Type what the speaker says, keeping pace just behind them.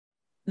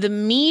the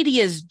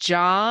media's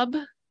job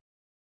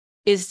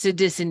is to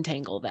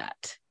disentangle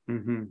that.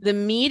 Mm-hmm. The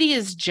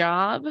media's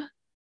job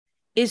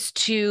is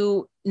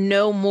to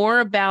know more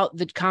about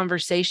the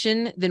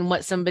conversation than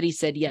what somebody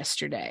said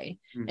yesterday,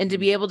 Mm-hmm. and to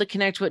be able to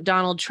connect what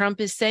Donald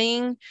Trump is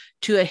saying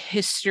to a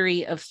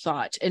history of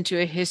thought and to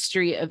a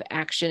history of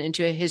action and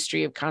to a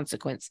history of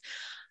consequence.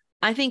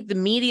 I think the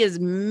media's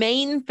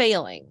main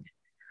failing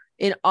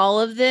in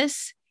all of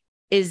this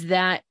is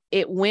that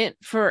it went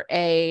for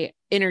a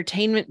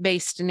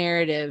entertainment-based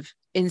narrative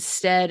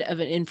instead of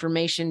an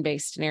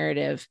information-based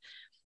narrative.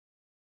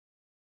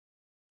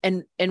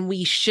 And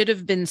we should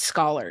have been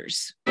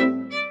scholars.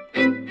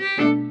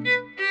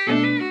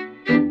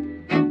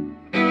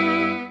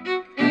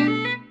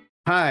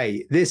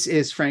 Hi, this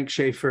is Frank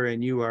Schaeffer,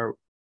 and you are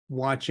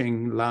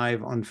watching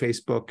live on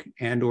Facebook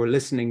and or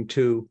listening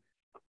to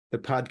the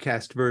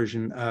podcast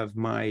version of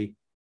my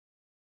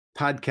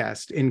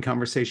podcast, In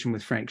Conversation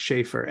with Frank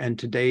Schaeffer. And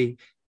today,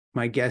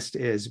 my guest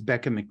is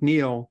Bekah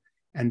McNeel.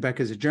 And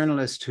Bekah is a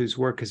journalist whose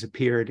work has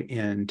appeared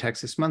in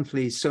Texas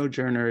Monthly,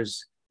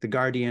 Sojourners, The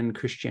Guardian,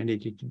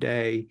 Christianity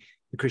Today,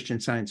 the Christian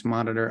Science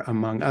Monitor,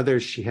 among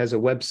others. She has a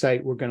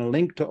website. We're going to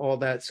link to all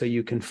that so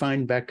you can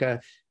find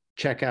Bekah,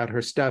 check out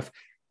her stuff.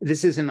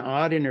 This is an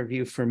odd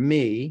interview for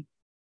me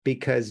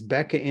because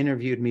Bekah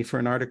interviewed me for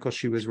an article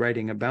she was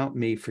writing about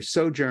me for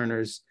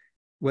Sojourners,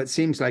 what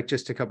seems like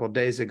just a couple of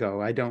days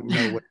ago. I don't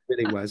know what it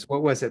really was.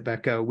 What was it,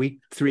 Bekah? Week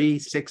 3,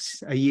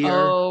 6, a year?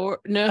 Oh,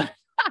 no.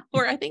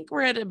 I think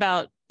we're at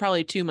about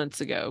probably 2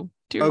 months ago.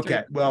 2 or 3.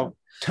 Okay, well,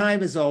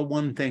 time is all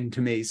one thing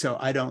to me, so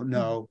I don't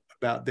know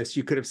about this.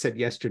 You could have said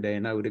yesterday,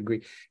 and I would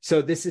agree.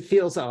 So this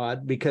feels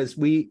odd because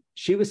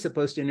she was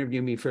supposed to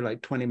interview me for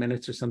like 20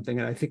 minutes or something,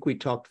 and I think we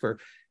talked for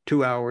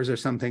 2 hours or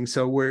something.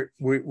 So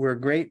we're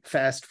great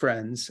fast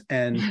friends,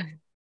 and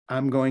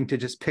I'm going to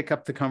just pick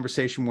up the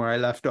conversation where I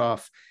left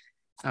off.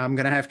 I'm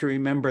going to have to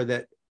remember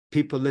that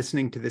people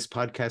listening to this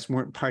podcast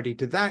weren't party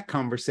to that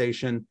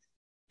conversation,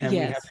 and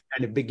Yes. we have to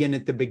kind of begin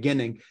at the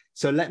beginning.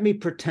 So let me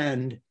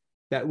pretend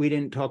that we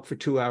didn't talk for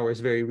 2 hours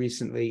very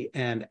recently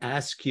and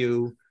ask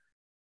you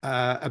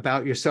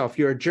about yourself.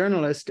 You're a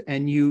journalist,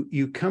 and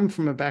you come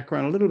from a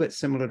background a little bit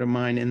similar to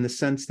mine in the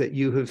sense that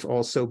you have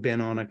also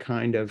been on a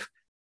kind of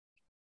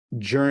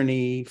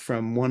journey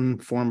from one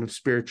form of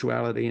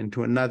spirituality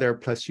into another,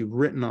 plus you've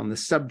written on the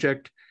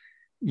subject.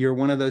 You're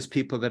one of those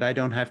people that I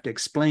don't have to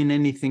explain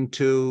anything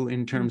to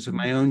in terms of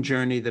my own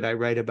journey that I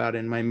write about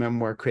in my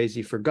memoir,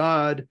 Crazy for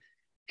God.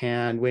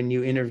 And when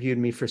you interviewed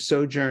me for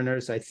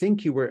Sojourners, I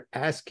think you were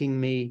asking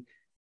me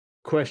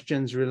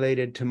questions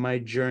related to my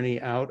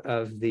journey out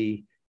of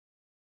the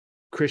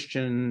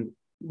Christian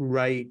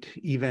right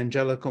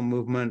evangelical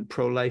movement,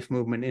 pro-life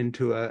movement,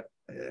 into a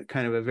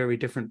kind of a very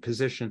different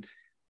position.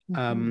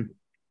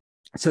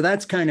 So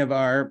that's kind of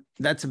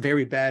that's a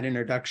very bad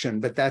introduction,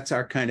 but that's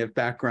our kind of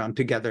background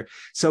together.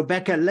 So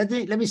Bekah,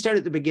 let me start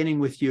at the beginning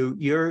with you.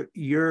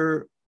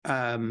 You're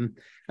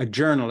a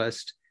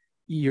journalist.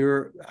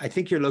 I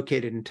think you're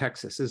located in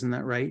Texas, isn't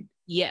that right?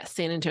 Yes,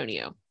 San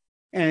Antonio.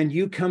 And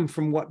you come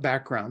from what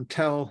background?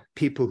 Tell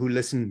people who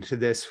listen to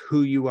this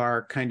who you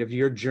are, kind of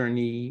your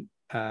journey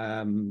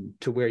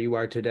to where you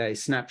are today.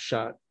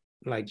 Snapshot,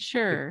 like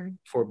Sure.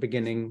 For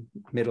beginning,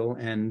 middle,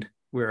 and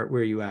where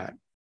are you at?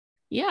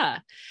 Yeah.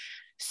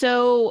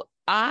 So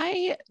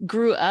I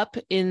grew up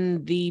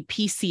in the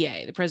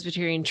PCA, the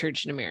Presbyterian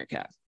Church in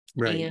America,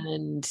 right,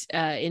 and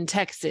in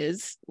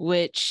Texas,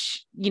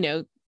 which,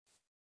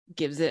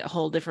 gives it a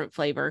whole different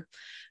flavor.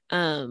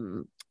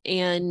 And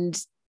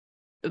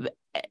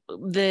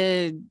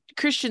the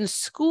Christian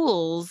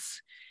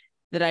schools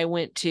that I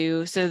went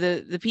to, so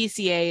the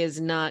PCA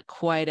is not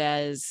quite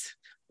as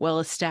well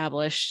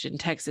established in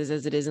Texas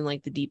as it is in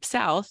like the deep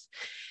South.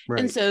 Right.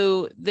 And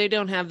so they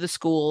don't have the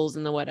schools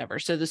and the whatever.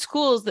 So the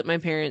schools that my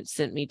parents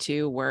sent me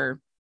to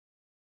were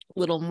a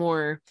little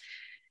more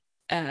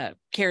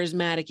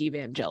charismatic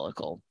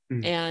evangelical.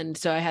 And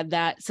so I had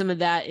some of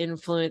that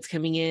influence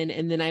coming in.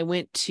 And then I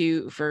went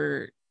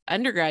for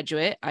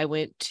undergraduate, I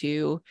went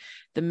to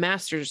the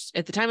master's.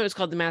 At the time it was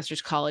called the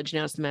Master's College.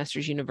 Now it's the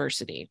Master's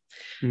University.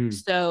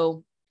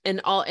 So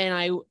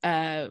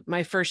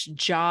my first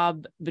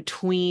job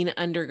between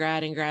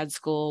undergrad and grad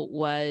school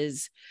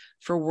was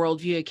for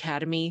Worldview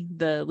Academy,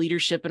 the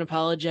leadership and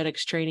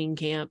apologetics training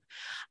camp.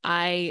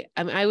 I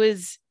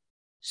was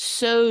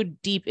so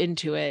deep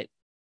into it.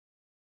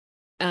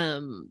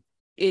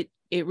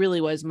 It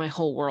really was my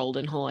whole world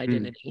and whole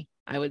identity,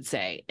 I would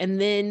say. And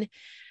then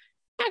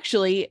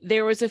actually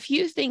there was a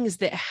few things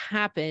that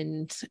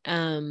happened.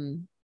 I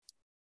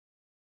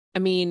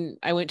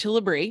went to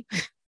L'Abri,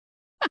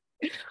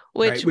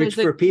 which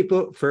for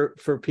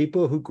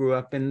people who grew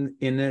up in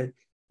the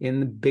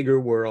bigger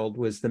world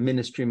was the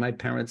ministry my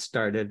parents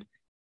started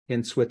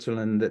in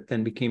Switzerland that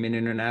then became an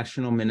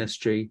international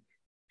ministry.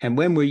 And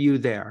when were you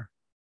there?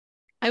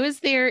 I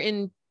was there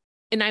and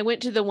I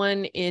went to the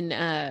one in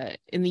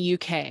the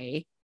UK,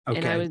 okay.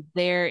 And I was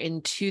there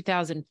in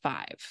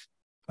 2005.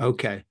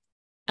 Okay.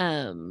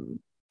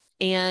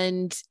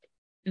 And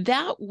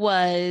that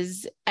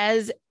was,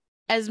 as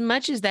as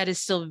much as that is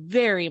still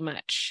very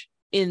much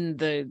in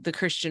the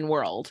Christian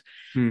world,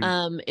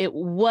 it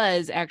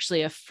was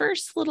actually a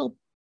first little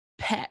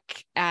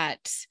peck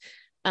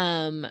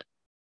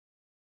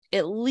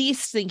at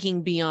least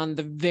thinking beyond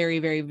the very,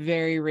 very,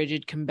 very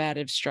rigid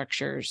combative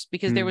structures,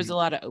 because there was a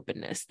lot of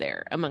openness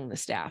there among the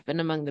staff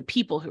and among the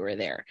people who were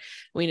there.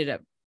 We ended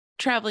up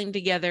traveling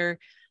together.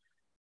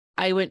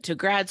 I went to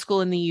grad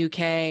school in the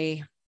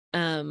UK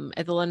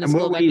at the London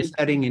School. And what were you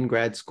studying in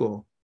grad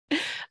school?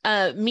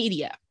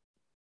 Media.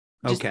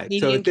 Okay,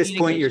 so at this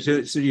point,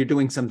 you're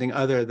doing something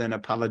other than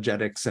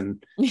apologetics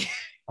and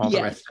all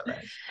the rest of it.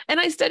 And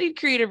I studied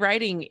creative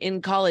writing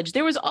in college.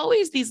 There was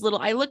always these little,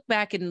 I look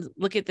back and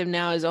look at them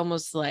now as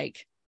almost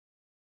like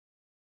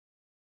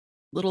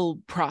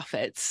little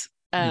prophets,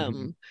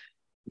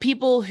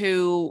 people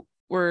who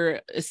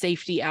were a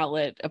safety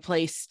outlet, a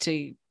place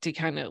to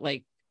kind of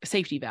like a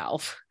safety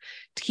valve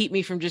to keep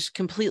me from just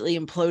completely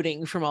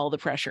imploding from all the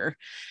pressure.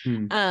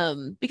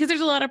 Because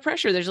there's a lot of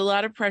pressure. There's a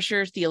lot of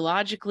pressure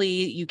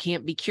theologically. You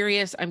can't be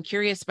curious. I'm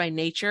curious by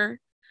nature.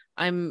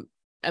 I'm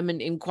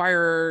an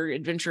inquirer,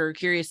 adventurer,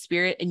 curious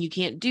spirit, and you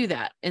can't do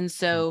that. And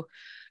so,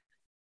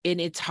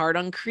 and it's hard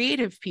on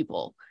creative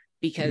people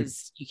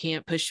because you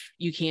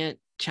can't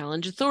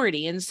challenge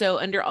authority. And so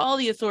under all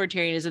the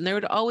authoritarianism, there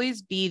would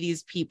always be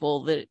these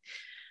people that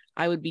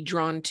I would be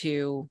drawn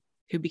to,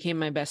 who became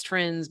my best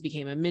friends,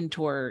 became a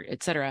mentor,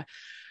 etc.,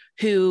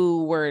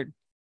 who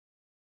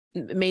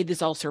made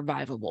this all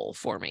survivable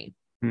for me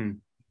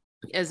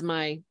as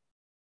my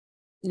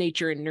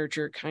nature and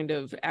nurture kind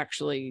of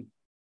actually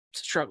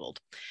struggled.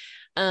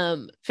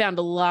 Found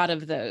a lot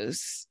of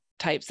those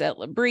types at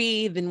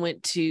L'Abri, then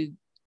went to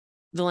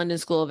the London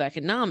School of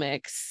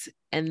Economics,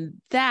 and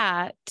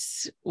that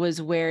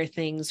was where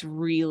things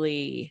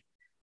really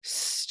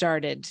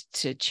started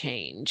to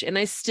change. And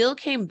I still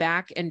came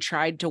back and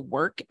tried to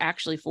work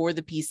actually for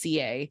the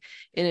PCA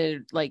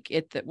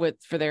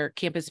for their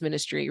campus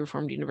ministry,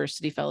 Reformed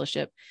University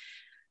Fellowship.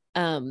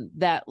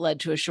 That led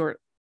to a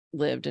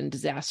short-lived and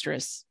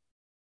disastrous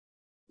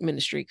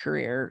ministry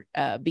career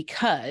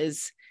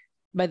because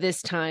by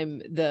this time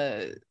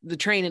the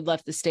train had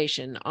left the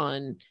station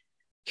on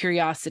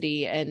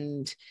curiosity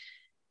and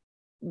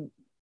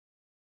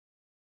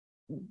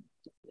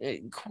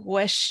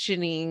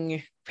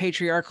questioning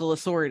patriarchal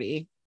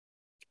authority.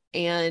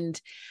 And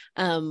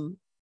when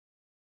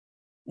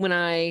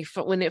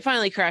it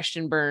finally crashed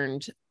and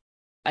burned,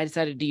 I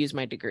decided to use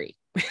my degree.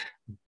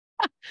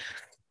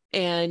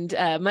 And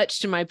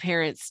much to my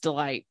parents'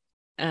 delight,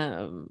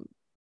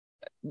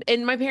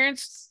 and my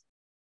parents,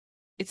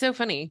 it's so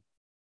funny.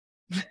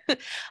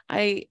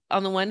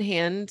 On the one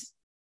hand,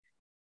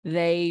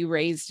 they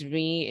raised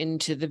me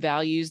into the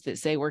values that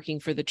say working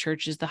for the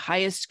church is the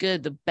highest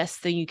good, the best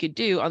thing you could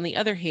do. On the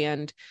other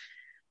hand,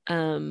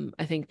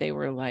 I think they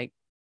were like,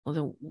 well,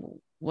 then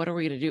what are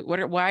we going to do?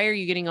 Why are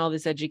you getting all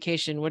this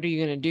education? What are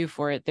you going to do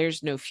for it?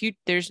 There's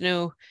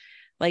no,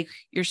 like,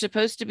 you're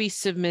supposed to be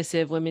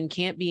submissive. Women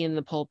can't be in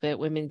the pulpit.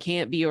 Women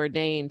can't be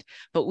ordained.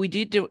 But we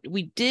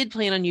did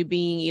plan on you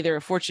being either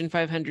a Fortune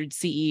 500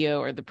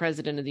 CEO or the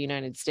president of the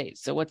United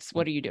States. So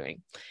what are you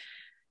doing?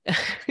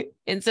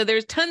 And so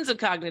there's tons of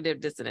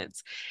cognitive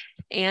dissonance.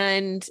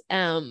 And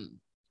so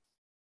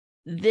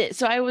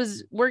I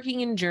was working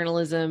in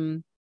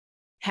journalism,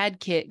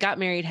 got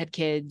married, had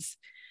kids.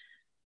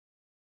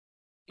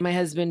 My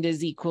husband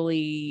is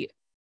equally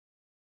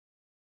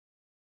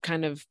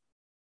kind of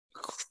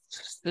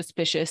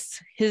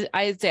suspicious.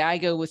 I'd say I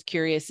go with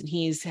curious,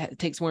 and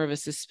takes more of a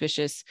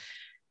suspicious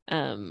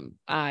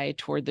eye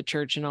toward the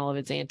church and all of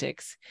its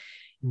antics.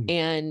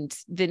 And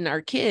then our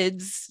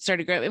kids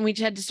started growing, and we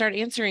had to start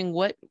answering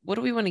what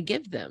do we want to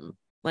give them?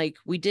 Like,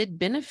 we did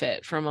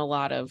benefit from a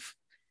lot of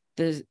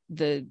the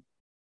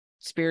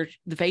spirit,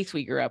 the faith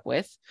we grew up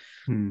with.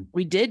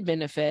 We did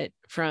benefit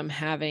from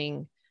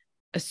having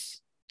a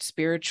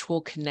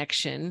spiritual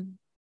connection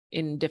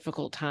in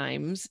difficult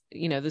times,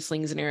 the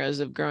slings and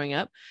arrows of growing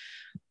up.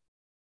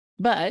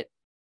 But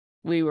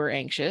we were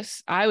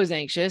anxious. I was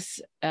anxious.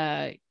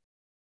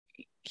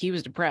 He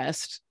was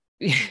depressed.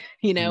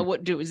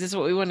 Is this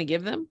what we want to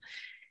give them?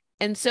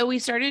 And so we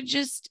started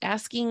just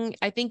asking.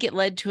 I think it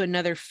led to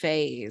another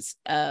phase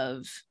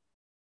of,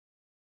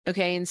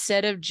 okay,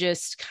 instead of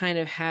just kind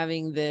of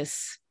having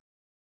this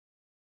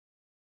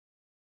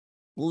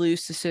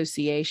loose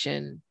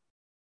association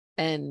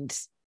and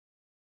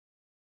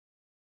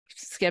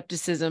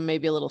skepticism,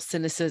 maybe a little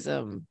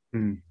cynicism,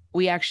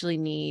 we actually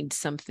need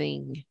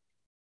something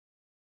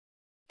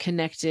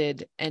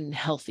connected and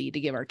healthy to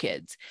give our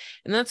kids.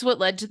 And that's what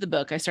led to the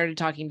book. I started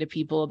talking to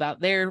people about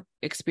their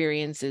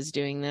experiences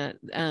doing that.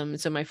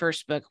 So my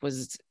first book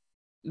was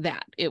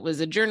that. It was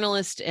a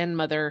journalist and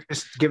mother.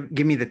 Just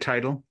give me the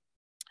title.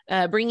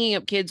 Bringing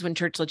Up Kids When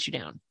Church Lets You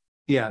Down.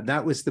 Yeah,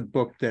 that was the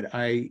book that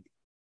I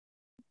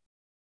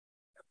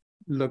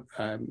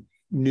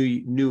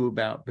knew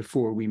about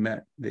before we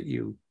met, that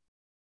you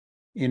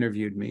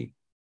interviewed me.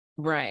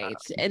 Right.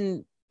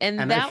 And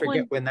that I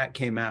forget when that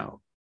came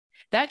out.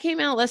 That came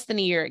out less than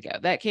a year ago.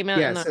 That came out.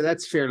 Yeah, so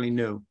that's fairly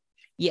new.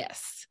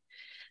 Yes.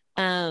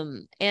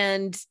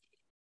 And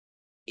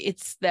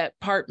it's that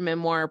part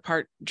memoir,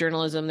 part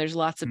journalism. There's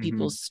lots of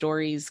people's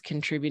stories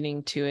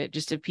contributing to it,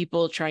 just of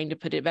people trying to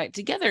put it back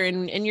together.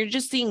 And you're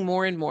just seeing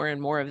more and more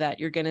and more of that.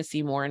 You're going to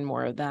see more and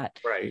more of that.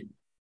 Right.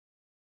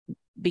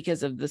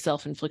 Because of the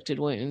self-inflicted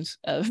wounds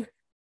of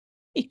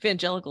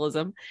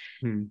evangelicalism.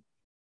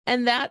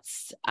 And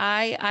that's,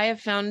 I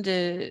have found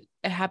a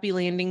happy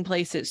landing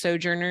place at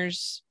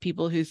Sojourners,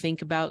 people who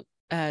think about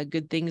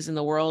good things in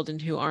the world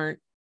and who aren't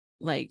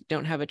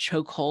don't have a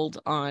chokehold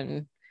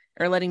on,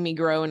 or letting me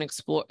grow and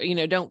explore,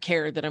 don't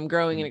care that I'm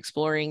growing and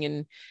exploring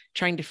and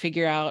trying to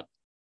figure out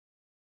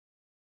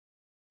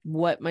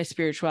what my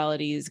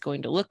spirituality is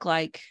going to look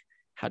like.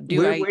 How do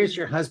Where's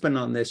your husband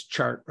on this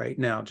chart right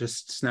now?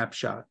 Just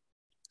snapshot.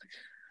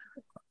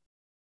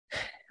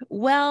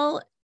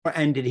 Well,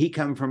 and did he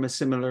come from a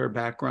similar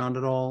background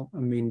at all? I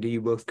mean, do you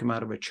both come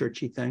out of a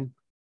churchy thing?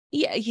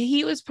 Yeah,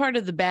 he was part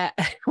of the bad,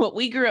 what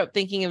we grew up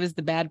thinking of as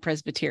the bad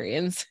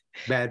Presbyterians.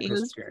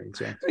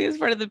 Presbyterians, yeah. He was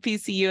part of the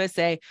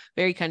PCUSA,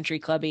 very country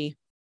clubby,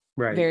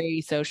 right,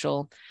 very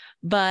social.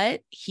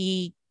 But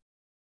he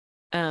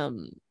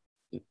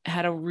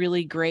had a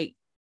really great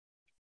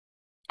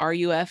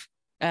RUF,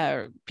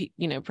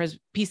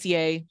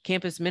 PCA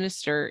campus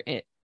minister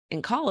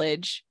in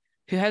college,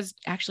 who has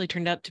actually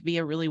turned out to be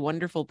a really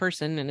wonderful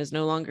person and is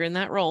no longer in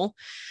that role.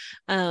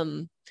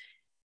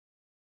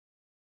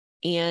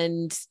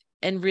 And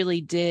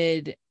really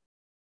did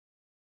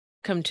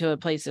come to a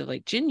place of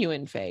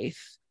genuine faith.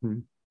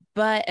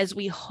 But as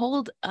we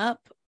hold up,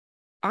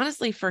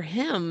 honestly, for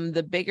him,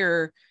 the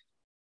bigger,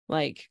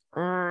 the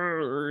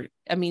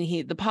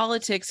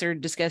politics are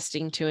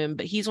disgusting to him,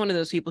 but he's one of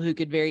those people who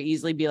could very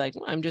easily be like,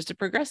 well, I'm just a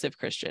progressive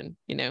Christian.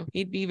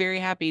 He'd be very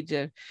happy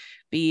to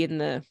be in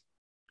the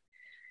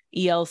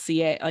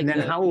ELCA. And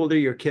then how old are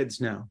your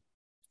kids now?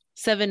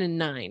 7 and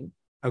 9.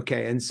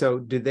 Okay. And so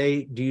do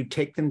you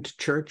take them to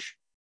church?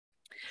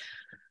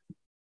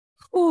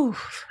 Ooh.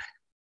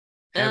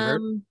 Ever?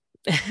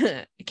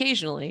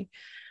 Occasionally.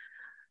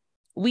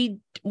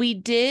 We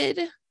did.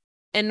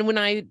 And when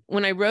I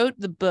wrote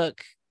the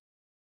book,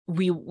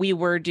 we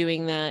were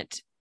doing that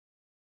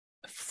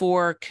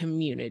for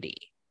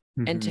community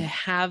and to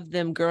have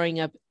them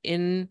growing up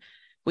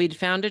we'd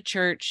found a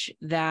church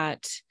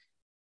that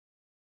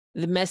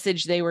the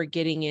message they were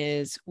getting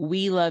is,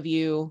 we love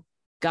you.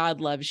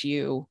 God loves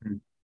you.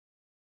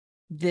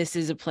 This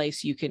is a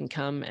place you can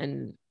come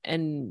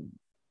and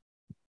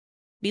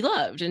be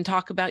loved and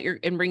talk about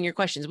and bring your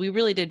questions. We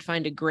really did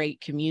find a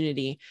great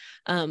community.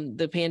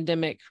 The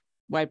pandemic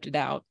wiped it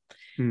out.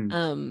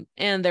 And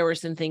there were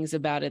some things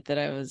about it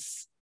that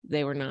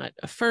they were not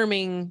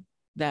affirming,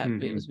 that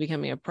it was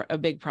becoming a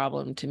big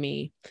problem to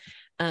me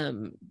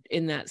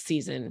in that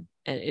season.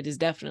 And it is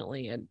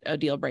definitely a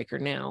deal breaker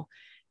now.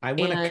 I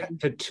want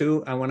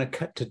to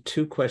cut to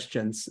two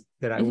questions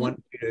that I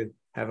want you to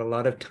have a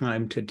lot of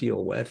time to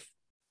deal with.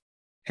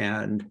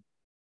 And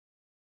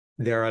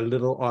they're a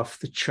little off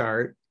the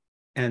chart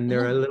and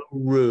they're a little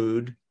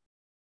rude.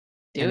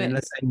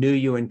 Unless I knew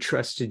you and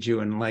trusted you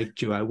and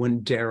liked you, I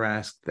wouldn't dare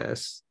ask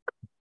this.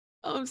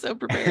 Oh, I'm so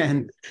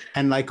prepared.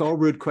 And like all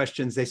rude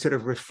questions, they sort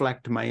of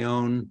reflect my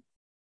own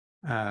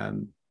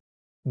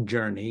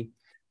journey.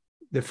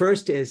 The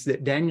first is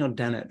that Daniel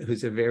Dennett,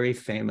 who's a very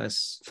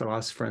famous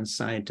philosopher and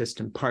scientist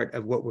and part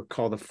of what we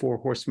call the 4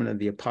 horsemen of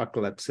the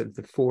apocalypse, of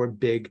the 4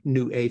 big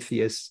new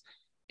atheists,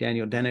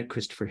 Daniel Dennett,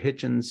 Christopher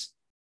Hitchens,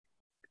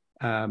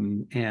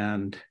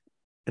 and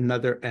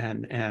another,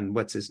 and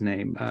what's his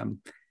name?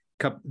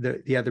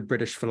 The other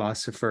British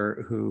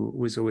philosopher who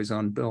was always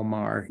on Bill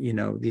Maher,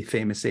 the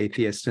famous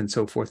atheist and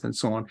so forth and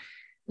so on.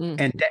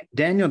 And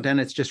Daniel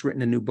Dennett's just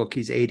written a new book.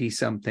 He's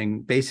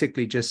 80-something,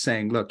 basically just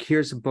saying, look,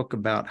 here's a book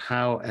about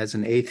how, as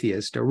an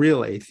atheist, a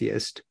real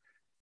atheist,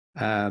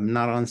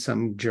 not on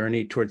some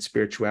journey towards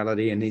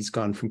spirituality, and he's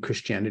gone from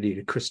Christianity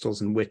to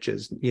crystals and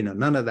witches,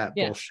 none of that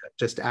bullshit,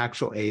 just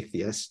actual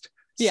atheist,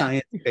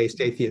 science-based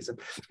atheism.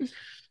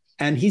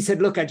 And he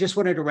said, look, I just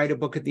wanted to write a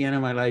book at the end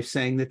of my life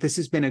saying that this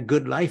has been a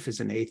good life as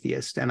an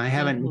atheist, and I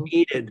haven't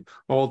needed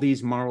all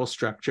these moral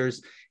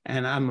structures,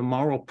 and I'm a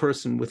moral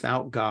person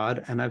without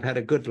God, and I've had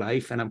a good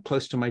life, and I'm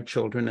close to my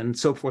children, and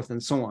so forth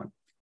and so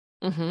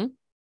on.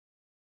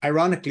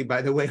 Ironically,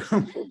 by the way,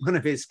 one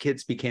of his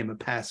kids became a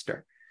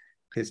pastor,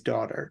 his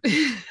daughter.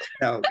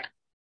 So,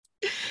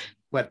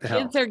 what the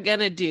hell? Kids are going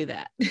to do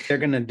that. They're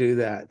going to do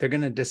that. They're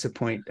going to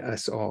disappoint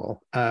us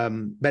all.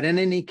 But in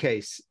any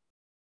case,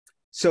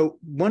 so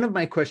one of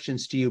my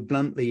questions to you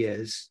bluntly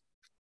is,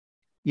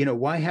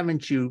 why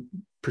haven't you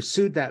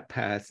pursued that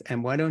path?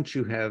 And why don't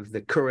you have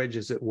the courage,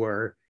 as it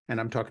were, and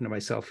I'm talking to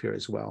myself here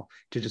as well,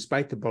 to just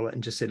bite the bullet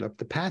and just say, look,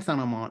 the path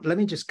I'm on, let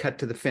me just cut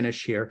to the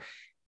finish here.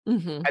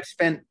 I've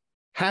spent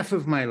half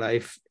of my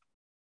life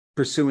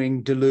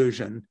pursuing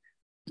delusion.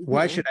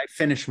 Why should I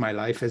finish my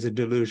life as a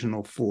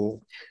delusional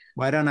fool?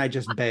 Why don't I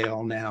just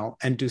bail now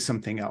and do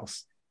something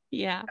else?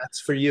 Yeah. That's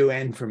for you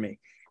and for me.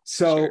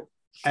 So,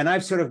 and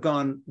I've sort of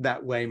gone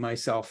that way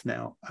myself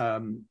now,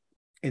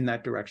 in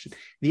that direction.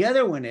 The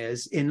other one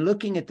is, in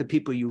looking at the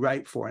people you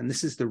write for, and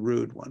this is the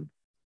rude one,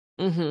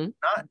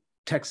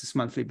 Texas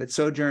Monthly, but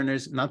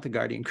Sojourners, not The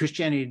Guardian,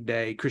 Christianity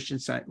Today, Christian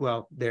Science.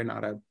 Well, they're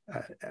not a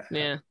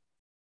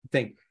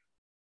thing.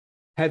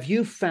 Have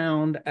you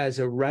found, as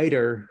a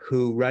writer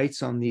who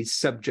writes on these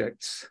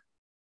subjects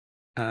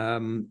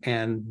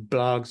and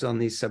blogs on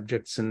these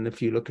subjects, and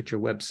if you look at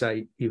your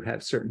website, you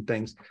have certain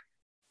things,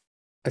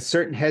 a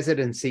certain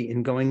hesitancy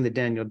in going the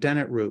Daniel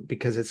Dennett route,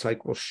 because it's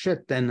like, well,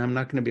 shit, then I'm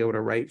not going to be able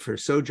to write for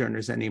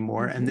Sojourners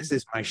anymore. And this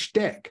is my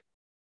shtick.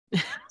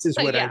 This is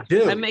what I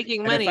do. I'm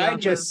making money. And if I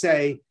just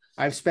say,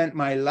 I've spent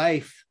my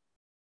life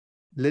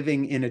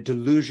living in a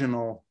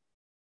delusional,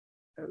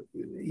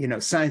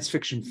 science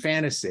fiction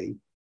fantasy,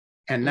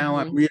 and now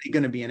I'm really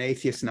going to be an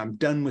atheist, and I'm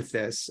done with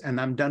this, and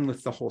I'm done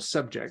with the whole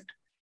subject,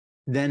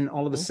 then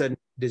all of a sudden,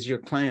 does your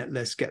client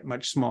list get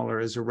much smaller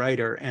as a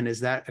writer? And is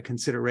that a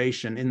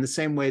consideration? In the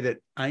same way that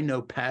I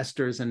know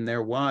pastors and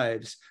their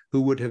wives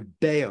who would have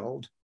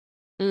bailed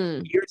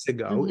years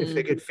ago if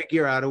they could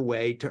figure out a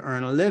way to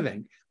earn a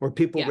living, or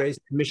people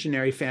raised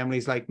missionary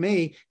families like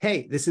me.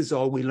 Hey, this is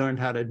all we learned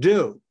how to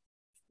do.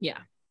 Yeah.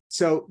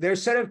 So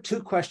there's sort of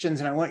two questions,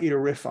 and I want you to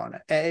riff on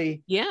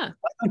it. Why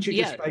don't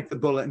you just bite the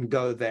bullet and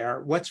go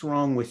there? What's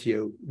wrong with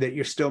you that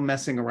you're still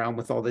messing around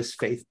with all this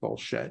faith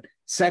bullshit?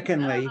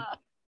 Secondly,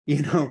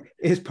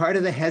 is part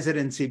of the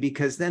hesitancy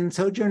because then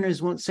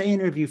Sojourners won't say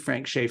interview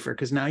Frank Schaeffer,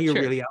 because now you're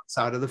really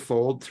outside of the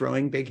fold,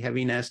 throwing big,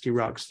 heavy, nasty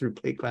rocks through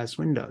plate glass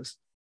windows.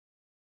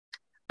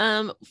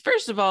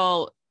 First of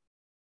all,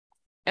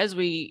 as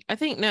I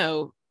think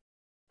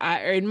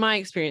in my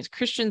experience,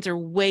 Christians are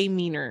way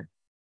meaner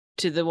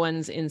to the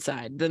ones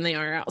inside than they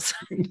are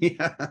outside.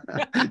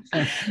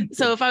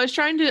 So if I was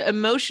trying to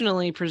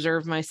emotionally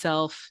preserve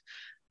myself,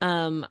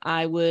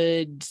 I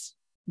would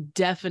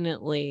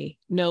definitely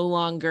no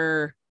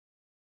longer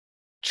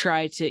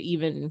try to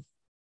even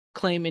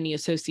claim any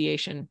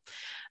association.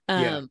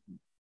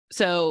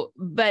 So,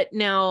 but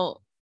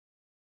now,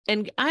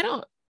 and I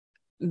don't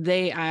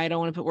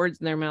want to put words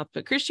in their mouth,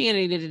 but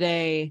Christianity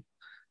Today,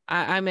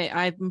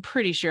 I'm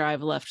pretty sure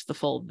I've left the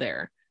fold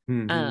there.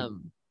 That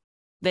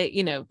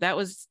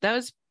was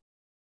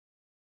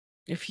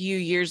a few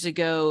years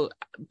ago.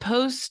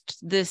 Post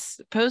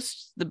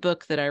the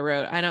book that I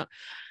wrote, I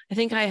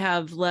think I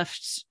have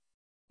left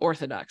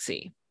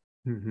Orthodoxy,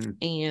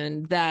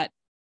 and that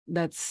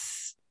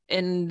has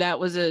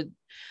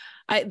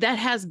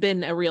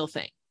been a real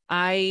thing.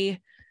 I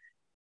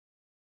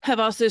have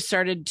also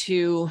started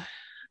to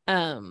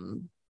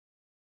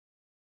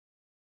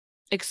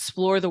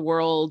explore the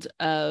world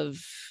of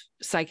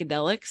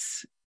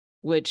psychedelics,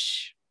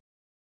 which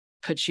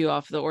puts you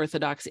off the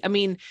orthodoxy. I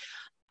mean,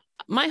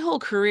 my whole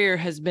career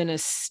has been a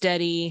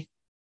steady,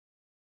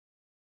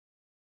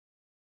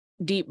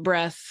 deep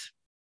breath,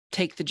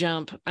 take the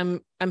jump.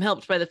 I'm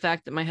helped by the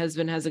fact that my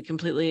husband has a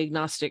completely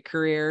agnostic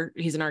career.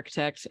 He's an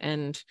architect,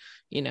 and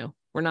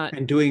we're not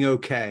and doing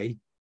okay.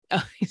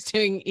 Oh, he's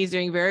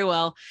doing very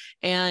well,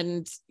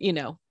 and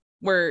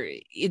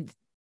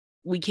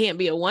we can't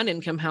be a one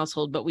income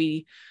household, but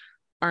we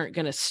aren't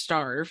going to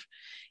starve.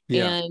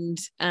 And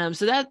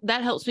so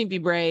that helps me be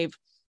brave.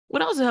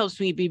 What also helps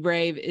me be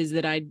brave is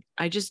that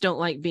I just don't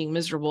like being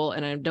miserable,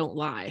 and I don't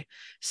lie.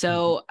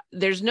 So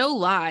there's no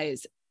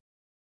lies.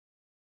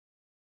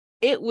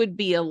 It would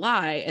be a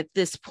lie at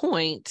this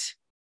point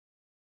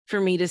for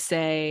me to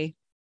say,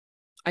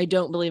 I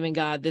don't believe in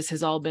God. This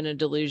has all been a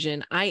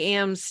delusion. I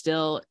am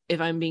still, if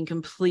I'm being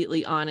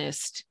completely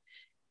honest,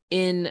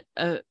 in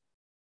a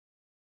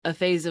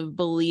phase of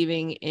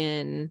believing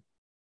in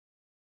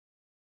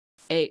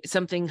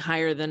something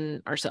higher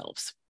than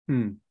ourselves,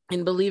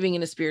 and believing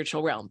in a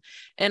spiritual realm.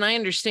 And I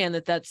understand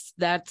that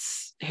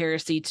that's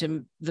heresy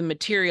to the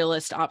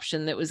materialist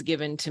option that was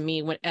given to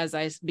me as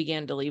I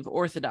began to leave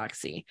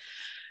Orthodoxy.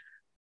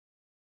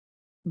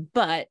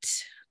 But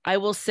I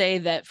will say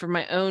that for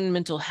my own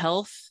mental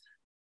health,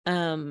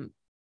 the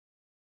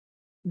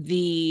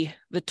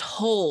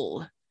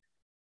toll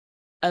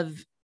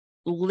of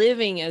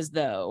living as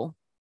though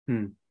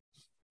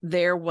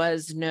there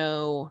was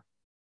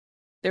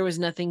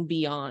nothing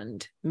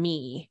beyond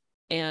me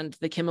and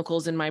the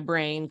chemicals in my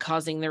brain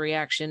causing the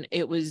reaction.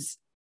 It was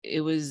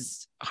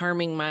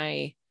harming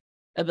my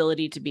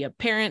ability to be a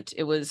parent.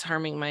 It was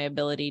harming my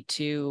ability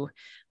to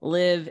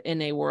live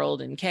in a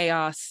world in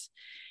chaos.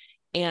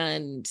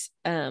 And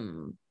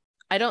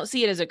I don't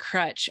see it as a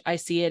crutch. I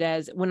see it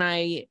as when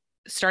I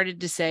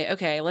started to say,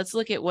 okay, let's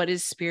look at what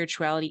is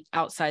spirituality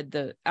outside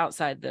the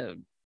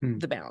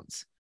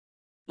bounds.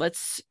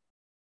 Let's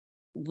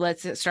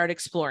start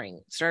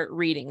exploring, start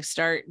reading,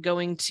 start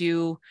going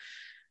to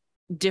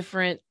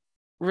different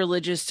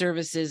religious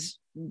services,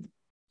 I'm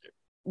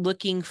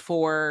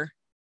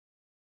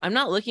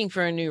not looking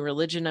for a new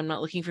religion. I'm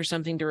not looking for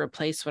something to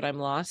replace what I'm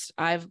lost.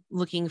 I'm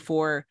looking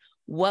for,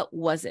 what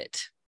was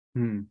it?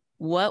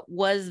 What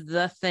was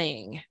the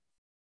thing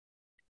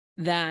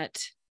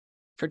that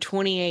for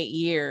 28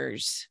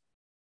 years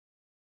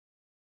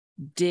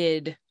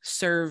did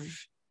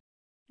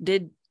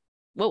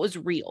what was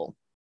real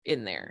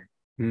in there?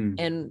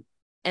 And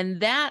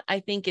that, I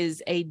think,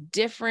 is a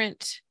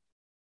different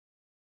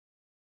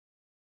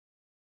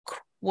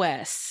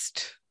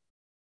quest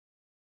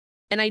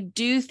And I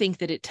do think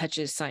that it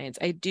touches science.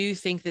 I do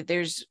think that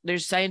there's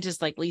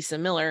scientists like Lisa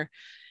Miller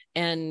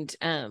and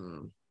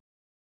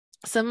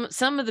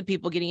some of the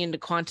people getting into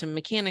quantum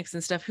mechanics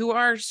and stuff who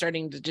are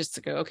starting to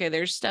just go, okay,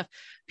 there's stuff.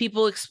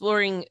 People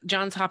exploring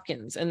Johns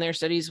Hopkins and their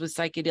studies with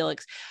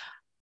psychedelics.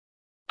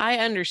 I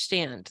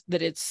understand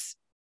that it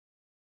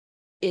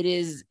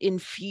is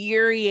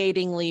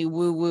infuriatingly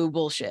woo-woo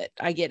bullshit.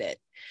 I get it.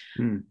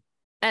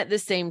 At the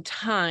same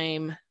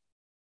time,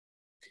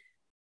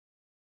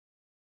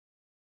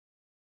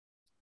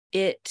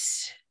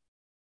 it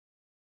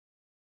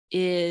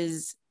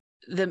is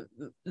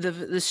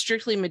the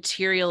strictly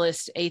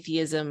materialist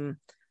atheism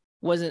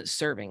wasn't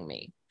serving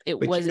me.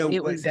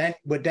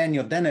 What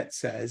Daniel Dennett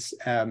says,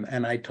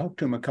 and I talked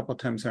to him a couple of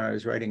times when I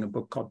was writing a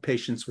book called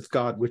Patience with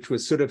God, which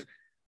was sort of,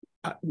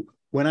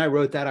 when I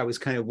wrote that, I was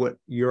kind of what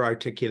you're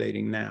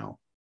articulating now,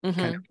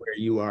 kind of where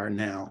you are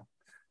now.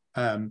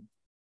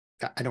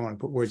 I don't want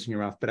to put words in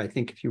your mouth, but I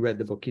think if you read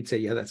the book, you'd say,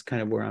 yeah, that's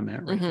kind of where I'm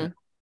at right now.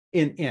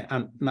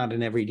 I'm not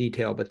in every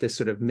detail, but this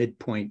sort of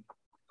midpoint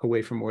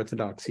away from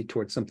orthodoxy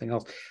towards something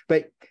else.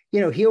 But,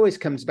 he always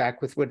comes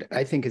back with what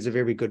I think is a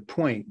very good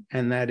point.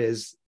 And that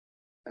is,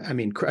 I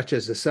mean,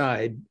 crutches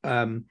aside,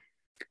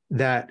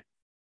 that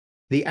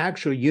the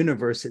actual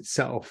universe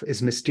itself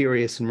is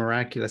mysterious and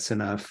miraculous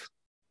enough,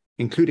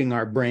 including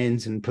our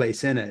brains and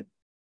place in it,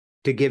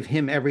 to give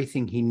him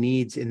everything he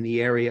needs in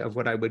the area of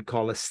what I would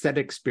call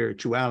aesthetic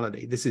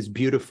spirituality. This is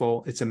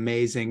beautiful. It's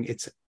amazing.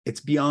 It's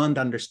beyond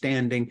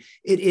understanding.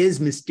 It is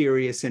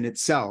mysterious in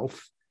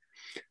itself.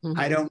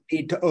 I don't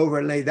need to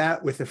overlay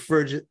that with a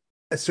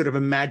sort of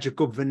a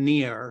magical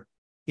veneer,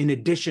 in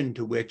addition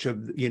to which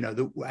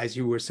as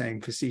you were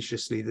saying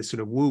facetiously, the sort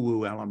of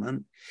woo-woo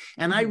element.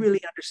 And I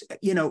really understand,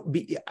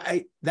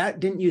 that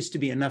didn't used to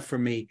be enough for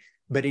me,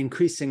 but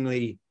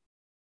increasingly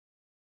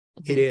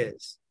it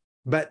is.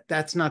 But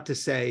that's not to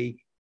say,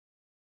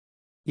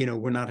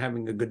 we're not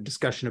having a good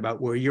discussion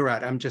about where you're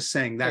at. I'm just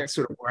saying that's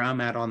sort of where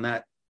I'm at on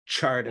that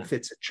chart, if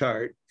it's a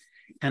chart.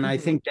 And I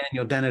think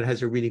Daniel Dennett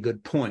has a really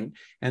good point.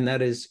 And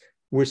that is,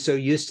 we're so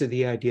used to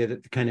the idea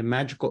that the kind of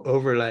magical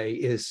overlay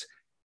is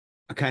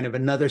a kind of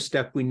another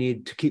step we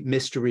need to keep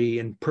mystery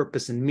and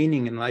purpose and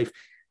meaning in life.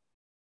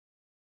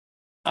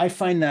 I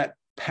find that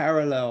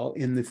parallel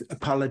in the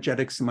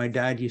apologetics my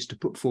dad used to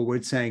put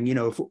forward, saying,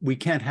 if we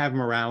can't have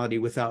morality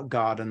without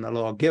God and the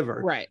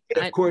lawgiver. Right.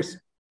 But of course,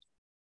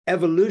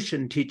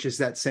 evolution teaches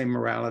that same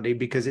morality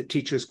because it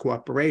teaches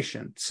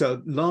cooperation.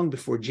 So long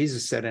before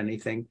Jesus said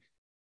anything,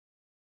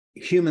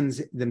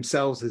 humans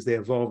themselves, as they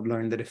evolved,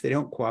 learned that if they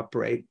don't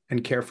cooperate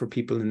and care for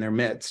people in their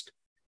midst,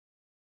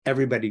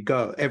 everybody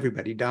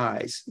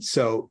dies.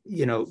 So,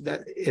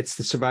 that it's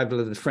the survival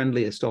of the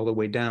friendliest all the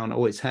way down,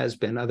 always has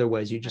been.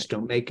 Otherwise, you just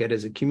don't make it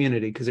as a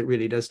community, because it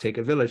really does take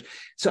a village.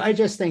 So I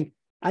just think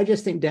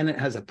Dennett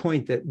has a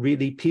point that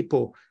really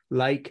people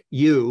like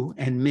you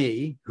and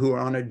me, who are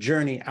on a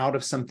journey out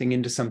of something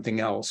into something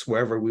else,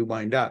 wherever we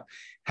wind up,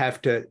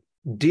 have to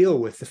deal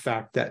with the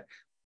fact that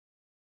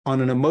on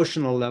an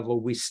emotional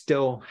level, we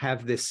still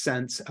have this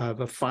sense of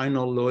a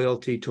final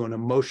loyalty to an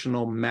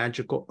emotional,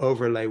 magical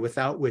overlay,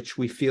 without which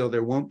we feel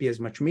there won't be as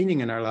much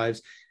meaning in our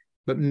lives,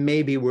 but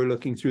maybe we're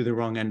looking through the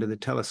wrong end of the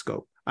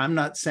telescope. I'm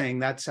not saying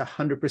that's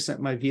 100%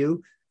 my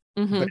view,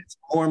 but it's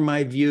more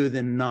my view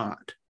than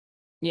not.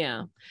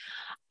 Yeah.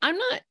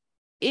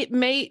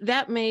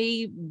 That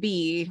may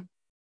be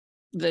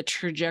the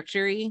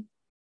trajectory.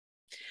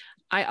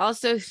 I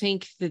also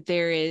think that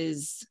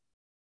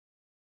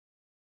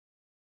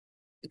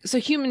so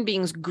human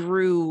beings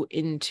grew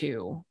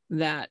into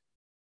that,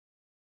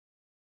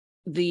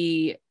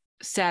 the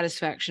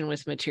satisfaction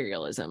with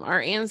materialism. Our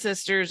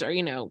ancestors are,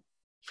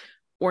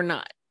 or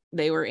not.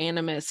 They were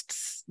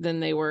animists,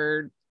 then they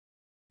were,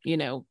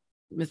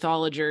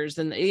 mythologers,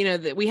 and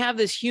that we have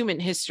this human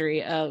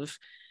history of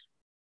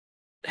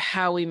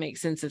how we make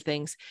sense of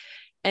things,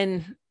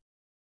 and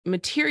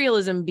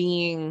materialism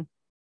being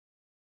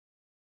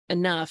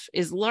enough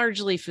is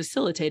largely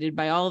facilitated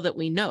by all that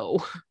we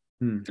know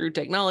through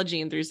technology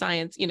and through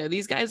science.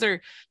 These guys are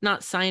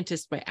not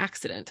scientists by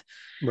accident.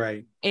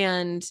 Right.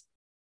 And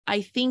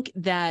I think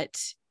that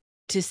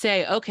to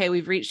say, okay,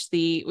 we've reached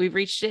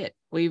it.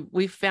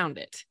 We've found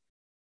it.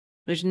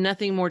 There's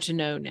nothing more to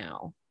know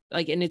now.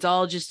 And it's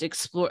all just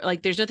explore.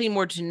 There's nothing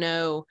more to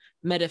know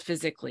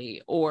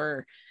metaphysically,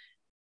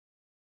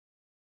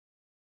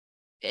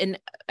 and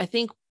I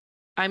think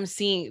I'm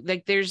seeing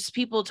there's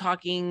people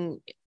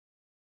talking,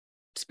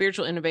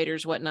 spiritual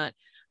innovators, whatnot,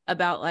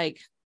 about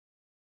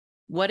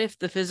what if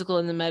the physical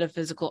and the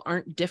metaphysical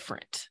aren't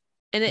different?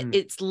 And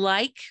it's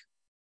like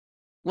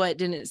what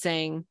Dennett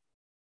saying,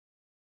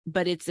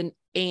 but it's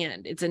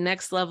it's a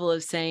next level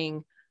of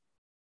saying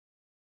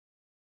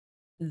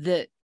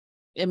that,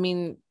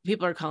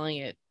 people are calling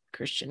it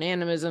Christian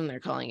animism.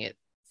 They're calling it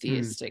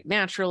theistic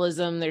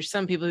naturalism. There's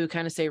some people who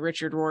kind of say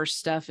Richard Rohr's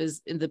stuff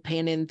is the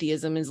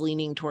panentheism is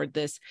leaning toward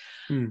this.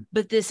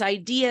 But this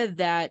idea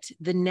that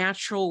the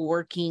natural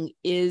working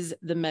is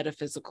the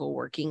metaphysical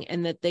working,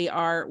 and that they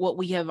are what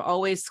we have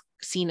always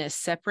seen as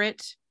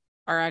separate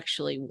are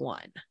actually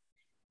one.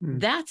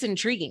 That's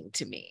intriguing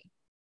to me,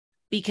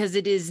 because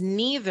it is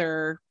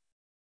neither,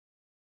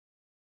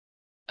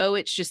 oh,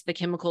 it's just the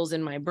chemicals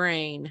in my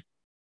brain,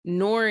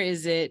 nor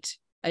is it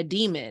a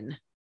demon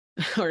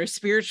or a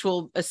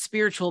spiritual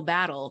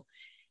battle.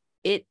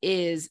 It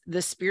is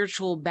the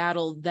spiritual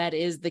battle that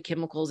is the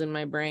chemicals in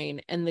my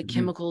brain, and the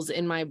chemicals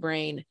in my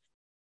brain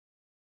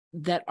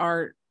that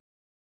are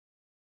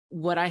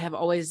what I have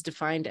always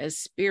defined as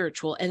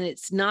spiritual. And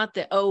it's not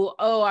that,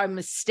 oh, I'm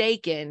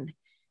mistaken.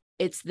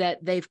 It's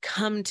that they've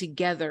come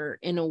together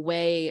in a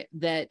way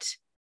that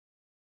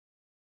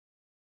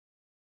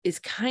is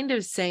kind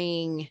of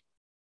saying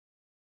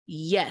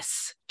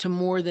yes to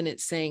more than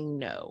it's saying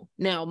no.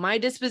 Now, my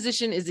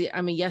disposition is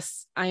I'm a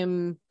yes.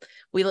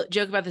 We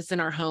joke about this in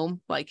our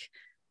home. Like,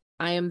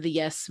 I am the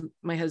yes,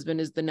 my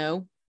husband is the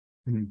no.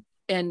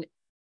 And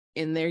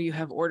in there you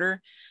have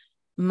order.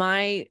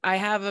 I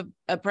have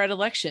a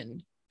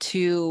predilection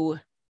to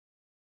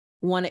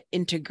want to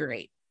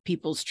integrate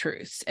people's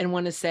truths and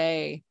want to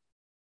say,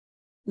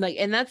 like,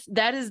 and that's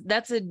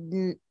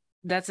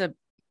a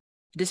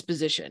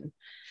disposition.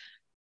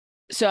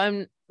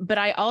 But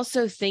I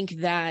also think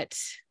that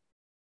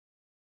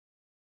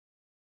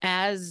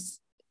as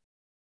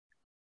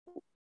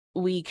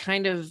we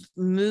kind of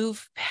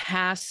move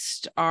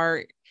past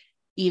our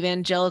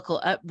evangelical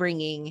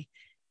upbringing,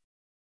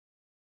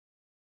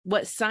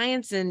 what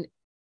science and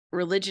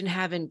religion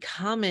have in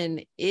common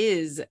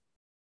is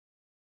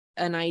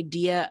an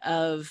idea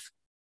of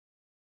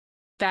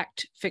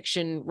fact,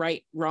 fiction,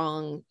 right,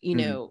 wrong,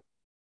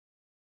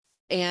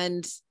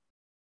 and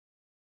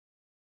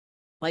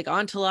like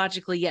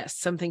ontologically, yes,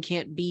 something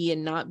can't be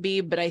and not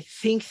be, but I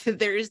think that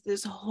there is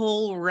this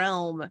whole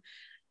realm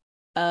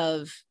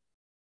of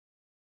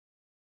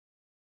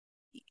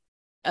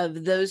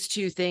those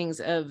two things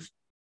of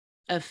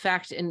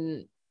fact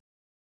and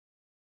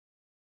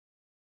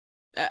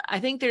I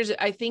think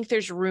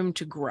there's room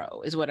to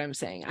grow, is what I'm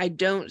saying. I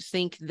don't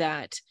think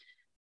that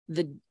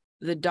the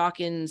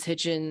Dawkins,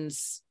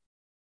 Hitchens,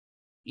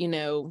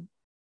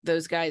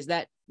 those guys,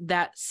 that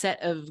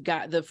set of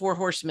guys, the four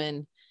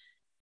horsemen,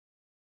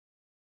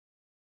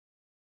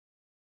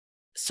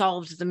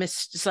 solved the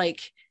mystery.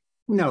 Like,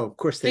 no, of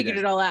course they figured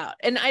it all out.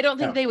 And I don't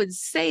think they would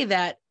say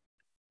that,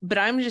 but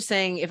I'm just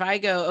saying, if I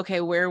go,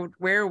 okay, where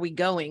are we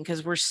going?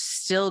 Because we're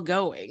still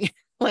going.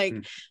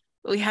 Like,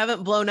 we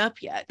haven't blown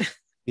up yet.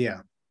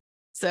 Yeah.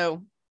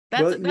 So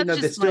that's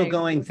the still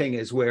going thing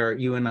is where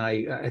you and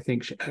I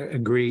think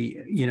agree.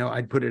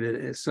 I'd put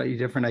it slightly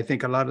different. I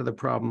think a lot of the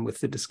problem with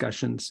the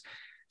discussions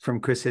from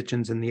Chris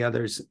Hitchens and the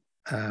others,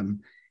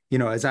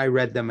 as I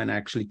read them and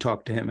actually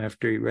talked to him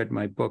after he read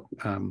my book,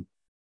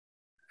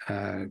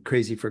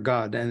 Crazy for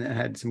God, and I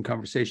had some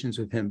conversations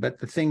with him. But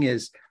the thing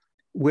is,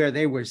 where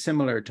they were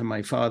similar to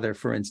my father,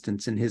 for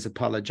instance, in his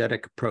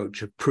apologetic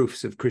approach of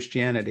proofs of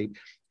Christianity,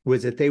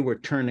 was that they were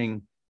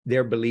turning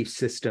their belief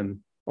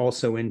system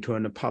also into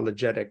an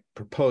apologetic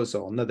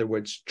proposal. In other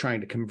words,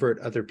 trying to convert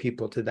other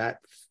people to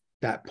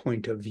that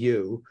point of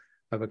view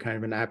of a kind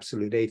of an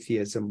absolute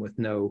atheism with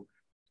no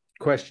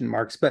question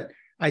marks. But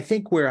I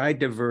think where I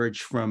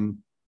diverge from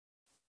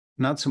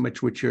not so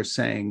much what you're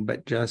saying,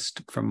 but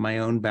just from my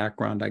own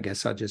background, I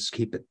guess I'll just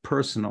keep it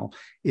personal,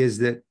 is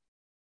that,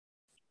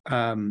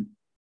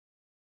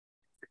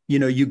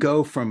 you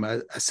go from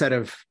a set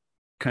of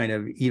kind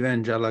of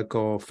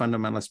evangelical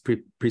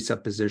fundamentalist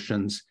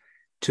presuppositions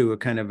to a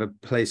kind of a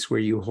place where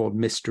you hold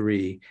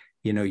mystery,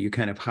 you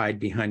kind of hide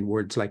behind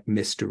words like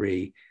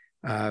mystery,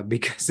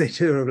 because they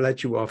sort of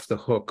let you off the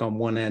hook on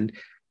one end,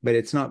 but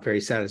it's not very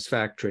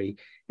satisfactory.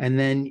 And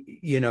then,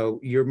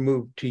 you're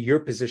moved to your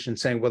position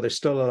saying, well, there's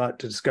still a lot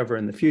to discover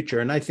in the future.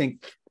 And I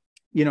think,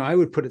 I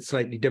would put it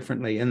slightly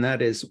differently. And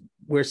that is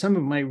where some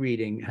of my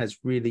reading has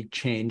really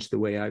changed the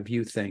way I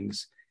view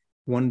things.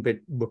 One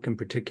book in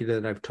particular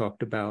that I've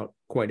talked about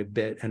quite a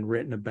bit and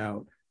written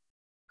about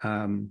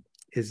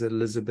is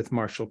Elizabeth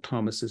Marshall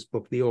Thomas's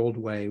book, The Old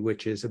Way,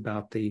 which is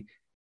about the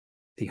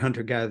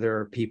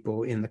hunter-gatherer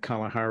people in the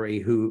Kalahari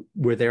who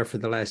were there for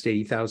the last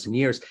 80,000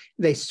 years.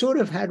 They sort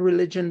of had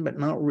religion, but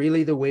not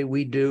really the way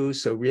we do.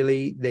 So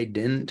really, they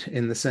didn't,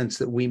 in the sense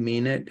that we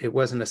mean it. It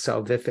wasn't a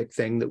salvific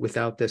thing that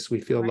without this we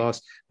feel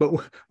lost. But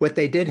what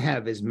they did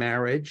have is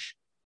marriage,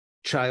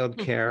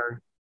 childcare,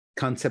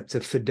 concepts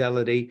of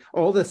fidelity,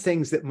 all the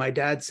things that my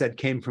dad said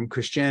came from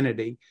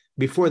Christianity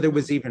before there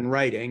was even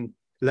writing,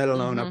 let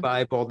alone a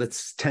Bible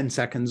that's 10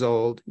 seconds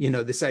old.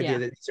 This idea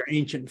that these are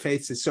ancient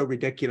faiths is so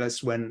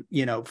ridiculous when,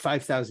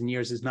 5,000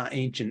 years is not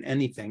ancient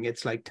anything.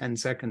 It's like 10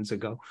 seconds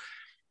ago.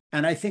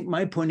 And I think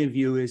my point of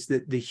view is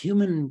that the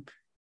human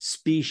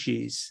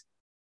species,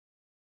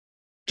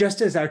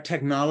 just as our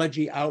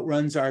technology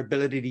outruns our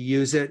ability to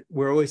use it,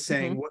 we're always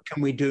saying, what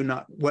can we do?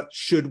 Not what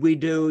should we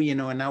do?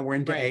 And now we're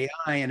into AI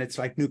and it's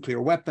like nuclear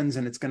weapons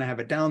and it's going to have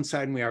a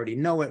downside and we already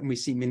know it and we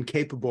seem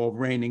incapable of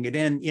reining it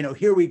in.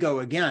 Here we go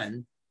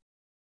again.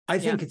 I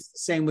think it's the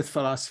same with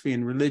philosophy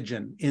and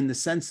religion, in the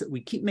sense that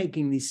we keep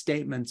making these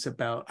statements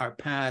about our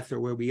path or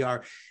where we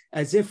are,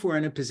 as if we're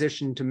in a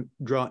position to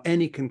draw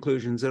any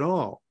conclusions at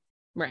all.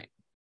 Right.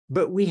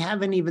 but we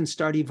haven't even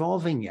started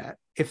evolving yet.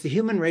 If the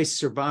human race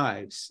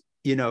survives,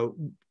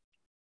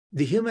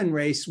 the human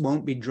race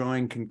won't be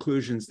drawing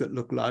conclusions that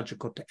look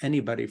logical to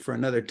anybody for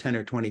another 10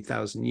 or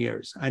 20,000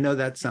 years. I know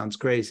that sounds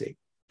crazy,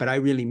 but I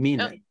really mean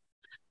it,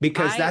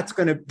 because that's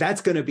going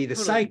to be the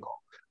cycle.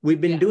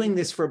 We've been doing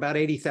this for about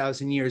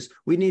 80,000 years.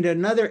 We need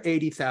another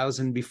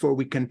 80,000 before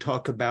we can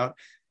talk about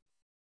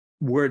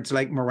words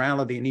like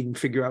morality and even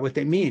figure out what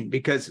they mean.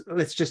 Because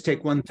let's just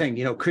take one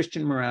thing,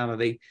 Christian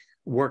morality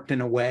worked in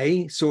a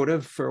way, sort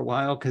of, for a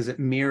while, because it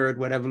mirrored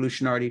what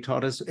evolution already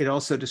taught us. It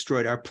also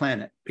destroyed our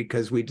planet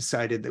because we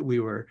decided that we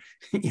were,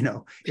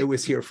 it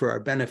was here for our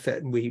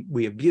benefit, and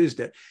we abused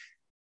it.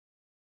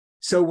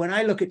 So when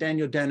I look at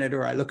Daniel Dennett,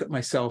 or I look at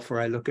myself, or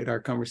I look at our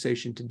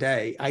conversation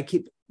today, I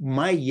keep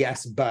my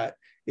yes, but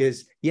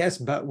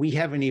we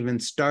haven't even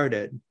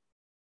started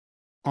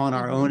on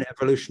our own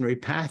evolutionary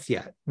path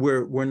yet.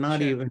 We're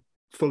not even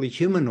fully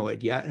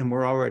humanoid yet, and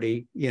we're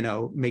already,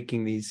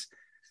 making these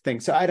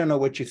things. So I don't know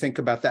what you think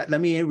about that. Let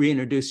me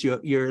reintroduce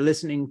you. You're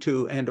listening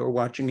to and or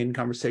watching In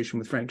Conversation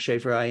with Frank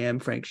Schaeffer. I am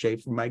Frank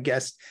Schaeffer. My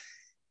guest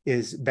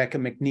is Bekah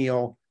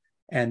McNeel,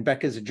 and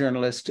Bekah is a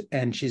journalist,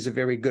 and she's a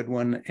very good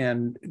one,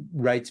 and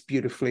writes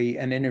beautifully,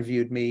 and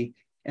interviewed me.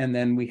 And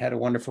then we had a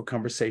wonderful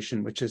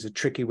conversation, which is a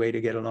tricky way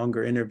to get a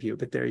longer interview,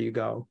 but there you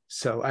go.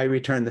 So I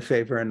returned the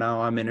favor, and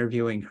now I'm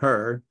interviewing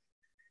her.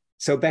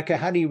 So Bekah,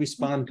 how do you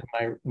respond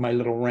to my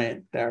little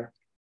rant there?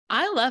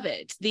 I love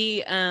it.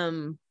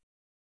 And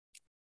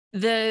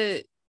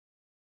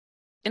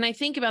I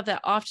think about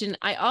that often.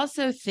 I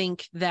also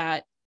think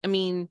that,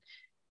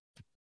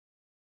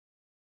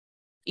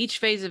 each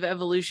phase of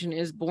evolution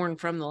is born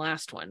from the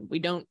last one. We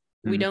don't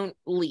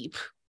leap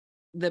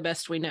the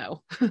best we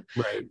know.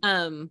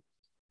 Right.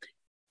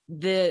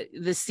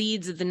 The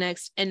seeds of the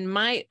next, and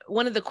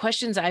one of the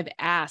questions I've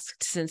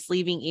asked since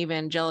leaving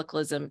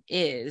evangelicalism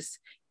is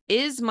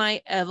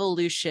my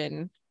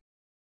evolution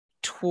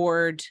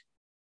toward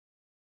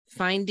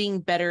finding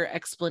better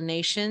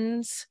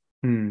explanations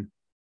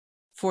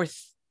for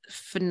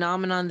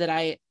phenomenon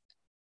that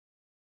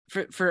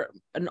for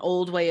an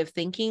old way of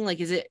thinking? Like,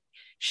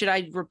 should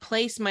I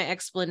replace my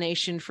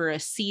explanation for a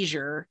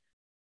seizure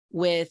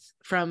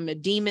from a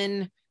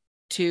demon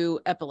to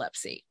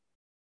epilepsy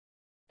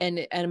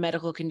and a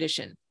medical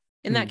condition?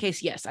 In that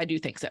case, yes, I do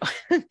think so.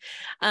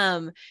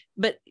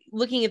 But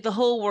looking at the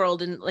whole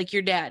world, and like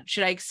your dad,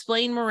 should I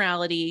explain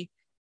morality?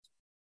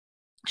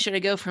 Should I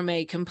go from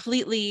a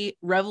completely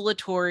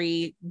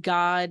revelatory,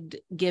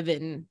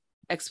 God-given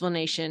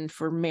explanation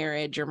for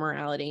marriage or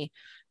morality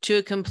to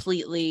a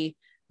completely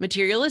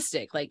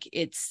materialistic, like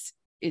it's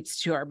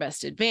to our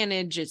best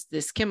advantage, it's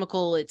this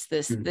chemical, it's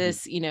this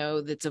that's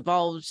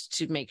evolved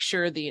to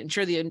ensure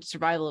the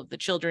survival of the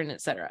children,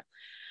 etc.?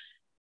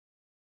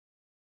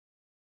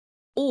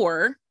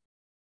 Or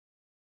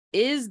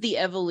is the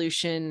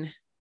evolution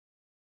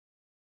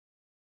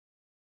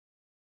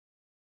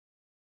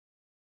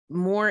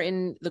more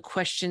in the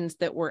questions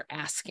that we're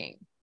asking?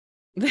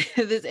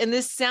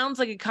 This sounds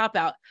like a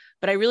cop-out,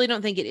 but I really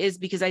don't think it is,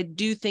 because I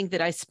do think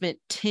that I spent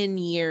 10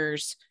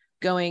 years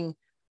going,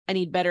 I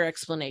need better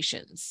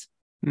explanations.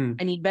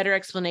 I need better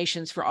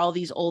explanations for all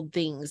these old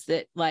things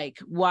that, like,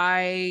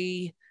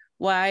 why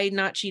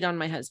not cheat on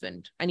my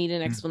husband? I need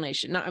an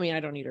explanation. I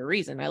don't need a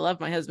reason. I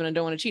love my husband and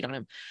don't want to cheat on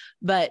him,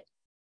 but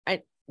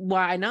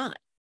why not?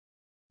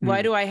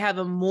 Why do I have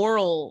a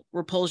moral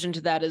repulsion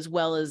to that as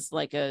well as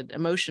like a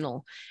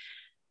emotional,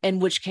 and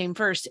which came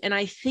first? And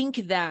I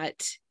think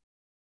that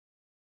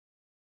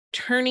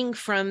turning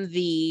from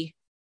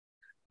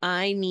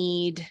I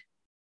need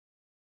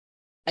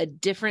a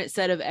different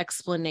set of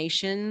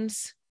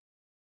explanations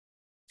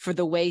for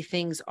the way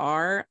things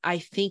are, I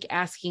think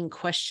asking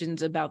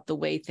questions about the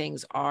way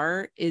things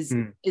are is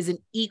an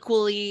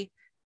equally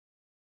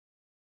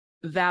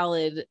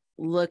valid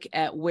look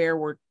at where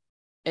we're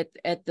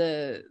at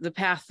the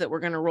path that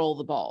we're going to roll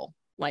the ball.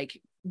 Like,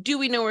 do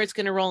we know where it's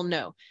going to roll?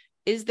 No.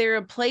 Is there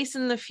a place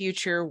in the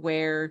future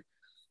where,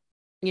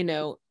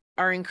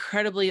 our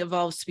incredibly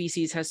evolved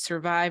species has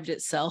survived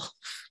itself,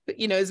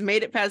 has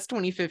made it past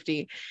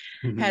 2050,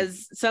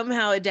 has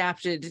somehow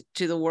adapted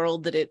to the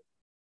world that it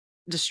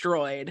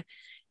destroyed,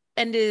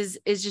 and is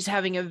just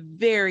having a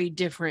very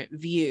different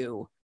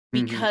view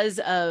because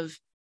of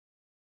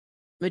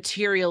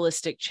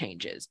materialistic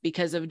changes,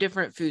 because of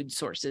different food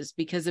sources,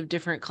 because of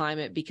different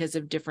climate, because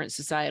of different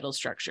societal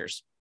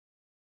structures?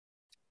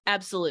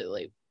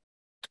 Absolutely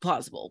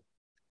plausible.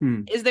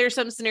 Is there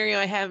some scenario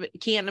I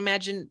can't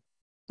imagine?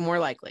 More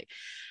likely.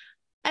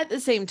 At the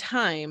same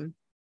time,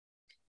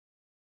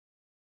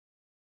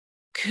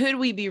 could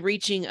we be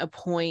reaching a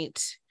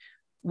point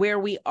where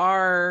we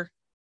are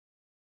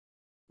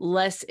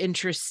less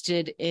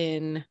interested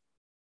in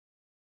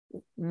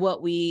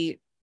what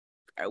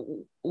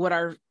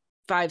our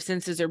five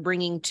senses are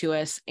bringing to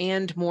us,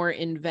 and more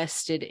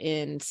invested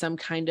in some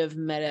kind of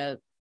meta?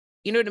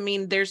 You know what I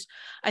mean?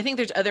 I think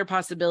there's other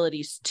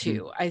possibilities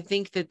too. I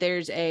think that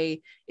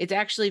it's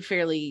actually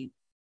fairly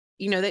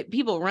that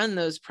people run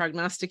those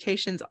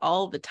prognostications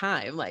all the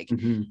time. Like,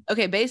 Mhm.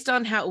 okay, based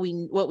on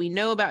what we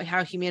know about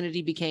how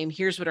humanity became,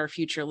 here's what our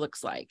future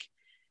looks like.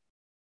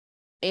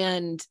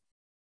 And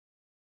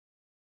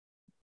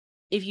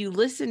if you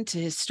listen to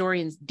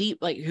historians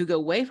who go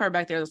way far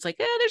back there, it's like,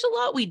 there's a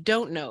lot we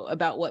don't know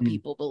about what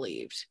people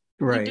believed.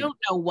 Right. We don't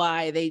know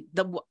why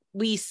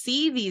we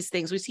see these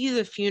things. We see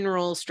the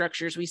funeral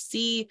structures. We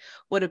see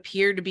what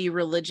appear to be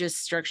religious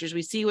structures.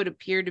 We see what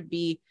appear to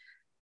be,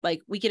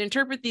 like, we can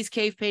interpret these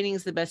cave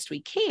paintings the best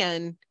we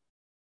can.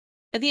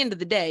 At the end of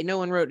the day, no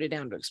one wrote it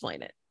down to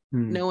explain it.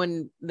 No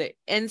one.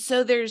 And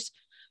so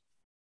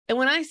and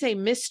when I say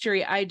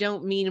mystery, I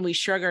don't mean we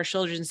shrug our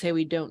shoulders and say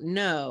we don't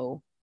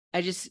know.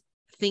 I just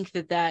think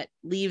that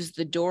leaves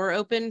the door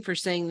open for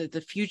saying that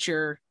the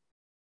future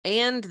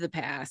and the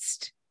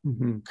past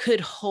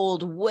could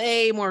hold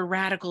way more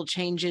radical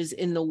changes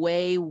in the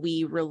way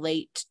we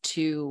relate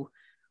to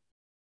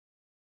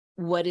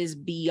what is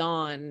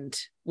beyond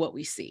what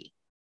we see.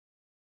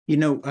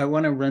 I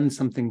want to run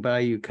something by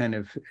you, kind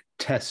of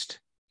test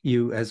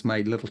you as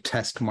my little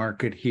test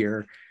market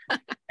here.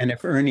 And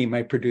if Ernie,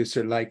 my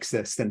producer, likes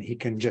this, then he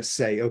can just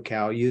say, okay,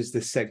 I'll use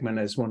this segment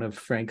as one of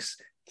Frank's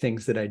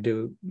things that I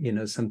do,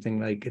 something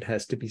like it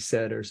has to be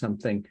said or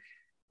something.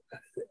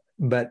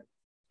 But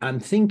I'm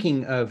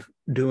thinking of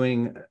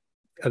doing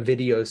a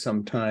video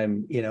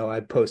sometime. I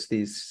post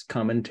these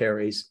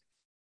commentaries,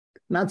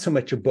 not so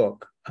much a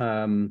book,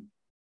 but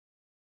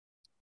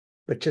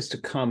just a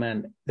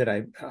comment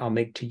that I'll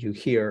make to you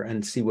here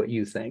and see what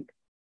you think.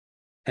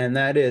 And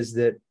that is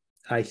that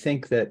I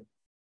think that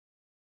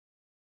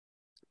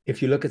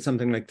if you look at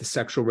something like the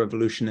sexual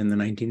revolution in the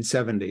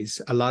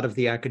 1970s, a lot of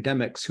the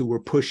academics who were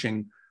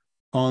pushing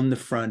on the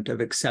front of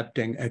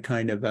accepting a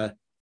kind of a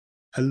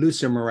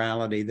looser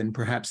morality than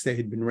perhaps they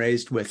had been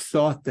raised with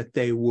thought that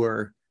they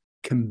were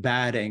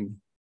combating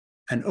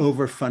an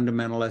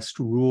over-fundamentalist,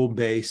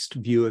 rule-based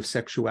view of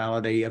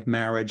sexuality, of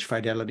marriage,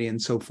 fidelity,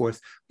 and so forth,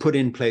 put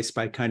in place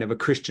by kind of a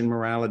Christian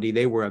morality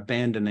they were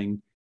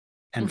abandoning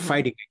and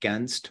fighting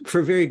against,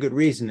 for very good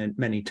reason at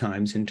many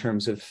times, in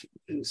terms of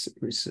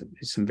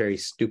some very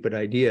stupid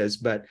ideas.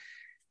 But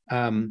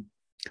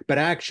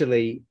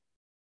actually,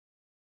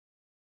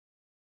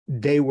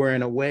 they were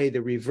in a way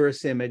the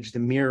reverse image, the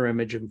mirror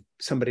image of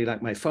somebody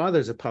like my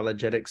father's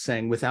apologetics,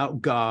 saying,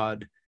 without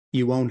God,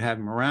 you won't have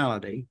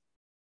morality.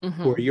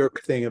 Or your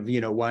thing of,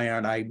 why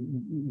aren't I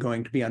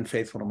going to be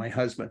unfaithful to my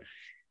husband?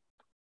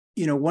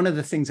 One of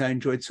the things I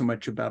enjoyed so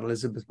much about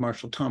Elizabeth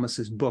Marshall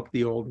Thomas's book,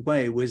 The Old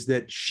Way, was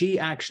that she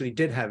actually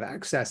did have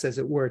access, as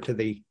it were,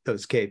 to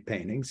those cave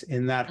paintings,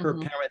 in that her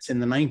parents in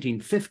the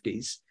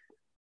 1950s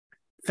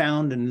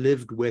found and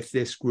lived with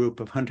this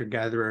group of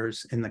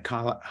hunter-gatherers in the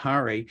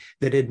Kalahari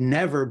that had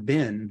never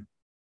been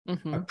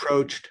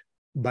approached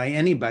by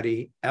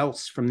anybody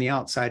else from the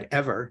outside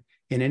ever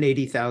in an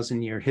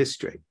 80,000-year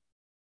history.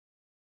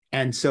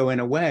 And so in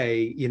a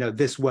way,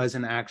 this was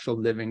an actual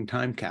living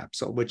time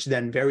capsule, which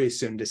then very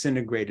soon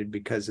disintegrated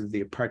because of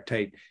the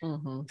apartheid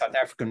South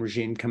African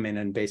regime come in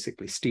and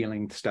basically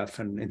stealing stuff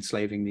and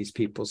enslaving these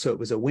people. So it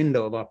was a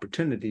window of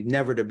opportunity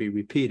never to be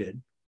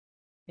repeated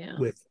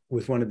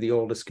with one of the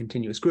oldest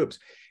continuous groups.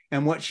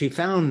 And what she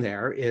found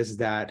there is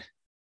that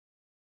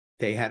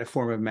they had a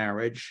form of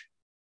marriage.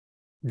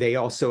 They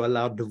also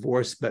allowed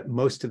divorce, but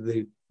most of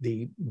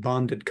the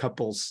bonded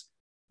couples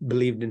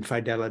believed in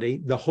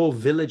fidelity. The whole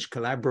village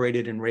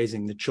collaborated in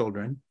raising the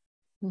children.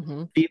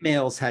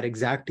 Females had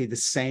exactly the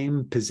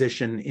same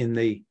position in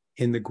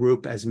the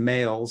group as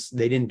males.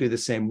 They didn't do the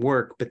same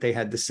work, but they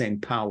had the same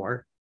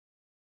power.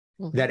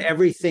 That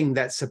everything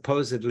that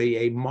supposedly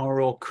a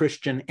moral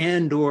Christian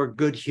and or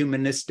good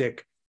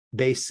humanistic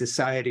based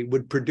society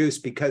would produce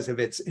because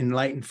of its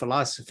enlightened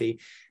philosophy,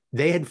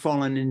 they had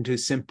fallen into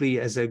simply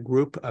as a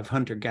group of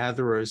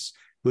hunter-gatherers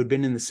who had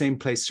been in the same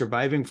place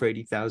surviving for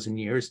 80,000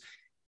 years.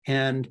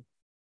 And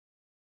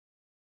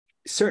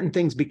certain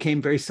things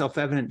became very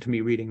self-evident to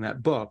me reading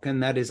that book.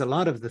 And that is a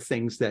lot of the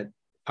things that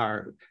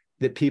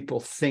people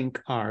think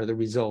are the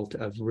result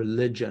of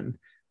religion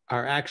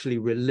are actually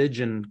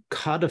religion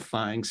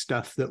codifying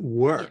stuff that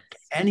worked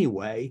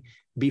anyway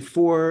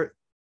before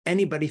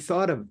anybody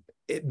thought of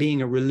it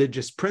being a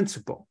religious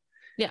principle.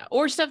 Yeah,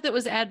 or stuff that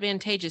was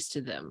advantageous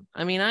to them.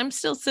 I mean, I'm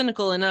still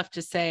cynical enough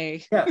to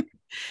say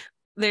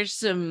there's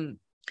some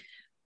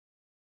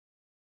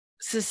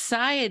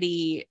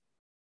society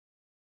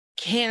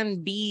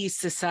can be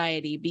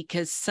society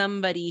because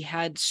somebody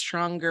had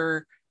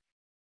stronger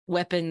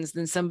weapons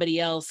than somebody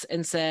else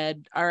and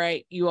said, all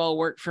right, you all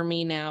work for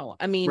me now.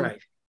 I mean,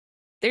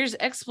 there's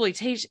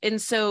exploitation.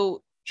 And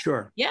so,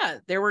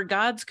 there were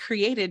gods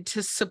created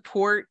to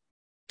support,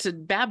 to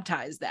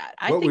baptize that.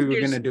 I think we were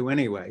going to do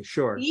anyway.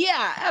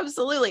 Yeah,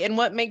 absolutely. And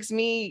what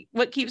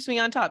keeps me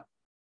on top?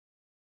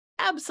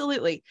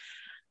 Absolutely.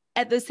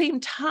 At the same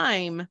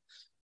time,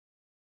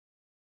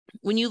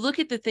 when you look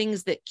at the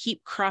things that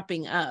keep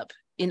cropping up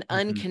in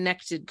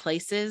unconnected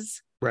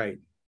places,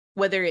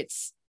 whether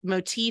it's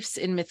motifs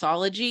in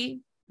mythology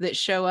that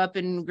show up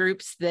in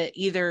groups that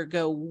either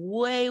go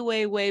way,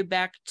 way, way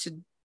back to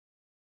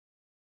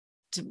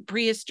to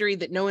prehistory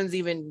that no one's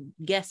even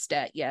guessed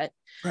at yet.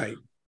 Right.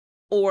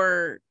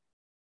 Or,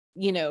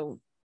 you know,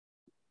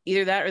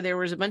 either that or there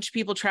was a bunch of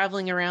people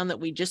traveling around that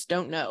we just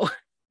don't know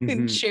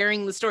and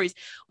sharing the stories.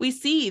 We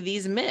see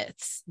these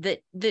myths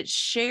that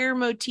share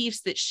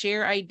motifs, that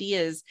share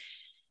ideas.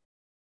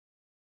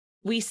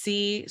 We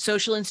see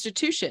social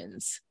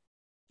institutions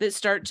that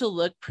start to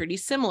look pretty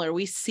similar.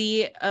 We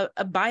see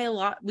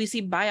we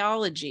see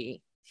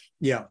biology,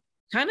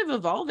 kind of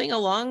evolving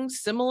along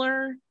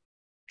similar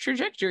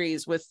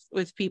trajectories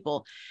with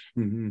people.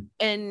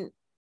 And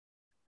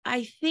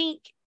I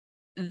think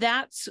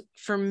that's,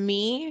 for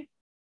me,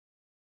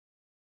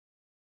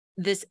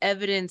 this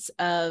evidence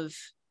of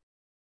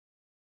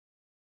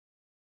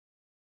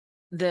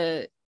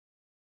the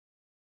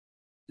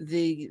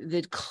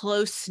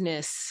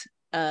closeness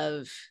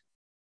of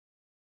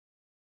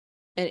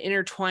an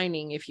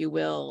intertwining, if you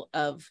will,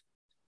 of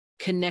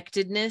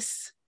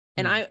connectedness.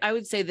 And I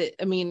would say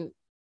that, I mean,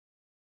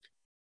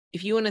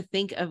 if you want to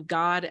think of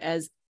God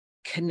as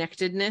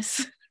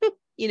connectedness,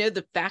 you know,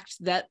 the fact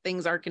that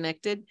things are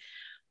connected,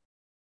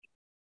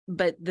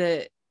 but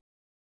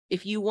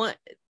if you want,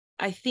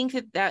 I think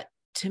that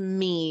to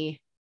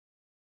me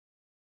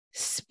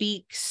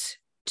speaks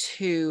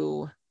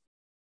to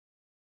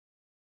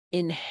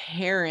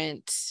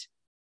inherent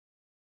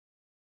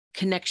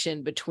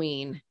connection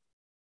between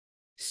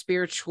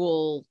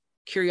spiritual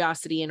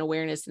curiosity and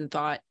awareness and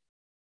thought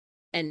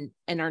and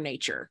our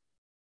nature.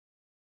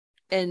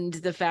 And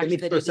the fact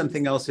that throw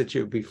something else at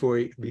you before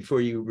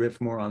you riff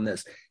more on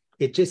this.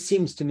 It just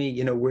seems to me,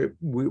 you know,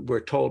 we're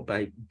told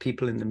by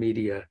people in the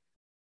media,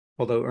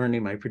 although Ernie,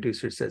 my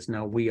producer, says,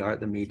 no, we are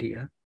the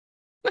media,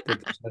 that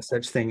there's no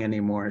such thing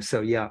anymore.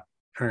 So yeah,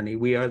 Ernie,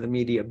 we are the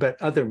media, but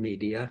other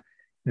media,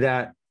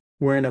 that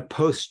we're in a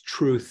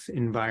post-truth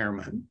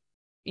environment.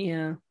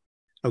 Yeah.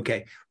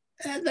 Okay.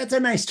 That's a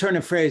nice turn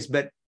of phrase,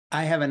 but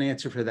I have an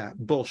answer for that.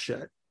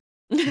 Bullshit.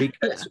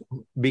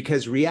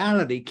 Because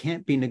reality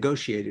can't be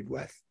negotiated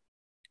with.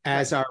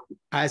 As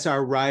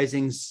our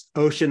rising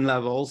ocean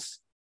levels,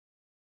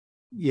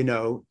 you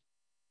know,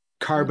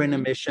 carbon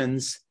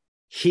emissions,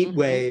 heat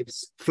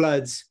waves,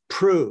 floods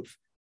prove,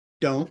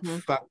 don't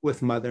fuck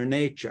with Mother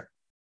Nature.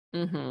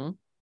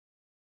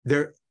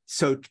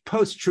 So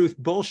post-truth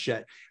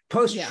bullshit.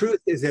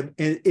 Post-truth is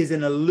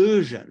an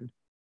illusion.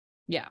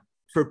 Yeah.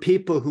 For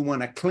people who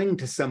want to cling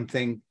to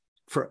something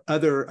for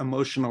other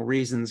emotional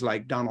reasons,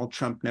 like Donald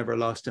Trump never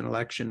lost an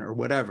election or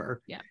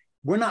whatever. Yeah.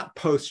 We're not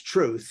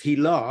post-truth. He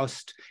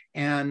lost.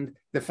 And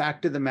the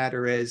fact of the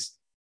matter is,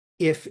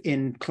 if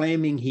in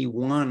claiming he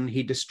won,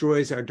 he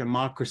destroys our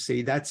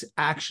democracy, that's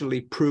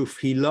actually proof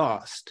he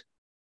lost.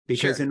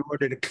 Because in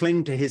order to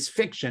cling to his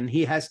fiction,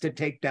 he has to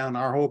take down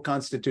our whole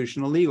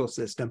constitutional legal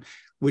system,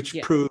 which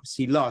proves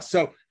he lost.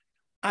 So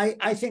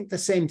I think the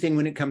same thing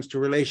when it comes to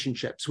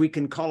relationships. We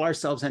can call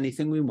ourselves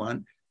anything we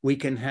want. We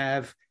can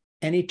have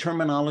any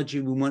terminology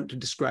we want to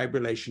describe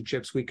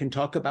relationships. We can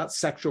talk about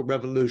sexual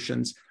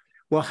revolutions.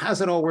 Well,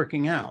 how's it all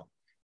working out?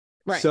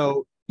 Right.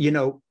 So, you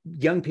know,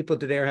 young people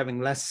today are having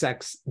less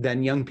sex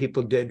than young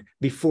people did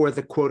before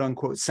the quote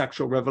unquote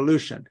sexual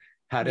revolution.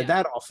 How did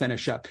that all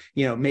finish up?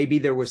 You know, maybe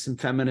there were some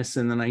feminists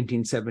in the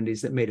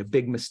 1970s that made a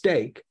big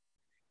mistake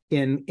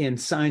in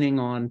signing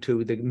on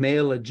to the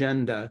male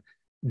agenda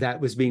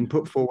that was being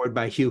put forward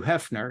by Hugh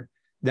Hefner,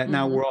 that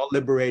now we're all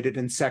liberated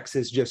and sex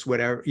is just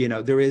whatever, you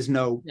know, there is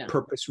no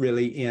purpose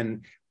really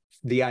in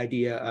the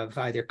idea of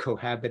either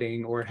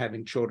cohabiting or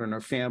having children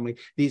or family.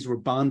 These were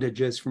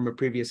bondages from a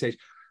previous age.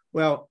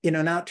 Well, you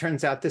know, now it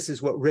turns out this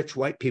is what rich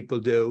white people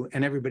do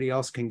and everybody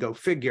else can go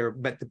figure,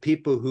 but the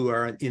people who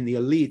are in the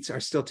elites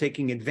are still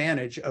taking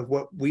advantage of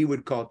what we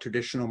would call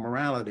traditional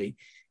morality,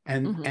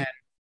 and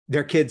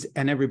their kids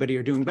and everybody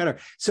are doing better.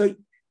 So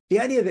the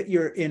idea that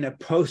you're in a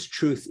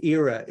post-truth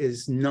era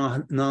is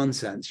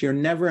nonsense. You're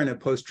never in a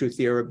post-truth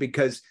era,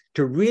 because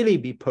to really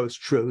be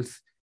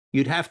post-truth,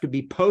 you'd have to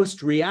be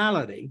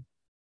post-reality.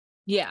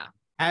 Yeah.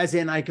 As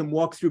in, I can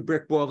walk through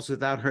brick walls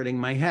without hurting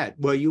my head.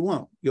 Well, you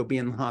won't. You'll be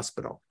in the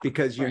hospital,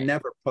 because you're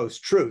never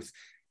post-truth.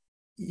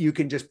 You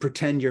can just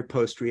pretend you're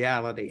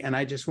post-reality. And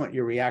I just want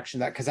your reaction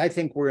to that, because I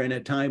think we're in a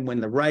time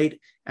when the right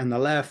and the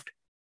left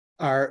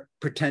are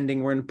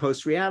pretending we're in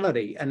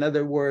post-reality. In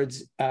other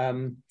words,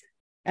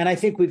 and I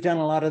think we've done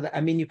a lot of that. I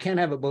mean, you can't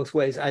have it both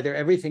ways. Either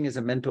everything is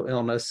a mental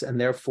illness, and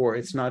therefore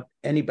it's not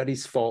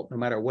anybody's fault, no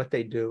matter what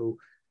they do,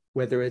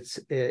 whether it's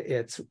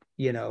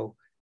you know,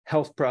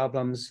 health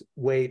problems,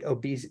 weight,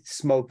 obesity,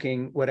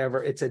 smoking,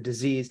 whatever, it's a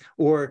disease,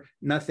 or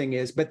nothing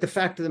is. But the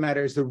fact of the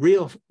matter is,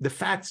 the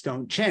facts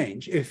don't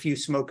change. If you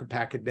smoke a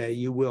pack a day,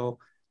 you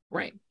will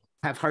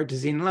have heart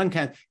disease and lung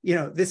cancer. You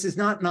know, this is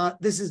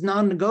this is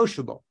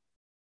non-negotiable.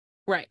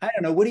 Right. I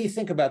don't know. What do you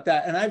think about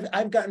that? And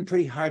I've gotten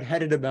pretty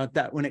hard-headed about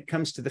that when it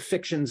comes to the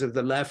fictions of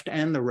the left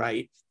and the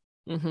right.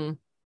 And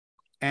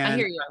I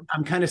hear you.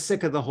 I'm kind of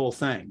sick of the whole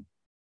thing.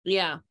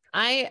 Yeah.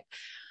 I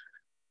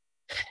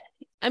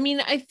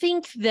mean, I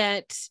think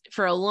that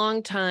for a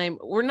long time,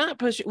 we're not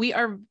post. We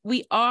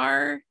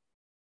are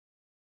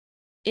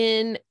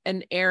in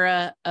an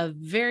era of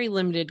very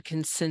limited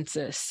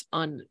consensus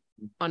on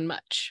on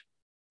much.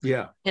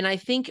 Yeah. And I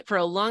think for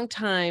a long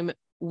time,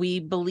 we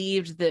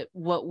believed that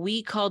what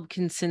we called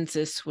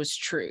consensus was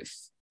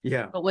truth.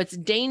 Yeah. But what's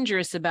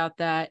dangerous about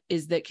that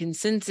is that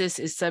consensus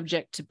is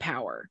subject to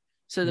power.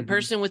 So the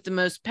person with the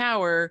most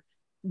power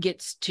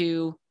gets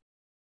to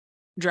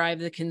drive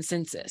the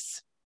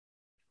consensus.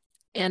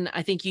 And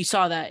I think you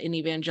saw that in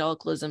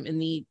evangelicalism in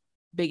the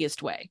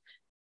biggest way.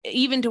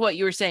 Even to what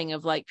you were saying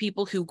of like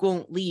people who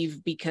won't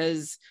leave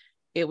because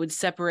it would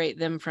separate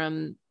them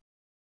from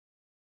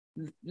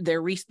the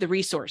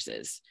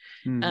resources,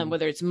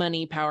 whether it's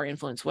money, power,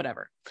 influence,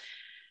 whatever.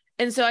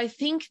 And so I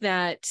think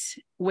that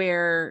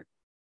what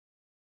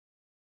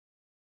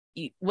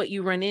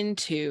you run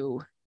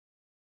into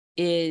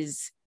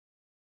is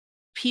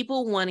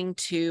people wanting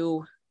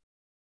to,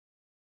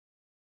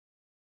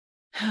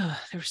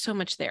 there's so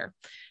much there.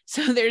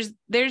 So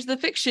there's the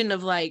fiction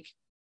of like,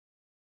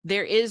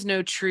 there is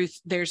no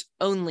truth. There's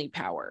only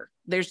power.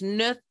 There's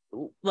no,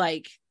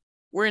 like,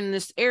 we're in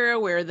this era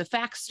where the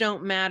facts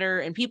don't matter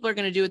and people are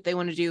going to do what they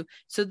want to do.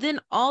 So then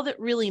all that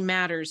really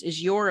matters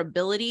is your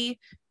ability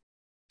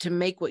to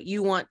make what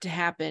you want to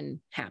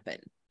happen.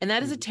 And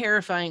that is a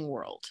terrifying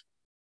world,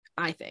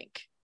 I think.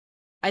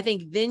 I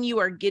think then you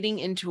are getting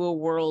into a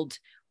world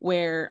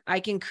where I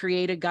can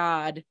create a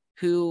God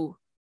who,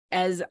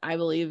 as I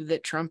believe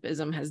that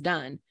Trumpism has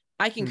done,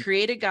 I can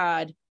create a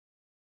God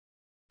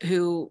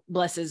who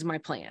blesses my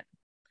plan.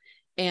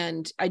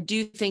 And I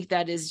do think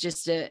that is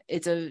just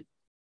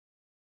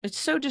it's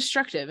so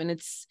destructive, and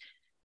it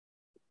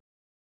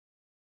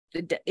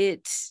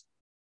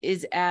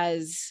is,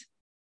 as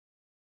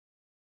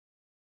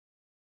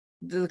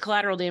the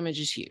collateral damage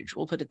is huge.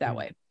 We'll put it that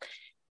way.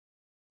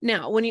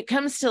 Now, when it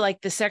comes to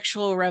like the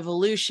sexual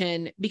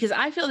revolution, because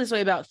I feel this way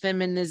about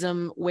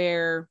feminism,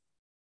 where,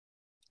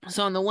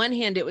 so on the one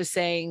hand, it was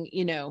saying,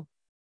 you know,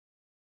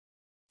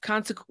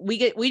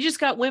 we just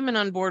got women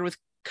on board with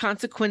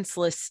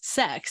consequenceless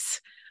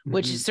sex,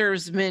 which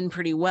serves men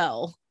pretty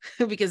well,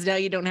 because now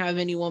you don't have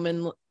any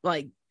woman,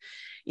 like,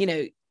 you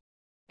know,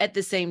 at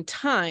the same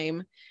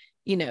time,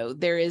 you know,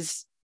 there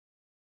is,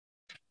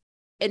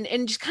 and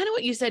just kind of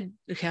what you said.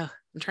 Okay, I'm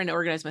trying to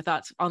organize my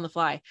thoughts on the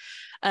fly.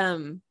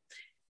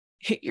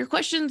 Your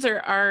questions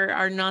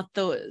are not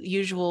the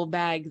usual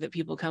bag that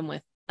people come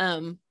with,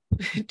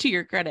 to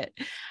your credit.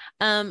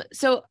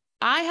 So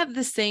I have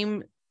the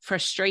same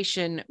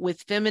frustration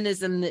with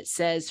feminism that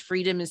says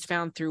freedom is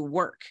found through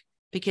work,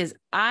 because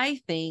I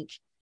think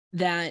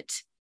that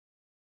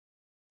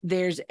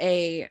there's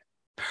a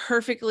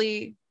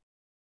perfectly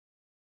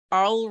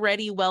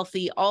already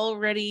wealthy,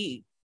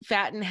 already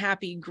fat and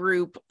happy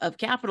group of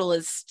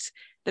capitalists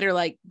that are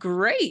like,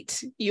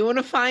 great, you want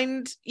to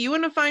find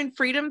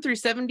freedom through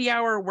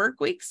 70-hour work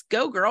weeks?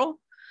 Go,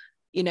 girl.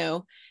 You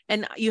know,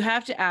 and you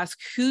have to ask,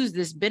 who's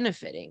this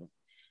benefiting?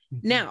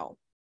 Now,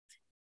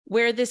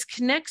 where this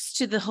connects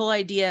to the whole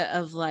idea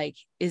of like,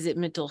 is it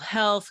mental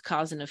health,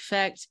 cause and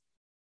effect,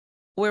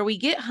 where we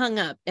get hung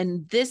up,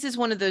 and this is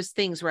one of those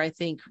things where I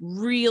think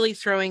really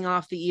throwing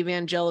off the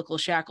evangelical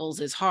shackles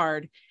is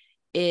hard,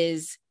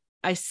 is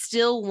I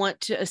still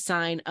want to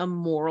assign a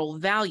moral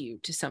value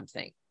to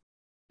something.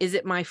 Is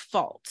it my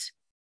fault?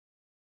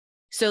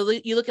 So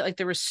you look at like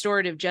the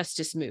restorative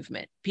justice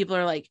movement. People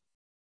are like,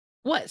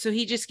 what? So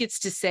he just gets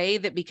to say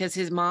that because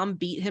his mom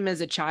beat him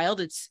as a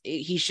child,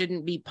 he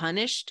shouldn't be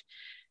punished?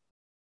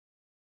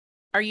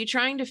 Are you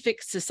trying to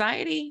fix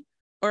society,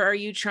 or are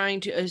you trying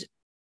to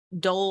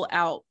dole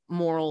out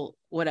moral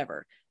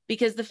whatever?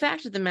 Because the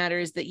fact of the matter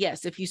is that,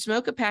 yes, if you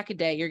smoke a pack a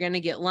day, you're going to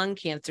get lung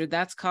cancer.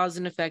 That's cause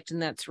and effect,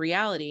 and that's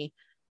reality.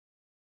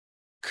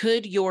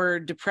 Could your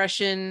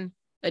depression,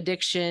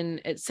 addiction,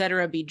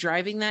 etc., be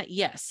driving that?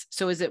 Yes.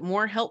 So is it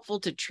more helpful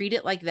to treat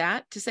it like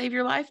that to save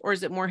your life, or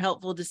is it more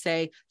helpful to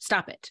say,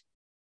 stop it,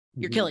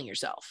 you're killing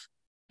yourself,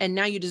 and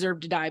now you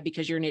deserve to die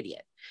because you're an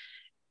idiot?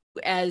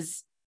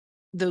 As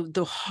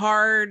the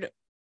hard,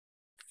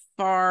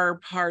 far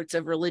parts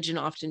of religion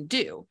often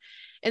do.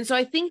 And so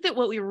I think that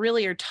what we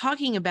really are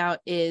talking about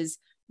is,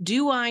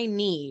 do I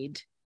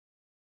need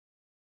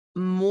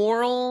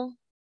moral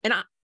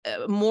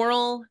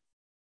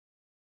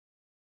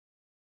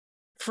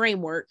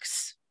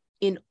frameworks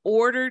in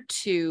order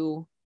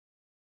to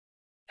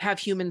have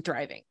human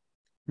thriving?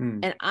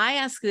 And I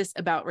ask this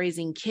about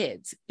raising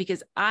kids,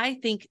 because I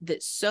think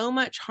that so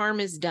much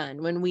harm is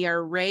done when we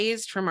are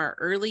raised from our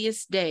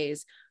earliest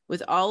days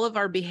with all of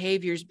our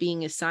behaviors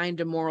being assigned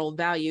a moral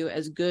value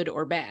as good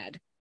or bad,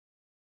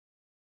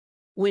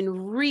 when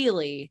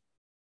really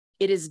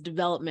it is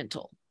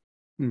developmental.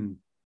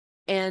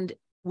 And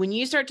when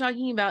you start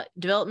talking about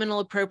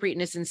developmental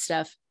appropriateness and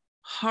stuff,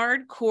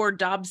 hardcore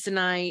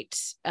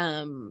Dobsonite,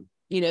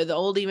 the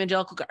old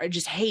evangelical, I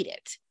just hate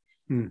it,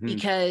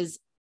 because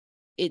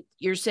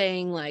you're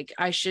saying like,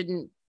 I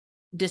shouldn't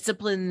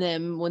discipline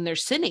them when they're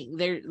sinning.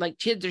 They're like,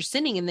 kids are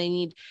sinning and they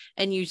need,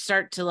 and you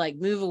start to like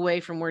move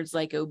away from words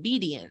like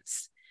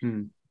obedience.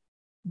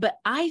 But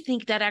I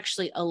think that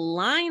actually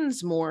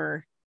aligns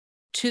more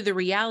to the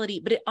reality,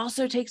 but it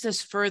also takes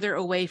us further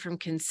away from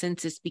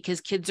consensus, because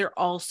kids are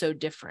all so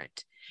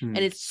different. And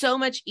it's so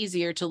much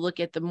easier to look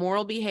at the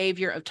moral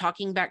behavior of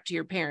talking back to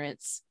your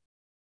parents,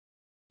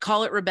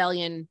 call it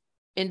rebellion,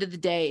 end of the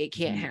day, it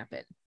can't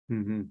happen.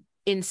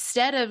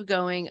 Instead of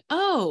going,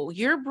 oh,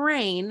 your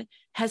brain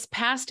has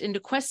passed into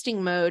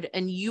questing mode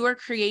and you are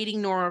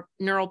creating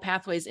neural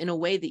pathways in a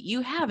way that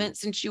you haven't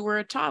since you were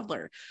a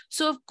toddler.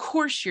 So of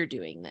course you're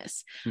doing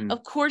this.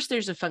 Of course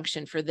there's a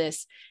function for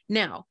this.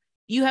 Now,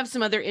 you have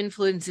some other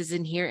influences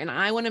in here, and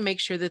I want to make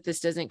sure that this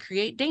doesn't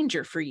create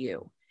danger for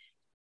you.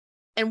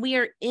 And we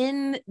are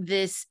in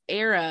this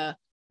era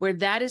where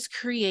that is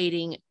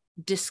creating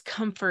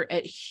discomfort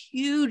at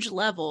huge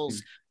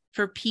levels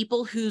for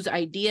people whose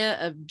idea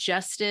of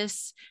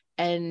justice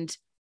and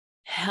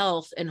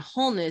health and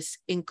wholeness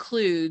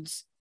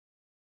includes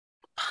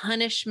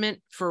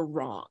punishment for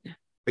wrong.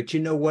 But you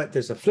know what?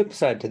 There's a flip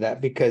side to that,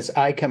 because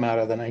I come out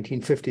of the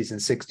 1950s and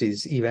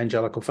 60s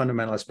evangelical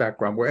fundamentalist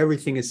background where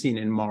everything is seen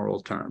in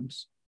moral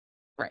terms.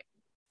 Right.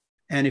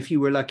 And if you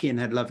were lucky and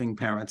had loving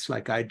parents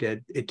like I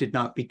did, it did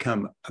not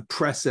become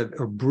oppressive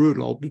or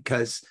brutal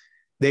because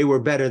they were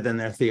better than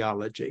their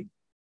theology.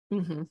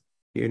 You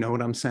know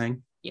what I'm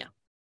saying? Yeah.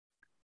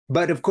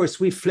 But of course,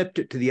 we flipped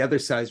it to the other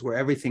side where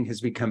everything has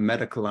become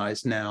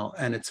medicalized now,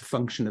 and it's a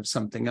function of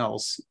something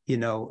else, you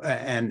know,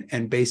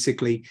 and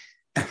basically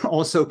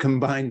also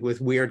combined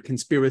with weird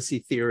conspiracy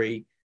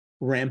theory,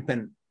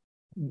 rampant,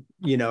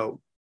 you know,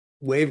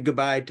 wave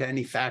goodbye to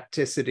any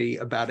facticity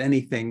about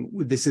anything.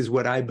 This is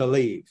what I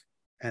believe.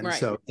 And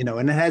so, you know,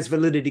 and it has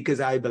validity because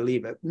I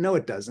believe it. No,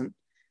 it doesn't.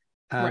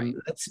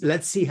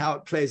 Let's see how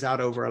it plays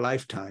out over a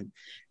lifetime.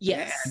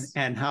 Yes.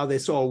 And how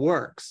this all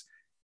works.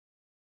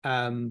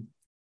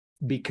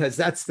 Because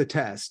that's the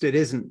test. It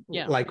isn't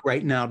like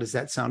right now, does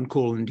that sound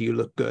cool and do you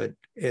look good?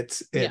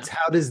 It's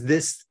how does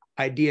this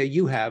idea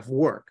you have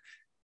work?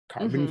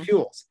 Carbon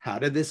fuels. How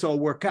did this all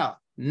work out?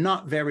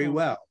 Not very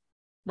well.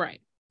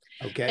 Right.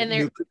 Okay.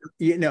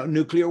 And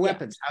nuclear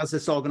weapons. How's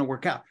this all going to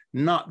work out?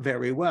 Not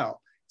very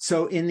well.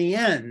 So in the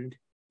end,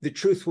 the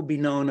truth will be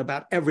known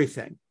about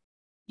everything.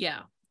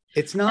 Yeah.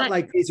 It's not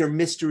like these are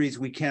mysteries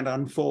we can't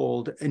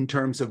unfold in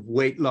terms of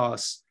weight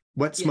loss,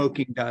 what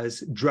smoking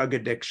does, drug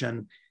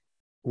addiction,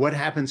 what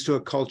happens to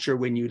a culture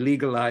when you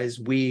legalize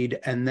weed,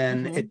 and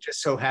then it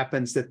just so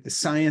happens that the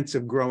science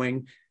of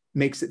growing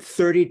makes it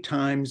 30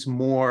 times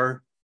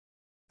more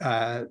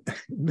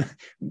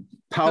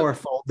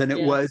powerful than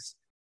it was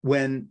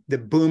when the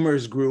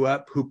boomers grew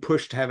up who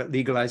pushed to have it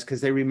legalized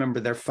because they remember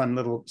their fun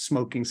little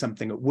smoking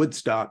something at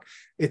Woodstock.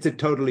 It's a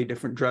totally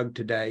different drug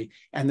today,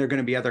 and there are going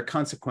to be other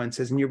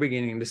consequences, and you're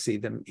beginning to see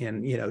them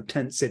in, you know,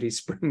 tent cities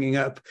springing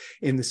up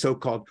in the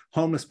so-called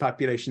homeless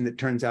population that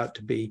turns out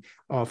to be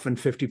often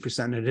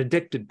 50% an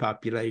addicted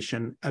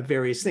population of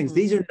various things.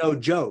 These are no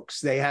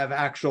jokes. They have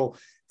actual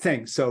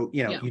things. So,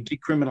 you know, you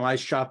decriminalize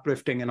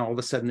shoplifting and all of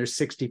a sudden there's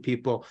 60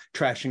 people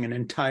trashing an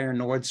entire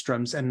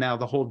Nordstrom's, and now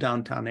the whole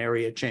downtown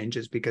area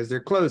changes because they're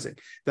closing.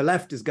 The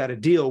left has got to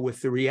deal with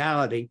the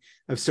reality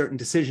of certain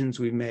decisions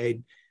we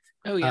made,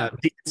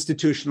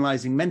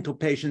 deinstitutionalizing mental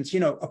patients, you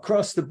know,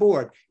 across the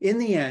board. In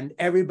the end,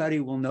 everybody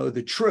will know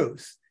the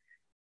truth.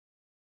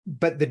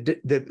 But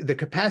the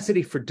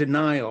capacity for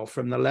denial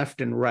from the left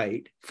and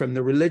right, from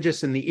the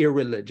religious and the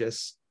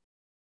irreligious,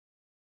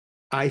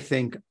 I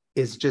think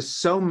is just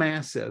so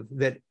massive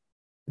that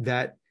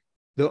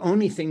the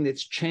only thing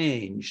that's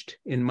changed,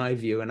 in my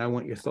view, and I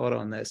want your thought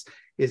on this,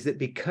 is that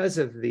because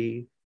of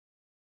the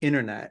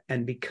internet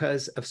and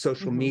because of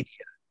social media,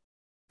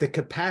 the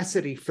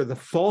capacity for the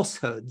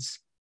falsehoods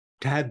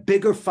to have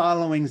bigger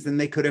followings than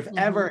they could have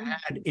ever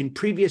had in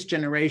previous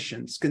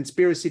generations,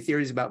 conspiracy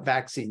theories about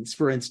vaccines,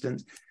 for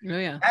instance,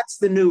 that's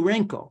the new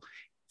wrinkle.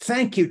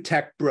 Thank you,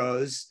 tech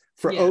bros,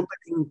 for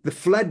opening the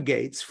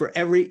floodgates for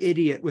every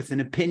idiot with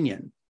an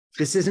opinion.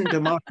 This isn't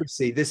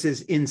democracy. This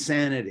is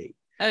insanity.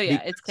 Oh,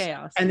 yeah, it's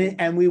chaos.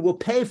 And we will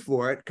pay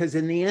for it because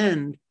in the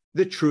end,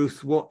 the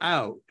truth will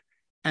out.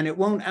 And it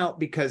won't out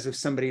because of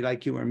somebody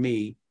like you or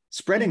me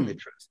spreading the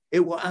truth. It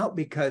will out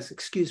because,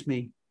 excuse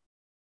me,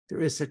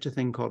 there is such a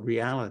thing called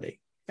reality.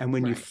 And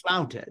when you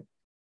flout it,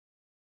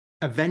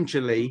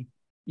 eventually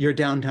your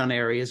downtown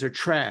areas are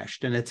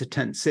trashed and it's a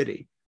tent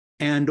city.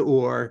 And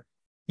or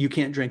you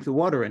can't drink the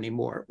water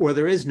anymore, or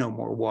there is no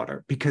more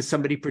water because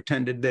somebody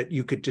pretended that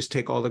you could just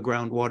take all the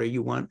groundwater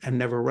you want and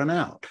never run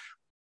out.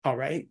 All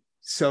right.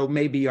 So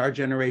maybe our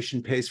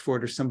generation pays for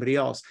it or somebody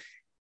else.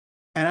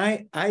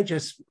 And I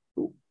just,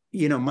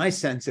 you know, my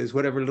sense is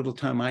whatever little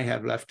time I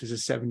have left as a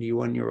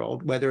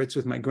 71-year-old, whether it's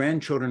with my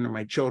grandchildren or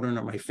my children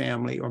or my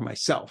family or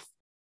myself,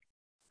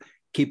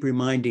 keep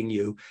reminding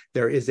you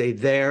there is a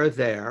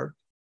there.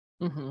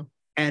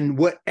 And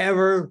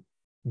whatever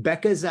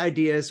Bekah's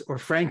ideas or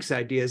Frank's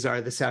ideas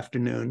are this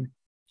afternoon,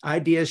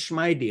 ideas,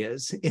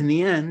 schmeideas, in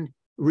the end,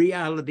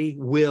 reality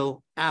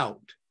will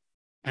out.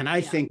 And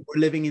I think we're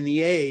living in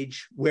the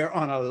age where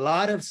on a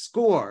lot of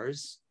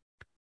scores,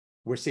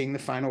 we're seeing the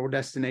final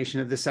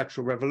destination of the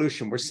sexual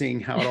revolution. We're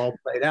seeing how it all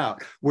played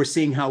out. We're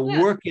seeing how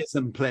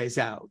workism plays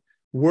out.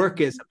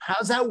 Workism.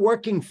 How's that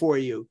working for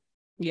you?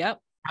 Yep.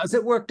 How's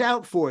it worked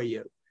out for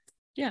you?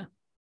 Yeah.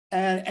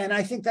 And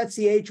I think that's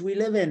the age we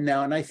live in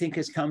now. And I think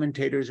as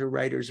commentators or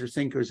writers or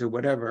thinkers or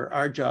whatever,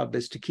 our job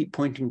is to keep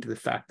pointing to the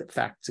fact that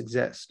facts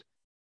exist.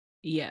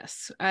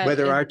 Yes.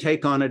 Whether our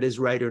take on it is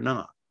right or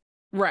not.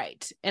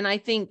 Right. And I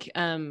think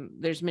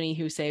there's many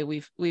who say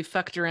we've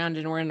fucked around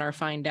and we're in our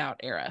find out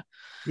era.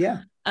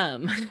 Yeah.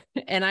 And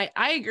I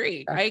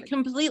agree. Exactly. I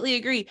completely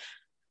agree.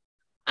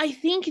 I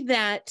think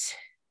that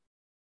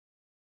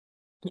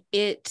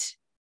it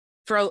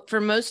for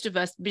most of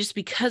us, just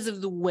because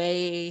of the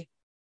way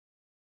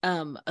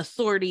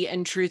authority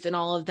and truth and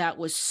all of that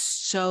was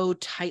so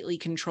tightly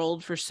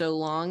controlled for so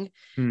long,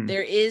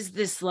 there is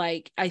this,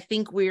 like, I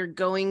think we're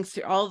going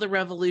through all the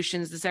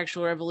revolutions, the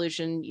sexual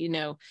revolution, you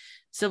know,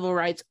 civil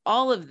rights,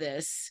 all of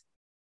this.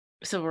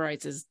 Civil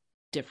rights is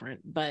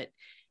different, but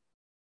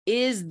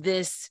is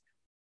this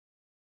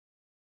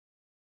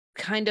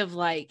kind of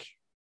like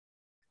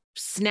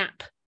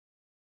snap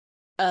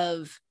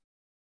of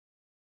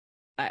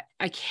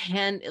I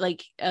can't,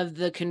 like, of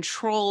the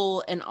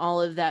control and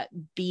all of that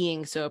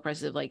being so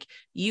oppressive. Like,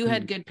 you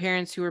had good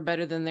parents who were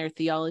better than their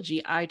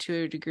theology. I, to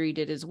a degree,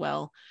 did as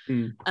well.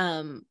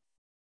 Not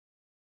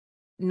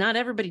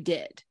everybody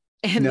did.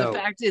 And the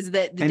fact is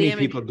that many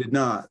people did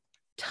not.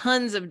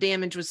 Tons of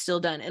damage was still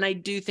done. And I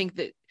do think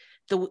that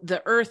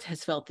the earth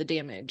has felt the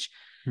damage.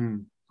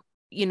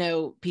 You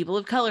know, people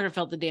of color have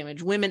felt the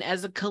damage. Women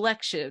as a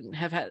collection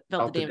have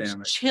felt the damage.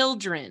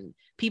 Children,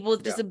 people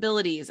with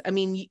disabilities. I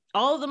mean,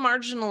 all the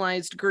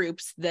marginalized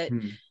groups that,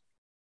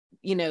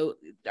 you know,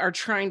 are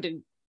trying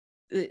to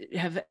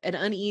have an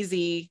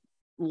uneasy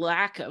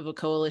lack of a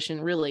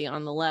coalition really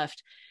on the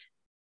left.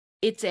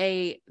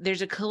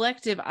 There's a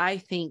collective, I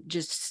think,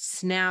 just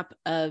snap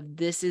of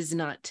this is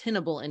not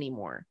tenable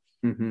anymore.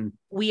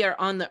 We are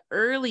on the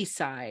early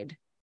side,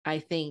 I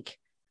think,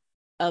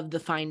 of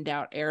the find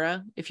out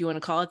era, if you want to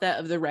call it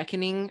that, of the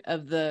reckoning,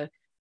 of the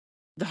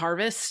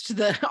harvest,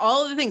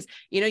 all of the things,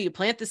 you know, you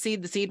plant the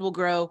seed will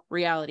grow,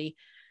 reality.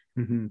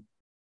 And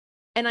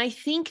I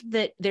think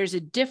that there's a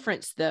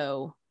difference,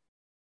 though,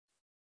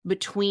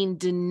 between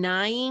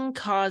denying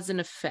cause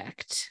and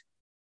effect,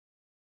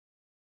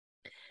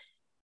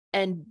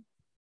 and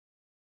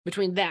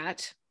between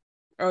that,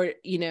 or,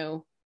 you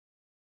know,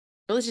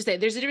 or let's just say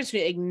there's a difference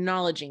between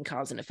acknowledging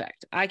cause and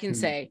effect. I can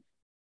say,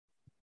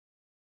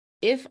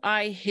 if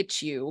I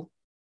hit you,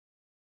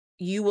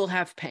 you will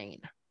have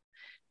pain.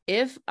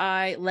 If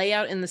I lay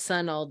out in the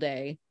sun all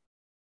day,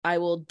 I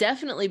will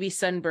definitely be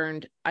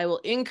sunburned. I will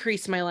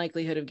increase my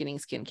likelihood of getting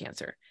skin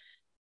cancer.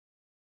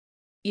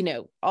 You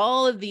know,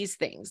 all of these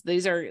things,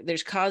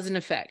 there's cause and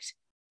effect.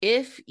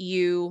 If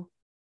you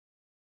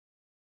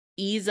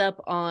ease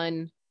up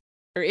on,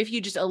 or if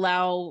you just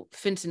allow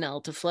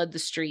fentanyl to flood the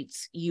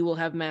streets, you will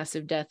have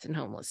massive death and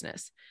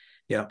homelessness.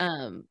 Yeah.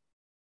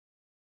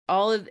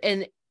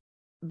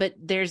 But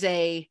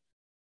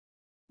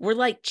we're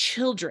like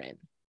children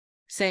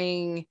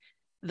saying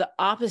the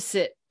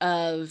opposite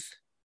of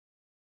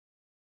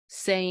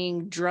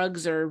saying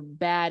drugs are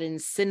bad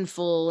and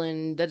sinful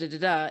and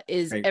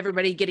is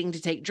everybody getting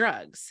to take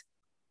drugs.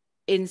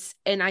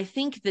 And I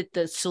think that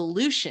the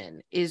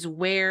solution is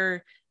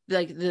where,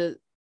 like, there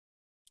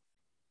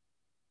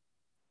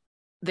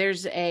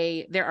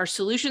are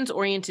solutions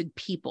oriented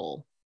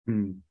people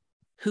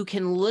who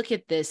can look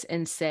at this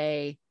and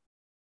say,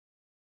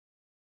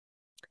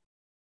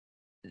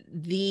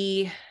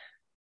 the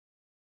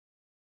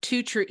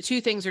two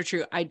things are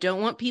true. I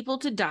don't want people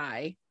to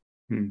die.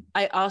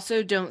 I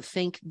also don't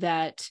think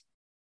that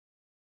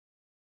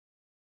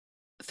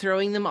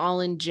throwing them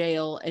all in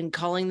jail and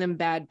calling them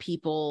bad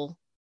people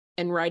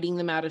and writing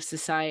them out of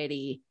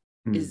society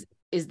is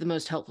the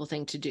most helpful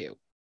thing to do.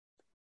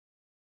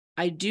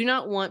 I do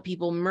not want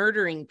people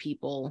murdering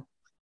people.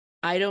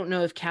 I don't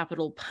know if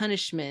capital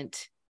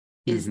punishment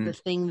is the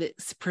thing that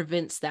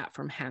prevents that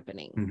from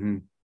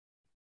happening.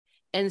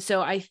 And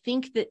so I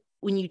think that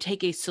when you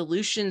take a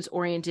solutions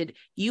oriented,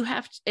 you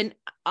have to, and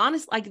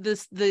honest, like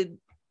this,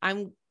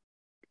 I'm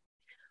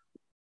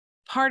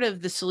part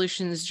of the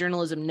Solutions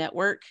Journalism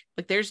Network.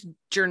 Like, there's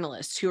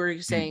journalists who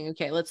are saying,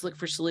 okay, let's look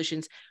for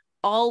solutions.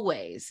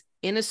 Always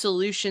in a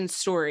solution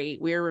story,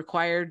 we are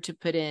required to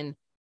put in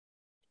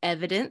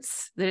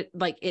evidence that,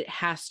 like, it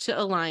has to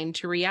align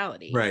to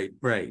reality.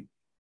 Right.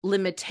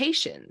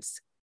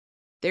 Limitations.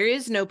 There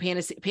is no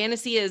panacea.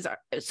 Panaceas,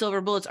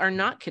 silver bullets, are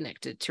not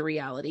connected to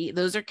reality.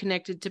 Those are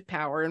connected to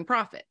power and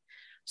profit.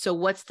 So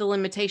what's the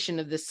limitation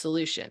of this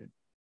solution?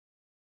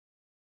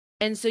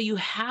 And so you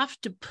have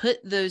to put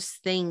those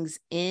things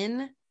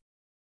in,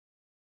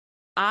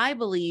 I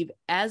believe,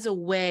 as a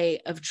way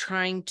of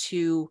trying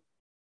to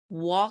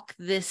walk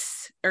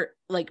this, or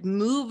like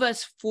move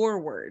us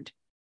forward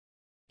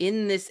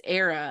in this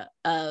era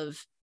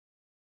of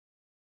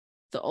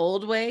the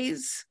old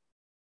ways,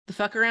 the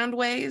fuck around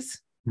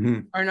ways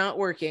are not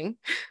working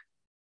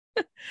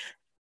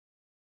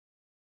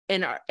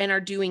and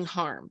are doing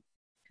harm.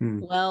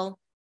 Well,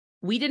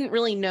 we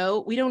don't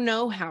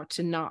know how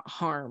to not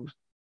harm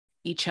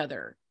each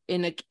other.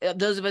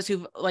 Those of us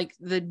who've, like,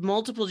 the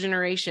multiple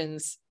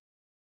generations,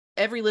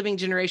 every living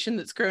generation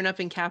that's grown up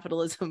in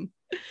capitalism,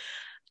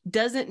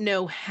 doesn't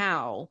know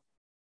how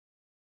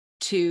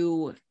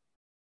to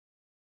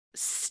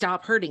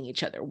stop hurting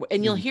each other.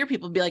 And you'll hear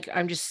people be like,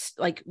 I'm just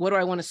like, what do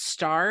I want to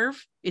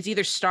starve? It's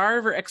either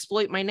starve or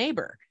exploit my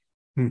neighbor.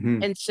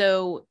 And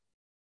so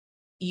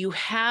you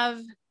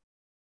have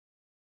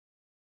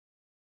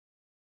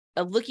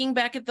a looking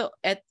back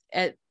at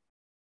at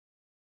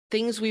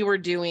things we were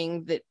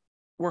doing that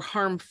were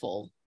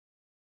harmful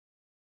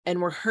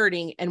and we're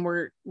hurting and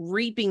we're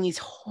reaping these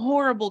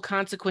horrible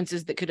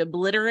consequences that could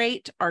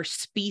obliterate our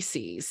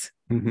species,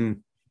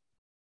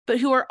 but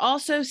who are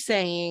also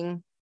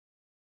saying,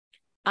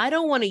 I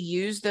don't want to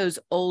use those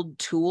old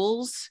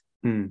tools,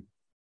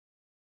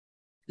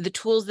 the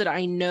tools that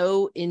I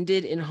know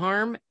ended in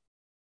harm,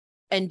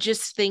 and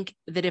just think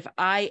that if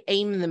I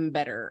aim them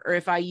better or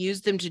if I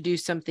use them to do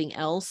something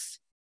else,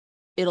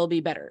 it'll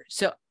be better.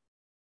 So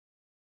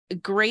a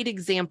great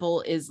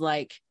example is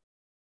like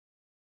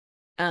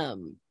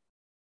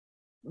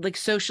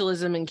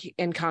socialism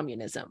and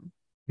communism.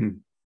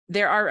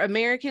 There are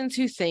Americans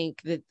who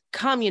think that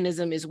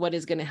communism is what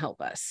is going to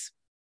help us.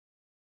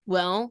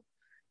 Well,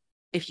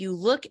 if you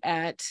look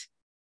at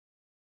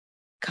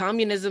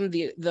communism,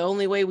 the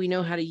only way we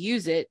know how to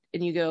use it,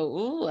 and you go,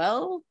 oh,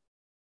 well,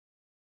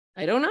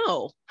 I don't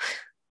know.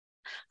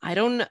 I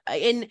don't know.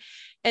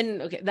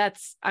 And okay,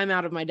 I'm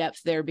out of my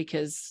depth there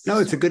because. No,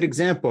 it's a good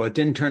example. It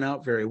didn't turn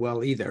out very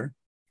well either.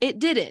 It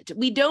didn't.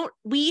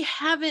 We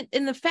haven't.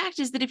 And the fact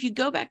is that if you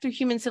go back through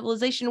human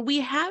civilization,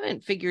 we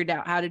haven't figured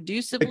out how to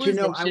do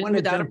civilization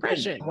without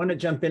oppression. I want to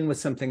jump in with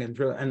something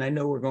and I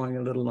know we're going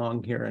a little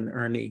long here, and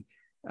Ernie,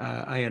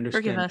 I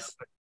understand. Forgive us.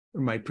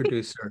 My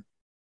producer.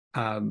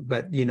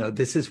 But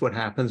this is what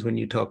happens when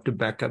you talk to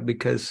Bekah,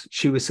 because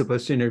she was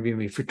supposed to interview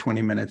me for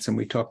 20 minutes and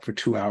we talked for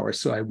 2 hours.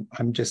 So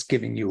I'm just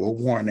giving you a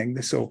warning.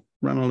 This will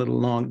run a little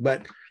long,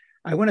 but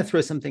I want to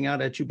throw something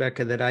out at you,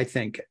 Bekah, that I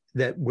think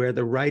that where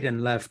the right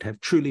and left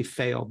have truly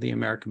failed the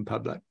American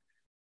public,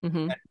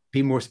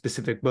 be more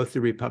specific, both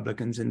the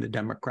Republicans and the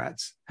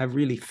Democrats have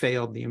really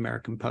failed the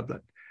American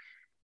public.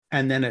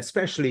 And then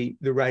especially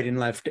the right and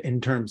left in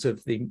terms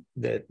of the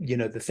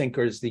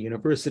thinkers, the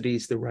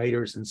universities, the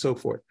writers, and so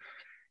forth.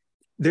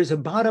 There's a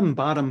bottom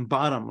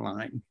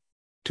line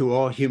to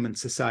all human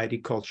society,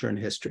 culture, and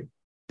history.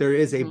 There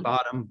is a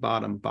bottom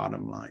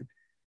line.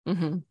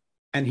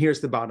 And here's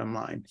the bottom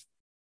line.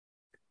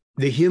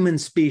 The human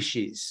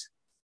species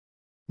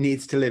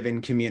needs to live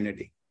in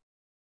community.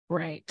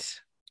 Right.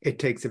 It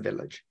takes a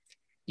village.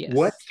 Yes.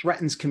 What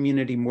threatens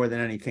community more than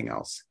anything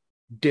else?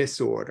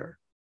 Disorder.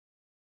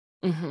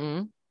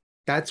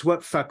 That's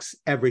what fucks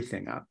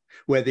everything up.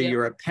 Whether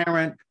you're a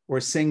parent or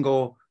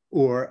single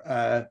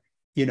or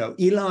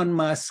Elon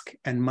Musk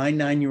and my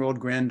 9-year-old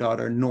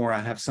granddaughter,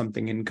 Nora, have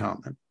something in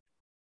common.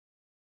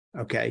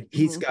 Okay.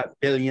 He's got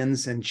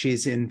billions and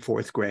she's in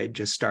 4th grade,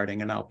 just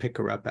starting, and I'll pick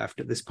her up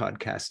after this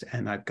podcast.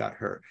 And I've got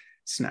her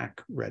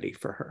snack ready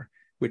for her,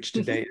 which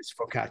today is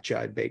focaccia.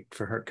 I baked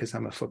for her because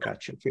I'm a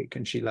focaccia freak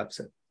and she loves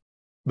it.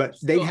 But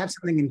they have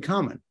something in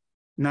common.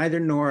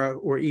 Neither Nora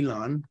or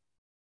Elon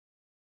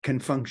can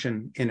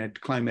function in a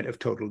climate of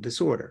total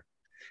disorder.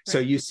 Right. So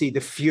you see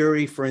the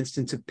fury, for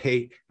instance,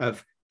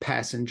 of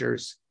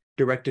passengers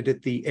directed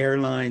at the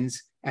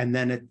airlines and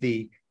then at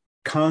the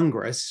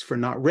Congress for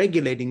not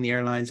regulating the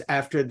airlines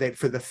after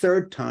for the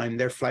 3rd time,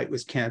 their flight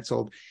was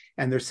canceled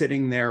and they're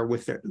sitting there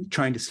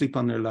trying to sleep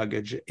on their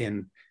luggage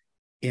in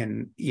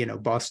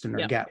Boston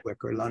or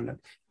Gatwick or London.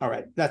 All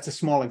right, that's a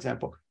small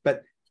example,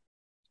 but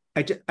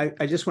I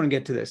just want to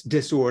get to this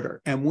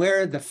disorder and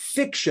where the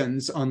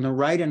fictions on the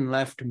right and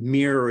left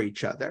mirror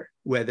each other,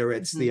 whether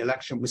it's the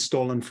election was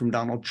stolen from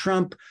Donald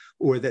Trump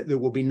or that there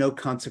will be no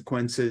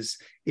consequences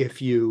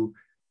if you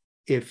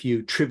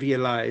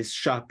trivialize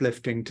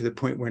shoplifting to the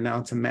point where now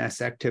it's a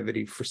mass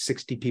activity for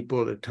 60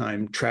 people at a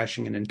time,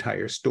 trashing an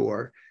entire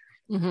store.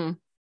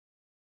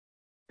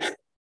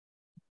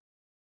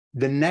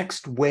 The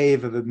next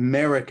wave of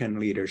American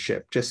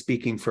leadership, just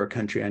speaking for a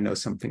country I know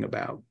something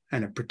about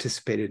and have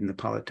participated in the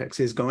politics,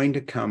 is going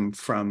to come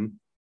from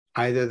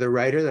either the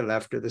right or the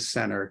left or the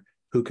center,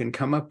 who can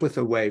come up with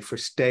a way for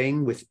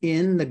staying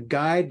within the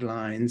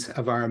guidelines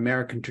of our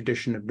American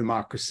tradition of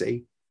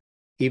democracy,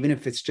 even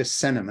if it's just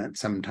sentiment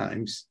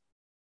sometimes,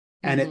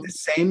 and at the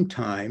same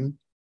time,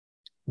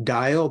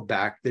 dial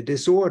back the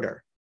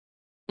disorder.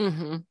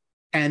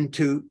 And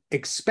to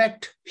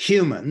expect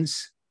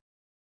humans,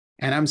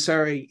 and I'm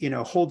sorry,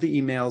 hold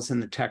the emails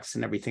and the texts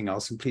and everything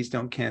else, and please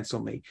don't cancel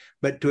me,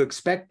 but to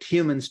expect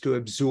humans to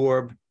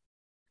absorb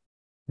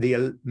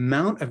the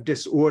amount of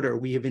disorder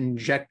we have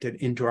injected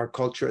into our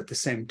culture at the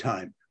same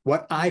time.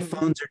 What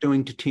iPhones are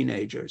doing to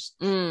teenagers.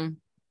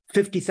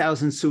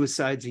 50,000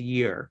 suicides a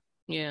year.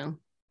 Yeah.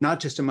 Not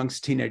just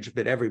amongst teenagers,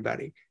 but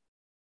everybody.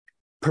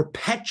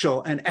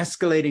 Perpetual and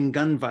escalating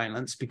gun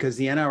violence because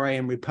the NRA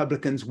and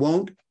Republicans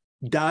won't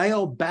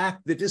dial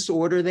back the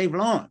disorder they've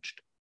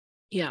launched.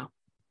 Yeah.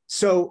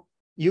 So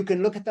you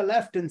can look at the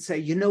left and say,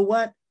 you know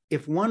what?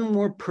 If one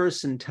more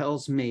person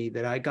tells me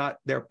that I got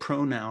their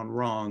pronoun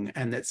wrong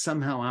and that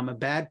somehow I'm a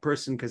bad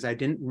person because I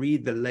didn't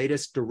read the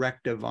latest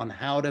directive on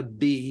how to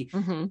be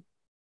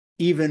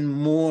even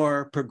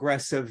more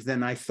progressive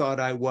than I thought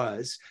I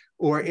was.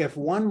 Or if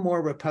one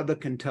more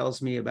Republican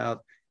tells me about,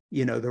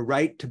 the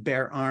right to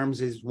bear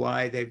arms is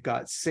why they've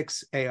got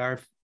 6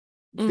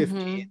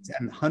 AR-15s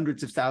and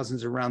hundreds of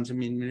thousands of rounds of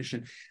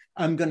ammunition,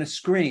 I'm going to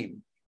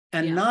scream.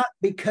 And not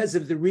because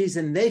of the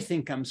reason they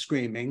think I'm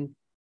screaming,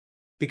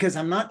 because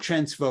I'm not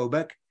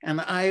transphobic and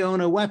I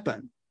own a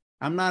weapon.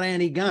 I'm not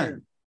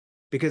anti-gun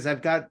because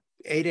I've got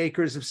 8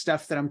 acres of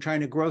stuff that I'm trying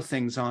to grow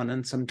things on,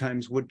 and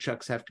sometimes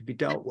woodchucks have to be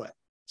dealt with.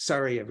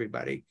 Sorry,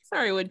 everybody.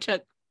 Sorry,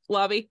 woodchuck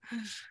lobby.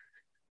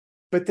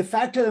 But the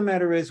fact of the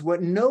matter is,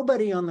 what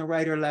nobody on the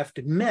right or left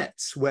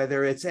admits,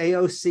 whether it's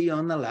AOC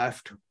on the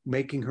left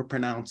making her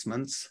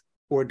pronouncements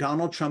or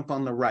Donald Trump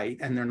on the right,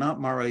 and they're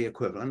not morally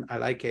equivalent. I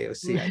like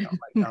AOC, I don't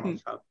like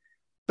Donald Trump.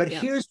 But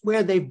here's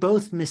where they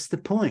both miss the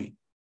point.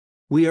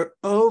 We are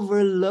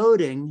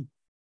overloading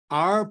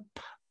our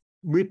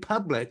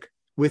republic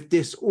with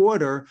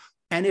disorder.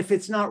 And if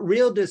it's not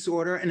real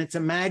disorder and it's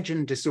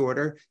imagined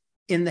disorder,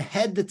 in the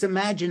head that's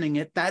imagining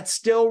it, that's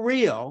still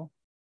real.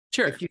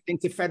 Sure. If you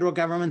think the federal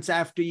government's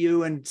after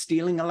you and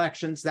stealing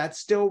elections, that's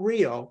still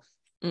real.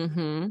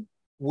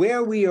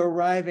 Where we are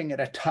arriving at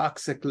a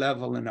toxic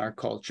level in our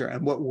culture,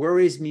 and what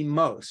worries me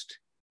most,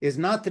 is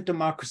not that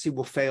democracy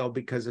will fail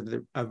because of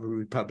the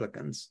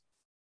Republicans,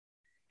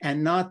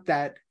 and not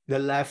that the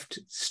left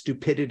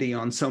stupidity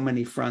on so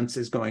many fronts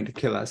is going to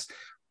kill us,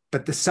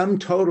 but the sum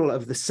total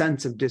of the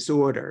sense of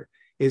disorder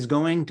is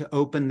going to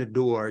open the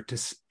door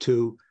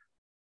to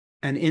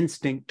an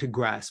instinct to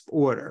grasp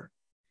order.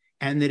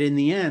 And that in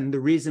the end, the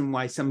reason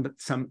why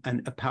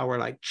a power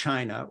like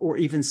China or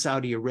even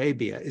Saudi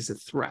Arabia is a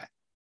threat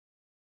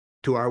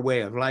to our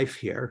way of life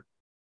here,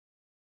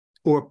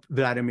 or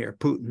Vladimir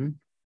Putin,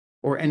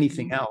 or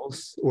anything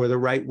else, or the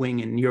right wing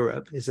in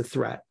Europe is a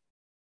threat,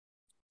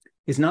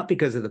 is not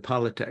because of the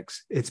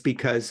politics. It's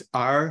because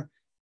our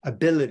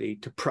ability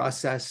to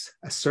process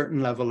a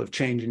certain level of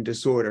change and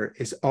disorder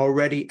is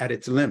already at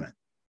its limit.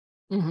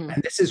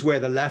 And this is where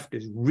the left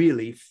is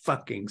really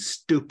fucking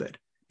stupid,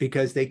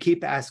 because they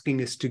keep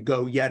asking us to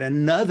go yet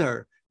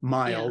another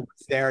mile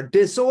with their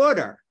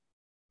disorder.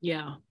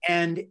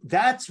 And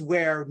that's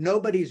where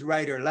nobody's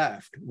right or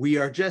left. We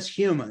are just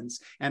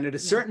humans. And at a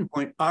certain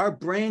point, our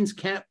brains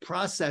can't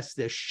process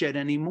this shit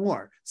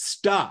anymore.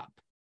 Stop.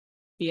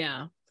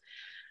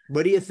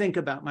 What do you think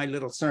about my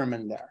little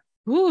sermon there?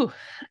 What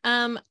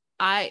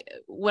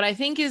I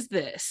think is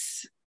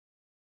this.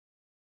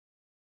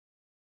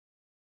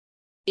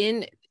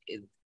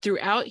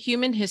 Throughout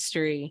human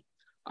history,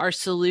 our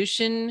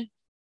solution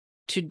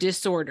to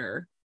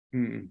disorder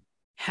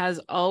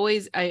has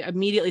always, I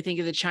immediately think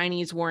of the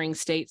Chinese warring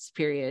states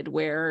period,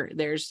 where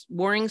there's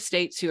warring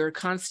states who are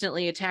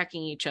constantly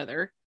attacking each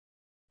other.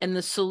 And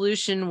the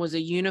solution was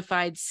a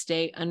unified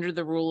state under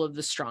the rule of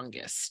the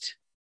strongest.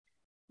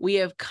 We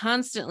have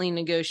constantly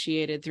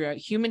negotiated throughout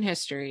human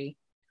history,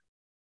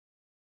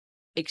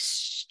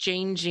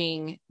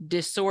 exchanging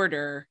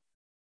disorder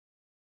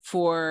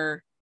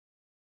for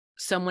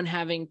someone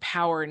having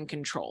power and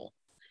control.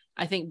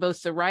 I think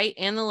both the right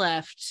and the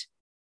left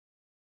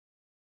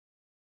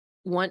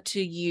want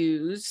to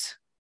use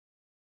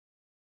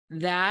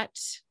that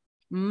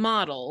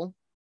model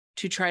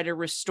to try to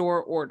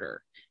restore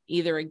order.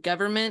 Either a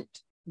government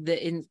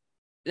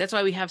that's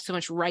why we have so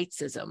much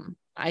rightsism,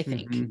 I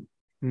think,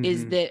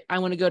 is that I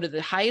want to go to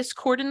the highest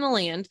court in the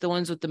land, the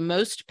ones with the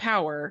most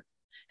power,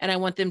 and I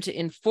want them to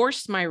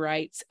enforce my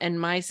rights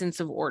and my sense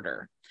of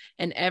order,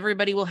 and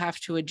everybody will have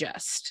to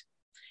adjust.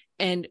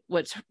 And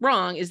what's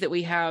wrong is that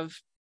we have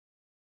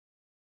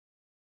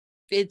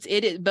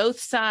both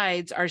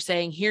sides are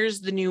saying,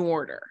 here's the new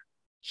order.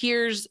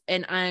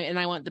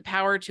 I want the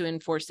power to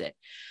enforce it.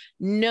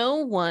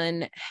 No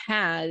one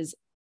has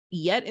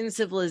yet in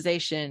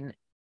civilization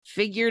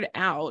figured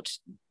out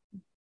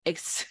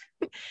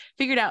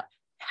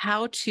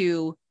how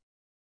to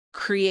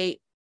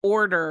create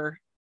order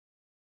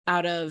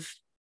out of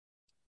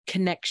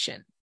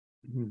connection,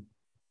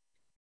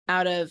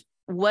 out of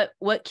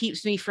what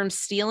keeps me from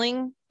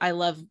stealing.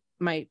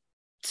 Sorry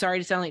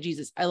to sound like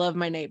Jesus, I love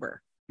my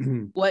neighbor.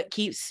 What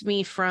keeps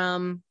me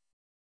from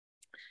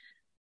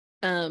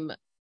no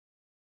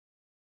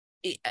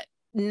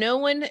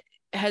one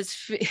has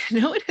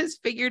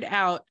figured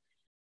out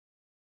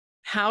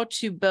how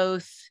to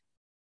both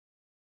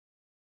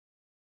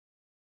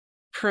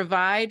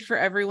provide for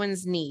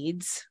everyone's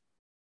needs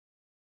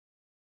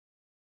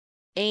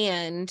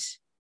and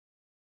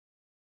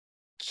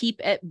keep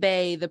at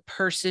bay the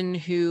person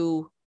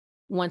who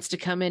wants to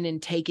come in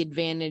and take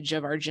advantage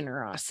of our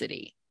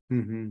generosity.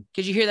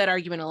 Because you hear that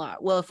argument a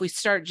lot. Well, if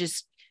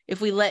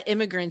we let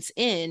immigrants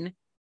in,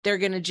 they're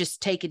going to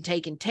just take and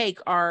take and take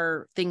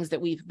our things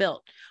that we've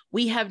built.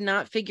 We have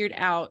not figured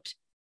out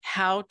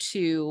how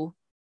to,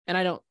 and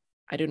I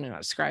do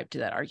not ascribe to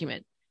that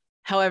argument.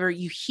 However,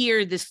 you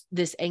hear this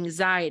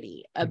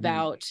anxiety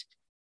about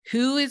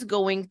who is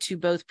going to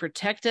both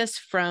protect us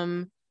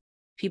from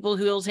people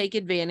who will take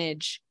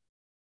advantage,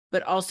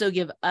 but also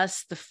give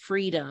us the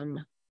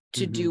freedom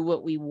to do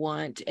what we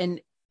want.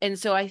 And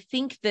so I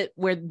think that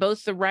where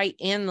both the right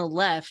and the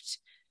left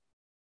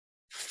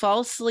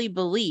falsely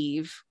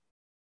believe,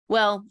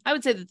 well, I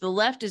would say that the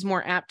left is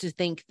more apt to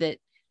think that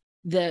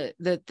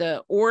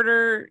the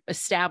order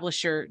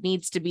establisher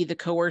needs to be the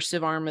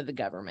coercive arm of the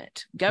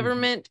government.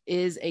 Government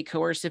is a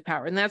coercive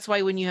power. And that's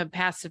why when you have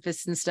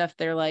pacifists and stuff,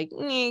 they're like,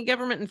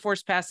 government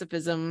enforced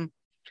pacifism,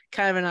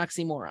 kind of an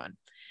oxymoron.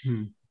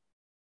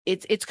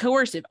 It's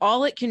coercive.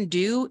 All it can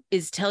do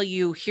is tell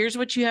you, here's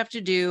what you have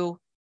to do.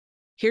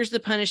 Here's the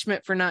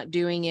punishment for not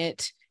doing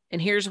it.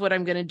 And here's what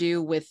I'm going to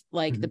do with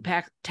like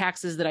the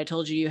taxes that I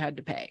told you had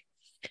to pay.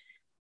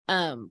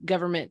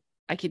 Government,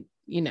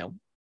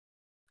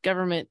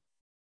 government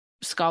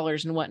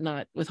scholars and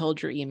whatnot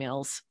withhold your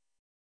emails.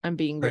 I'm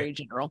being very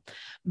general,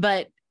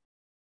 and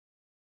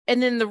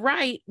then the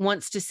right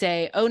wants to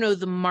say, oh no,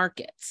 the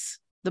markets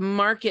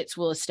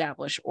will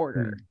establish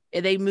order.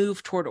 They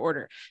move toward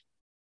order.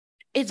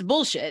 It's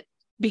bullshit,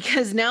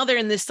 because now they're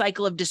in this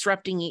cycle of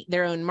disrupting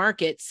their own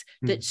markets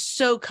that's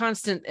so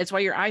constant. That's why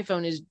your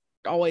iPhone is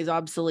always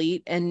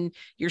obsolete and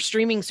your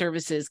streaming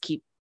services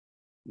keep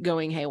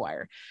going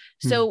haywire.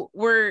 So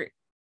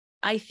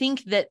I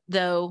think that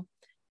though,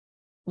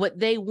 what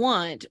they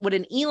want, what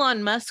an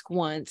Elon Musk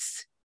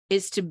wants,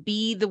 is to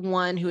be the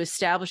one who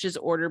establishes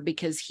order,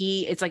 because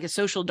it's like a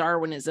social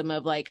Darwinism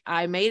of like,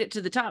 I made it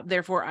to the top,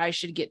 therefore I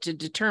should get to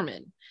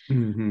determine.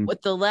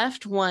 What the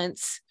left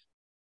wants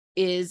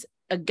is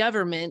a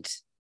government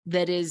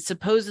that is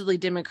supposedly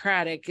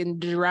democratic and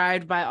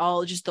derived by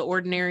all just the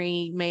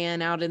ordinary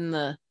man out in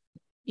the,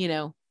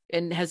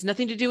 and has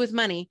nothing to do with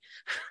money.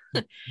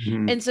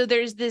 And so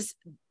there's this,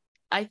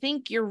 I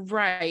think you're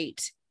right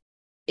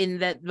in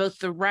that both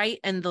the right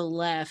and the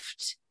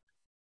left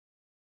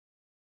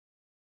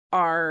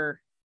are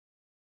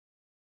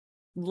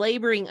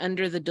laboring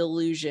under the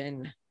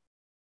delusion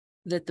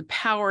that the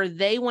power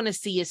they want to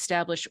see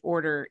establish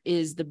order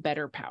is the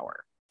better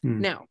power.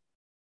 Now,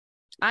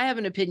 I have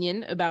an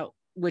opinion about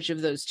which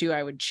of those two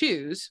I would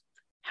choose.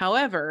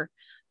 However,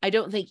 I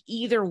don't think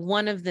either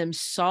one of them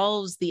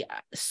solves the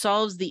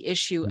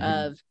issue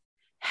of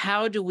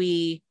how do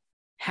we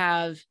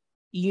have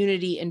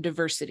unity and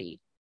diversity,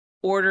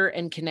 order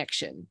and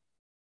connection.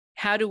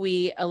 How do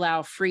we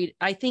allow freedom?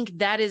 I think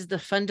that is the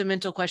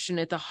fundamental question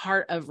at the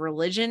heart of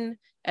religion,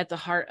 at the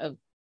heart of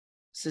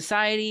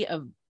society,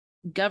 of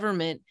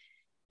government,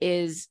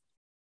 is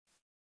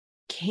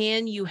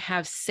can you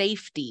have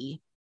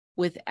safety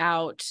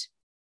without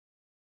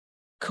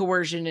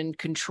coercion and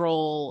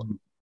control?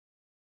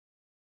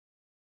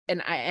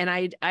 And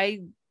I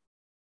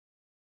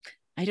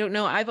don't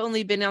know. I've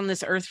only been on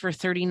this earth for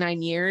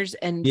 39 years,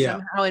 and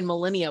somehow in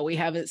millennia we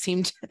haven't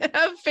seemed to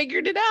have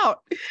figured it out.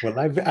 Well,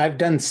 I've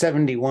done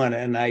 71,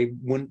 and I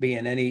wouldn't be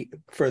in any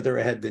further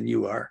ahead than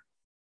you are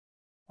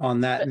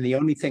on that. And the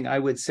only thing I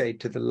would say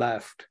to the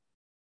left,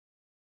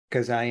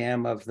 because I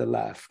am of the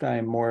left, I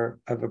am more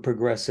of a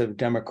progressive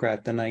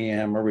Democrat than I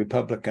am a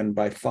Republican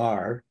by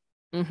far.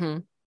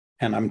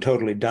 And I'm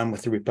totally done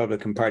with the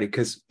Republican Party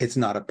because it's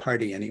not a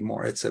party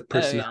anymore. It's a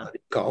personality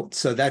cult.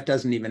 So that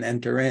doesn't even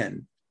enter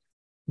in.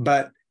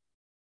 But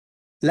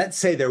let's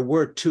say there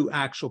were two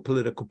actual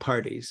political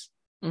parties.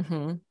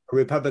 A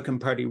Republican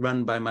Party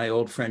run by my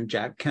old friend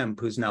Jack Kemp,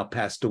 who's now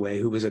passed away,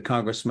 who was a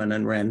congressman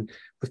and ran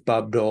with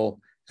Bob Dole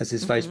as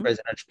his vice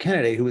presidential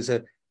candidate, who was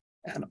a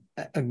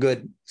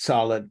good,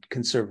 solid,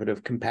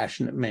 conservative,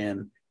 compassionate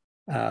man,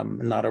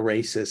 not a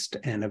racist,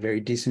 and a very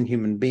decent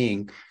human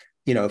being.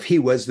 If he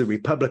was the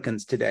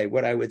Republicans today,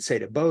 what I would say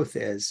to both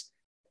is,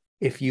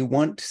 if you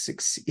want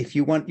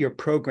your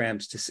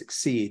programs to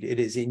succeed, it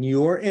is in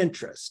your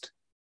interest,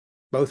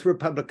 both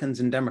Republicans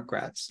and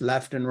Democrats,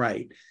 left and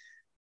right,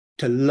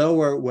 to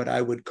lower what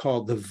I would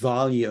call the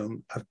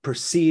volume of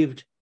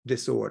perceived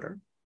disorder.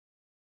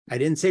 I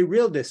didn't say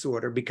real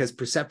disorder, because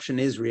perception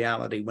is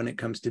reality when it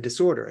comes to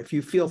disorder. If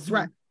you feel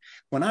threatened,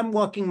 when I'm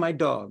walking my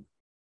dog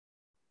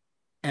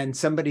and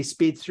somebody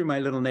speeds through my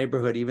little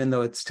neighborhood, even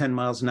though it's 10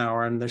 miles an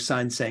hour and there's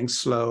signs saying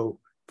slow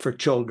for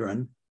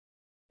children,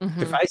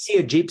 if I see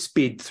a Jeep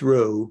speed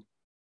through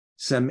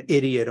some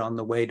idiot on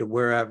the way to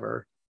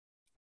wherever,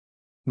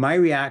 my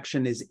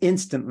reaction is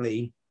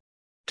instantly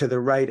to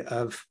the right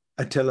of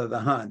Attila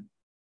the Hun.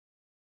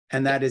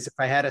 And that is, if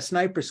I had a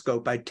sniper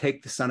scope, I'd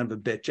take the son of a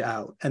bitch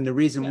out. And the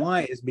reason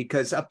why is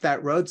because up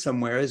that road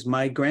somewhere is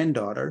my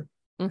granddaughter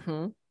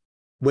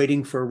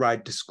waiting for a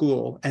ride to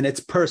school. And it's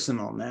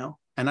personal now.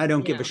 And I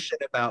don't give a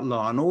shit about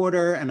law and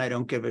order, and I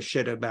don't give a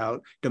shit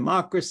about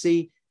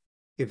democracy.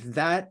 If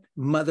that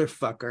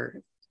motherfucker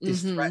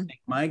is threatening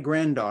my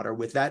granddaughter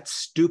with that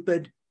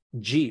stupid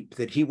Jeep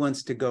that he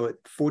wants to go at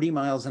 40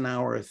 miles an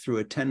hour through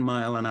a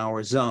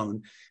 10-mile-an-hour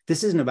zone,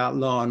 this isn't about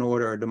law and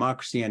order or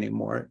democracy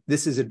anymore.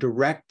 This is a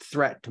direct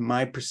threat to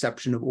my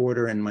perception of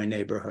order in my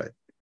neighborhood.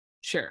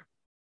 Sure.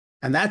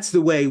 And that's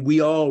the way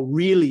we all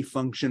really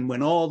function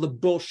when all the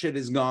bullshit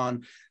is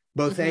gone.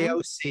 Both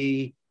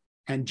AOC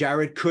and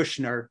Jared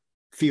Kushner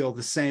feel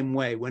the same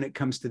way when it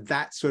comes to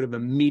that sort of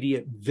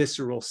immediate,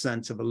 visceral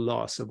sense of a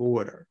loss of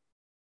order.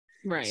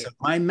 Right. So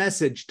my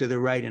message to the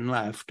right and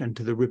left, and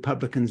to the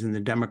Republicans and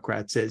the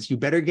Democrats, is you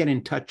better get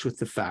in touch with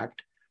the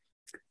fact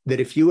that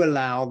if you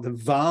allow the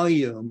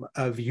volume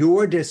of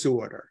your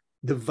disorder,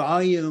 the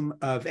volume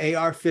of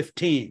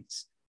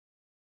AR-15s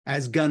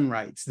as gun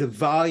rights, the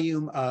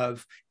volume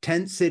of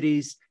tent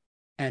cities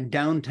and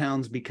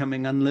downtowns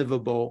becoming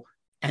unlivable,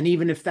 and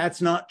even if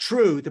that's not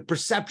true, the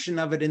perception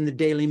of it in the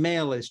Daily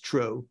Mail is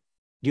true.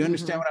 Do you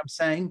understand what I'm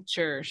saying?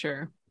 Sure,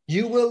 sure.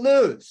 You will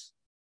lose.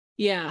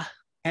 Yeah.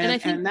 And I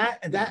think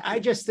that I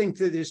just think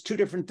that there's two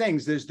different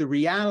things. There's the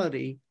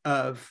reality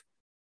of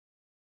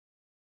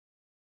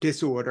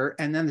disorder,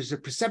 and then there's a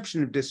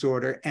perception of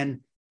disorder. And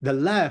the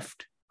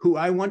left, who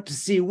I want to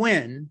see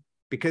win,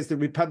 because the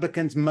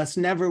Republicans must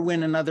never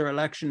win another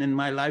election in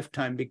my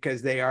lifetime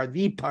because they are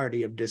the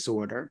party of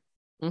disorder,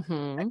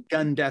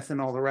 gun death and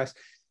all the rest.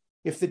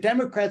 If the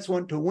Democrats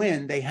want to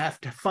win, they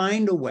have to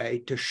find a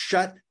way to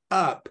shut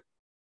up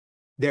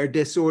their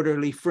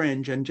disorderly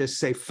fringe and just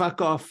say,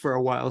 fuck off for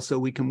a while so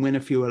we can win a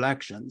few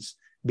elections,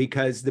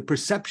 because the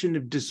perception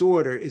of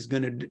disorder is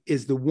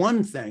the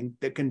one thing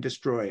that can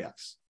destroy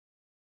us.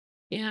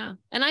 Yeah.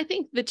 And I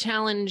think the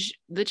challenge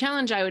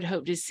I would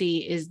hope to see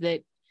is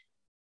that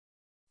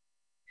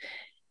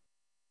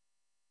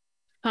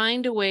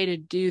find a way to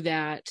do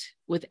that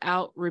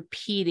without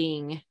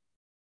repeating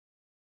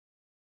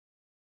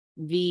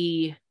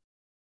the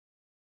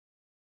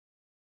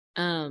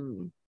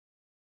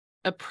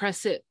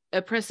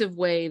oppressive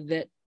way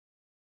that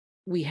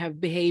we have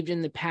behaved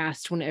in the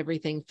past when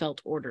everything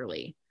felt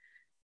orderly.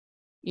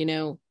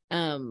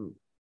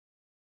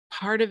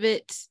 Part of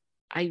it,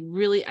 I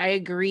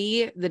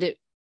agree that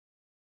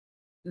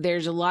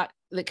there's a lot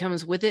that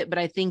comes with it, but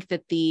I think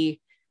that the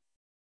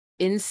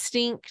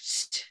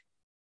instinct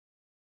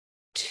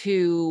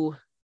to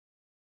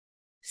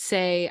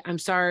say, I'm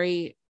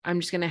sorry, I'm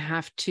just going to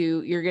have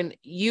to,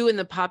 you and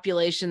the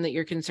population that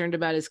you're concerned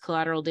about is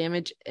collateral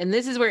damage. And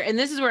this is where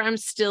I'm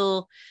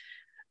still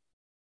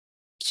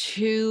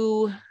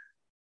too,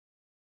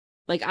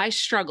 I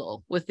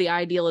struggle with the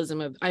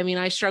idealism of,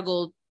 I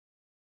struggle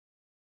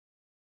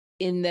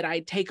in that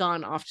I take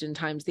on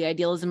oftentimes the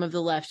idealism of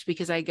the left,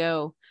 because I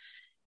go,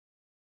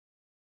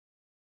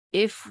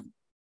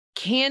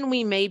 can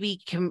we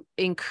maybe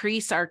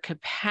increase our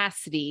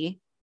capacity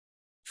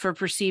for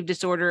perceived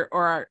disorder,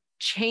 or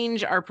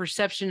change our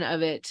perception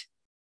of it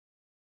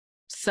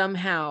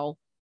somehow,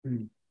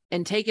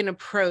 and take an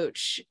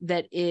approach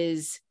that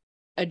is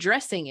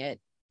addressing it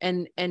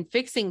and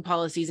fixing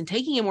policies and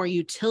taking a more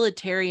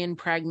utilitarian,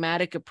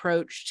 pragmatic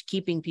approach to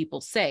keeping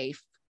people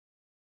safe,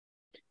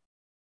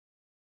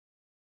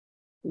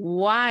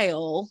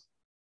 while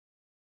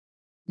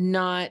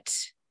not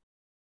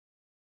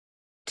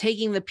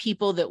taking the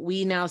people that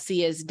we now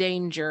see as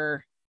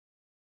danger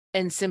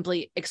and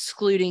simply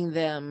excluding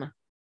them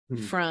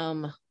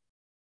from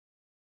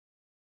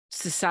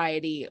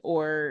society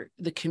or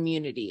the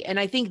community. And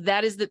I think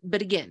that is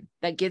but again,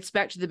 that gets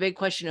back to the big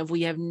question of,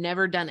 we have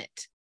never done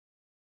it.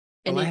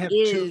 And well,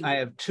 I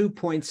have 2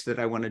 points that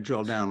I want to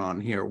drill down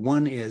on here.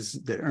 One is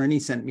that Ernie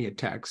sent me a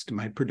text,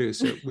 my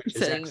producer, which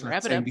is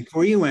excellent, saying,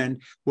 before you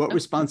end, what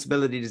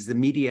responsibility does the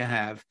media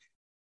have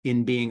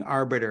in being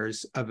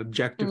arbiters of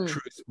objective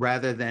truth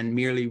rather than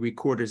merely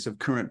recorders of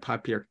current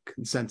popular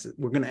consensus?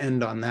 We're going to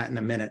end on that in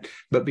a minute.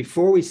 But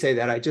before we say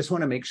that, I just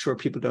want to make sure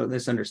people don't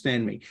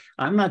misunderstand me.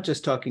 I'm not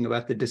just talking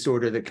about the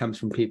disorder that comes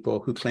from people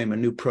who claim a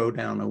new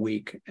pronoun a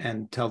week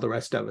and tell the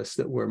rest of us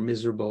that we're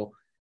miserable,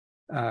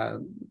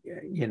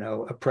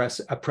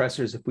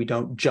 oppressors if we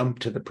don't jump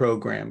to the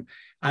program.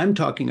 I'm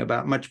talking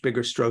about much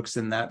bigger strokes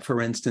than that.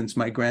 For instance,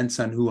 my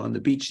grandson, who on the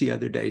beach the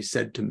other day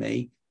said to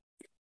me,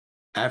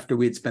 after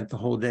we had spent the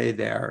whole day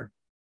there,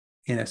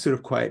 in a sort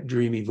of quiet,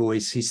 dreamy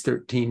voice, he's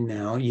 13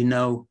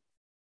 now,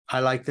 I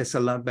like this a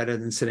lot better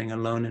than sitting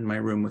alone in my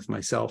room with my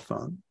cell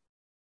phone.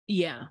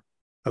 Yeah.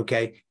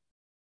 Okay.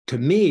 To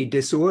me,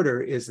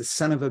 disorder is the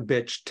son of a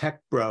bitch tech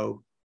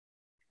bro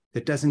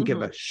that doesn't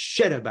give a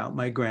shit about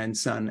my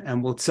grandson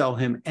and will sell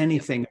him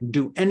anything,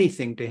 do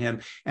anything to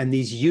him. And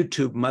these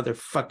YouTube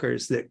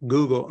motherfuckers that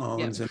Google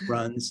owns and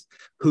runs,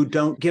 who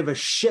don't give a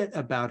shit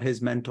about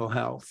his mental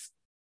health.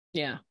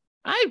 Yeah.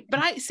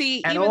 I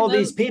see. And all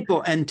these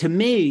people, and to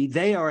me,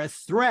 they are a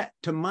threat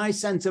to my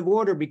sense of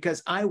order,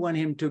 because I want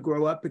him to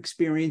grow up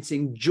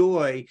experiencing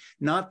joy,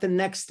 not the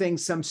next thing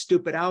some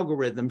stupid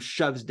algorithm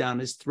shoves down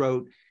his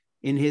throat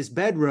in his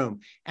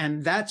bedroom.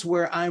 And that's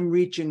where I'm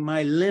reaching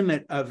my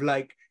limit of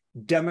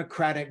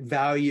democratic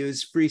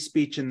values, free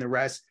speech, and the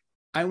rest.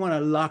 I want to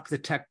lock the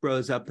tech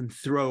bros up and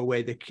throw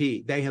away the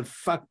key. They have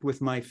fucked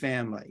with my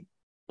family.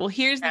 Well,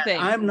 here's the thing.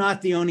 I'm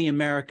not the only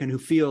American who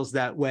feels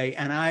that way,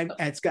 and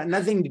it's got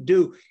nothing to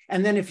do.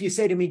 And then if you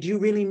say to me, do you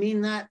really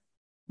mean that?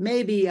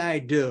 Maybe I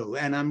do.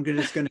 And I'm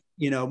just going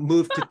to,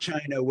 move to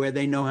China where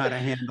they know how to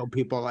handle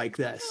people like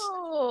this.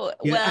 Oh,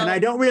 and I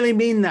don't really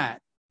mean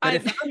that. But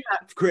if I'm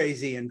not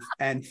crazy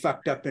and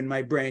fucked up in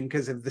my brain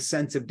because of the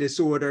sense of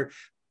disorder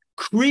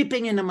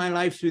creeping into my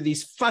life through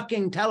these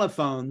fucking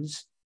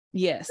telephones.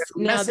 Yes.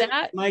 Now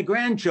that my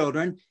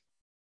grandchildren,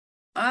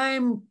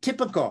 I'm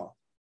typical.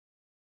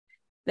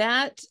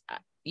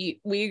 We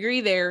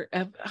agree there.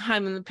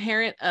 I'm the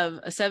parent of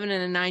a 7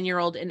 and a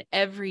 9-year-old, and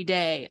every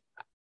day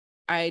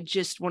I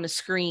just want to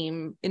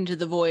scream into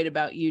the void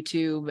about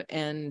YouTube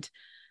and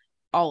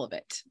all of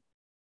it.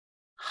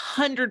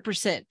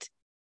 100%.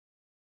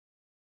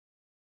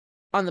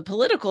 On the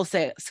political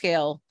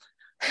scale,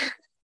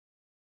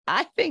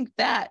 I think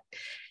that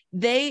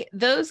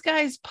those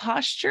guys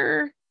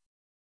posture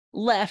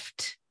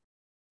left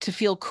to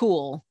feel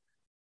cool.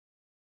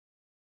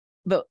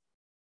 But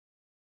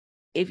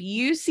if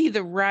you see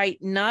the right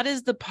not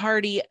as the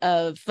party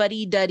of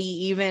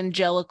fuddy-duddy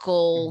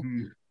evangelical,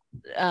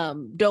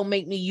 don't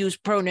make me use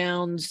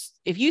pronouns.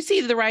 If you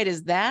see the right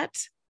as that,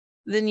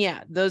 then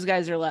yeah, those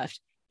guys are left.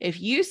 If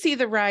you see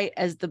the right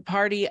as the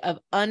party of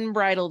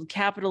unbridled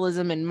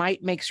capitalism and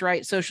might makes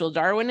right social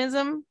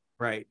Darwinism,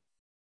 right,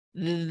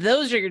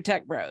 those are your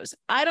tech bros.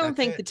 I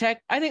think the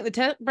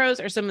tech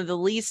bros are some of the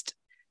least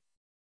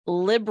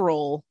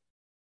liberal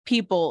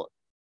people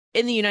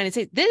in the United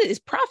States. This is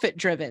profit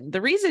driven.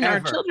 The reason our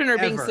children are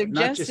being suggested,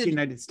 not just the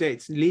United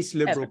States, least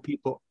liberal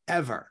people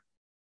ever.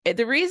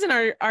 The reason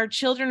our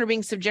children are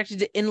being subjected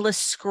to endless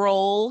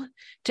scroll,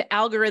 to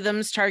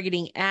algorithms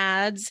targeting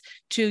ads,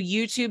 to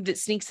YouTube that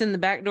sneaks in the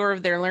back door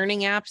of their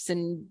learning apps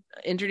and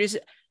introduces,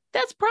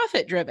 that's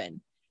profit driven.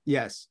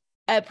 Yes.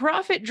 A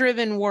profit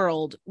driven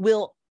world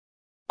will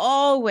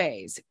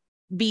always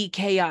be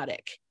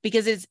chaotic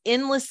because it's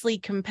endlessly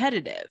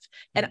competitive.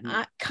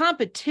 And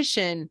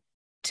competition,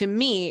 to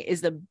me,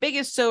 is the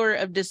biggest sower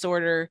of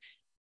disorder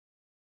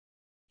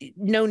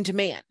known to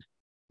man.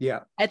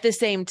 Yeah. At the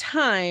same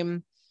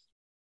time,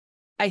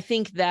 I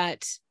think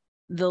that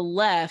the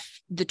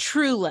left, the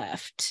true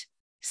left,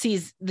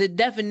 sees the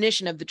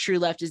definition of the true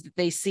left is that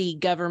they see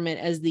government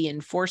as the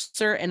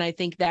enforcer. And I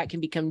think that can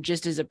become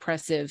just as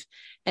oppressive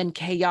and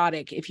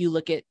chaotic if you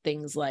look at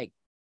things like,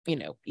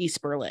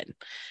 East Berlin.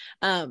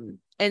 And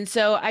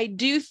so I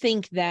do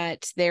think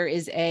that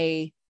there's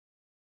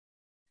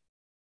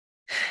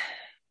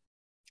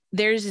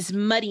this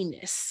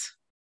muddiness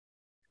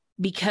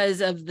because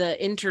of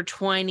the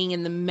intertwining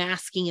and the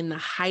masking and the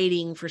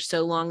hiding for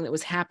so long that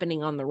was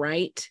happening on the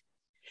right.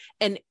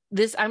 And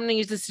this, I'm going to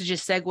use this to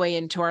just segue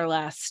into our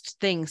last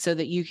thing so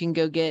that you can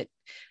go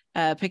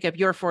pick up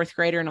your fourth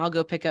grader and I'll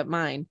go pick up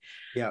mine.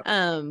 Yeah.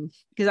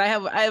 Because I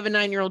have a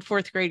 9-year-old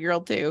fourth grade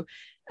girl too,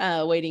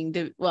 waiting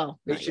to,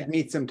 they should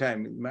meet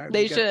sometime.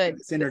 They should.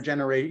 It's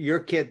intergenerational. Your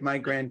kid, my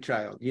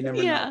grandchild. You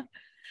never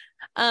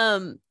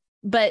know.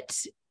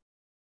 But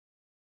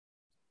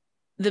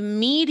the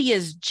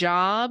media's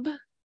job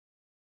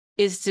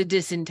is to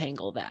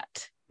disentangle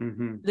that.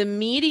 The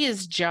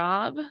media's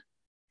job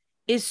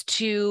is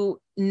to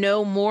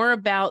know more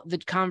about the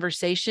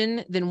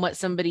conversation than what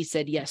somebody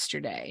said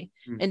yesterday,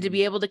 and to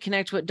be able to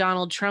connect what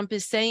Donald Trump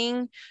is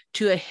saying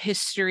to a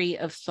history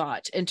of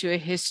thought and to a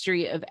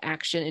history of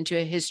action and to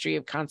a history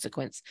of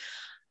consequence.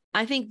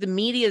 I think the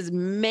media's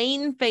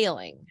main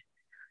failing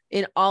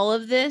in all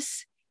of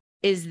this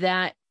is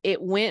that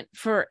it went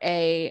for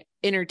a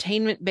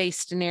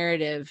entertainment-based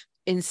narrative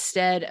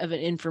instead of an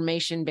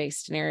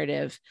information-based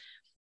narrative.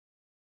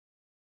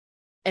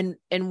 And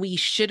we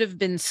should have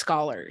been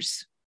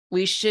scholars.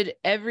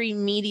 Every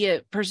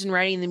media person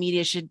writing in the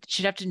media should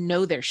have to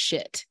know their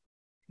shit.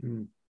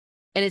 And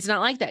it's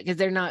not like that because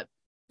they're not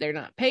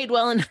paid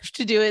well enough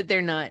to do it.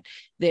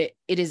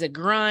 It is a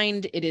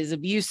grind. It is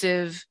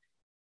abusive.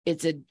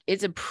 It's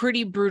a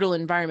pretty brutal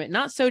environment.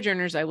 Not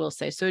Sojourners, I will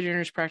say.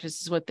 Sojourners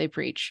practices what they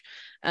preach.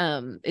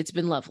 It's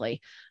been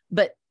lovely.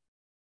 But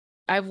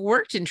I've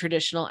worked in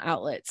traditional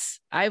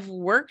outlets. I've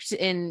worked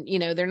in,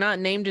 they're not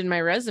named in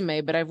my resume,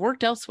 but I've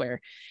worked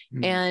elsewhere.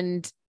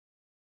 And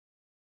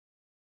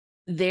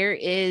there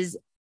is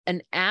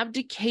an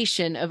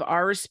abdication of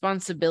our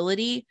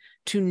responsibility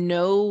to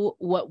know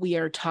what we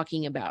are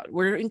talking about.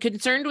 We're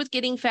concerned with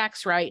getting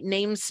facts right,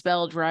 names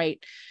spelled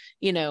right,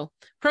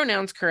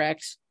 pronouns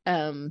correct,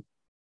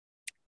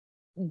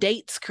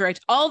 dates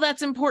correct. All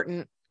that's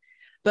important,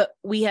 but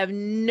we have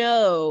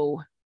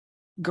no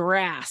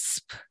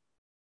grasp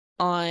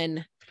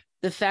on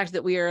the fact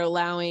that we are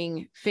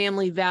allowing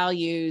family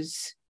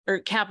values or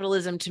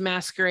capitalism to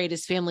masquerade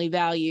as family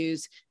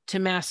values, to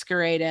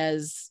masquerade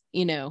as,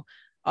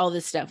 all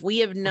this stuff. We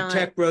have not.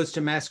 Tech bros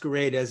to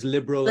masquerade as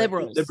liberals.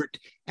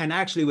 And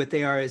actually what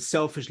they are is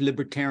selfish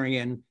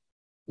libertarian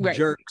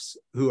jerks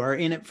who are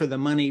in it for the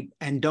money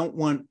and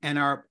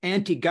are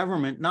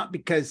anti-government, not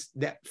because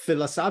that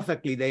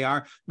philosophically they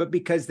are, but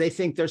because they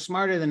think they're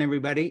smarter than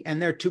everybody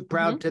and they're too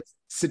proud to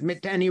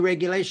submit to any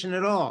regulation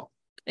at all.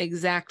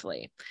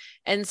 Exactly.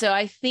 And so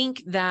I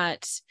think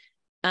that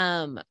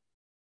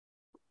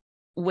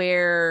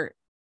where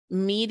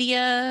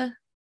media,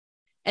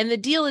 and the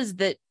deal is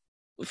that,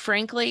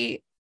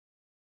 frankly,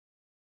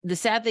 the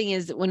sad thing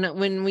is that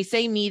when we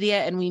say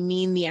media and we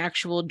mean the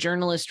actual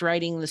journalist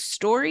writing the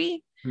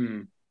story,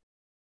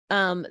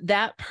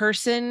 that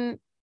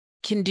person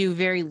can do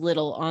very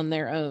little on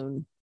their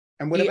own.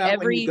 And what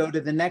about when you go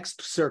to the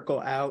next circle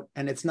out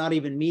and it's not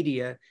even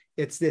media,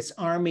 it's this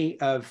army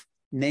of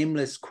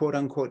nameless quote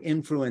unquote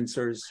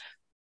influencers.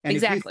 And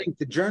if you think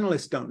the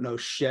journalists don't know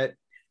shit,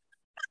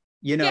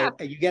 you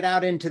get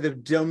out into the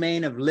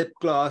domain of lip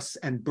gloss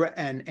and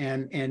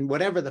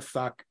whatever the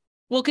fuck,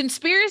 Well,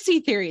 conspiracy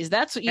theories.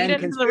 That's what you and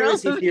did.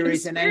 conspiracy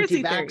theories and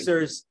conspiracy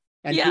anti-vaxxers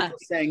and people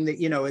saying that,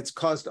 it's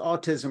caused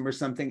autism or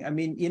something. I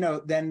mean,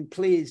 then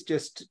please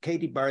just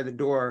Katie bar the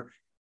door,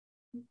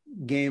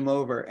 game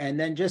over. And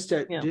then just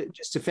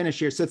to finish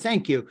here. So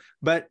thank you.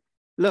 But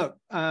look,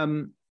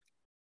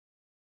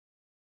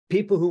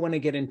 people who want to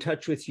get in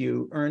touch with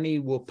you, Ernie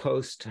will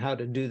post how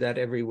to do that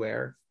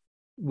everywhere.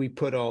 We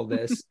put all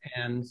this.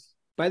 And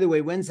by the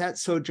way, when's that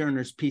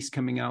Sojourners piece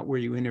coming out where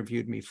you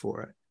interviewed me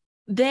for it?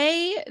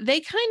 They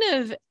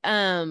kind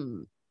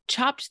of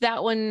chopped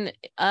that one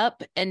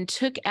up and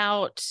took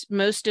out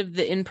most of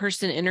the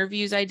in-person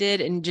interviews I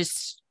did and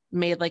just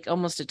made like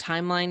almost a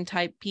timeline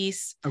type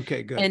piece.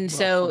 Okay, good. And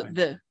so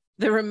the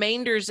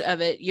remainders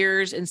of it,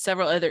 yours and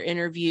several other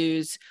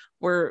interviews,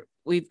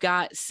 we've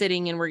got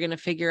sitting, and we're going to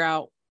figure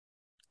out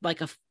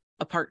like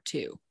a part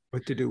 2.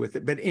 What to do with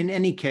it. But in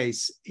any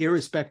case,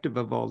 irrespective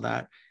of all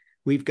that,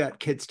 we've got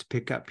kids to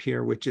pick up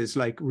here, which is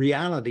like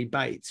reality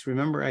bites.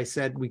 Remember I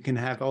said we can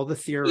have all the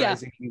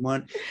theorizing we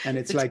want, and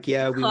it's like, we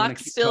want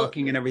to keep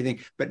talking and everything.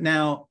 But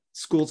now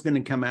school's going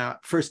to come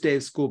out. First day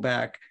of school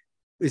back.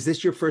 Is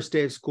this your first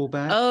day of school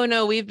back? Oh,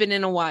 no, we've been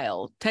in a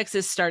while.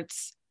 Texas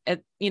starts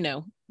at,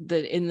 in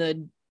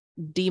the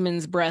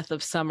demon's breath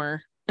of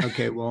summer.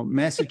 Okay, well,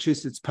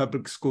 Massachusetts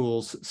public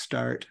schools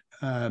start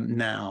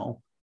now.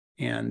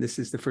 And this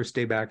is the first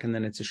day back, and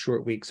then it's a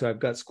short week. So I've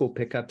got school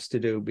pickups to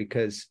do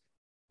because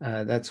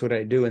that's what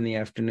I do in the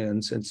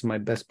afternoons. It's my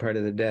best part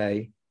of the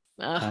day.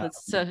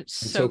 That's so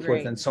so great.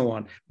 Forth and so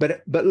on.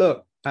 But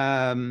look,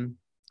 let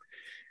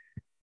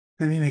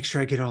me make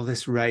sure I get all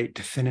this right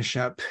to finish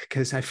up,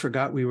 because I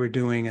forgot we were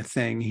doing a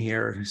thing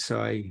here.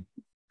 So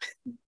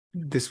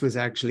this was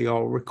actually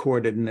all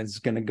recorded and it's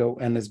going to go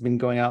and has been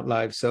going out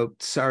live. So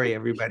sorry,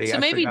 everybody. So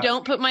maybe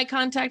don't put my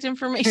contact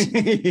information.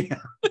 Yeah,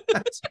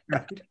 that's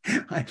right.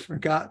 I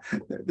forgot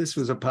that this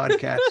was a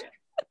podcast.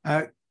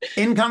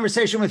 In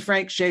Conversation with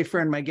Frank Schaeffer,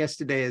 and my guest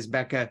today is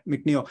Bekah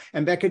McNeel.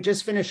 And Bekah,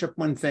 just finish up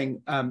one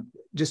thing.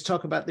 Just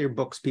talk about their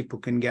books people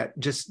can get,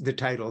 just the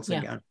titles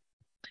again.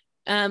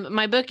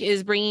 My book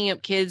is Bringing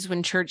Up Kids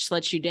When Church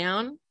Lets You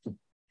Down. I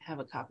have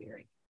a copy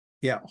right.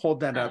 Yeah, hold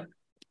that up.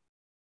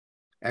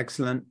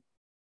 Excellent.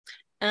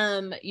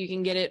 You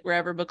can get it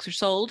wherever books are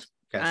sold.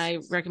 Yes. I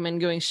recommend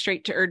going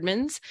straight to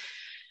Eerdmans.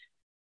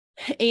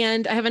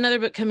 And I have another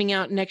book coming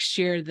out next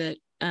year that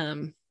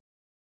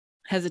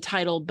has a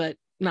title, but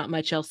not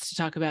much else to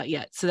talk about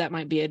yet. So that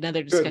might be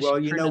another discussion. Good. Well,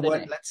 you know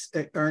what? Day. Let's,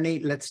 Ernie,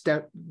 let's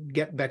get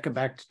Bekah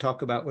back to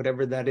talk about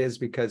whatever that is,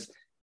 because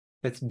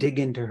let's dig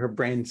into her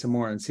brain some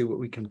more and see what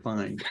we can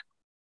find.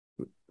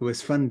 It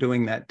was fun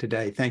doing that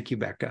today. Thank you,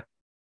 Bekah.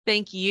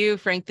 Thank you,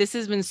 Frank. This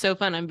has been so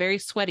fun. I'm very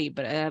sweaty,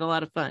 but I had a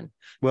lot of fun.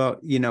 Well,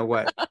 you know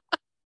what?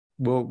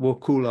 We'll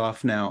cool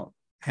off now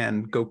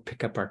and go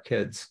pick up our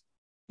kids.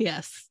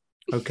 Yes.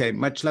 Okay.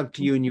 Much love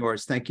to you and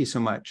yours. Thank you so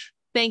much.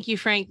 Thank you,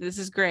 Frank. This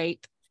is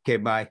great. Okay.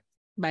 Bye.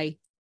 Bye.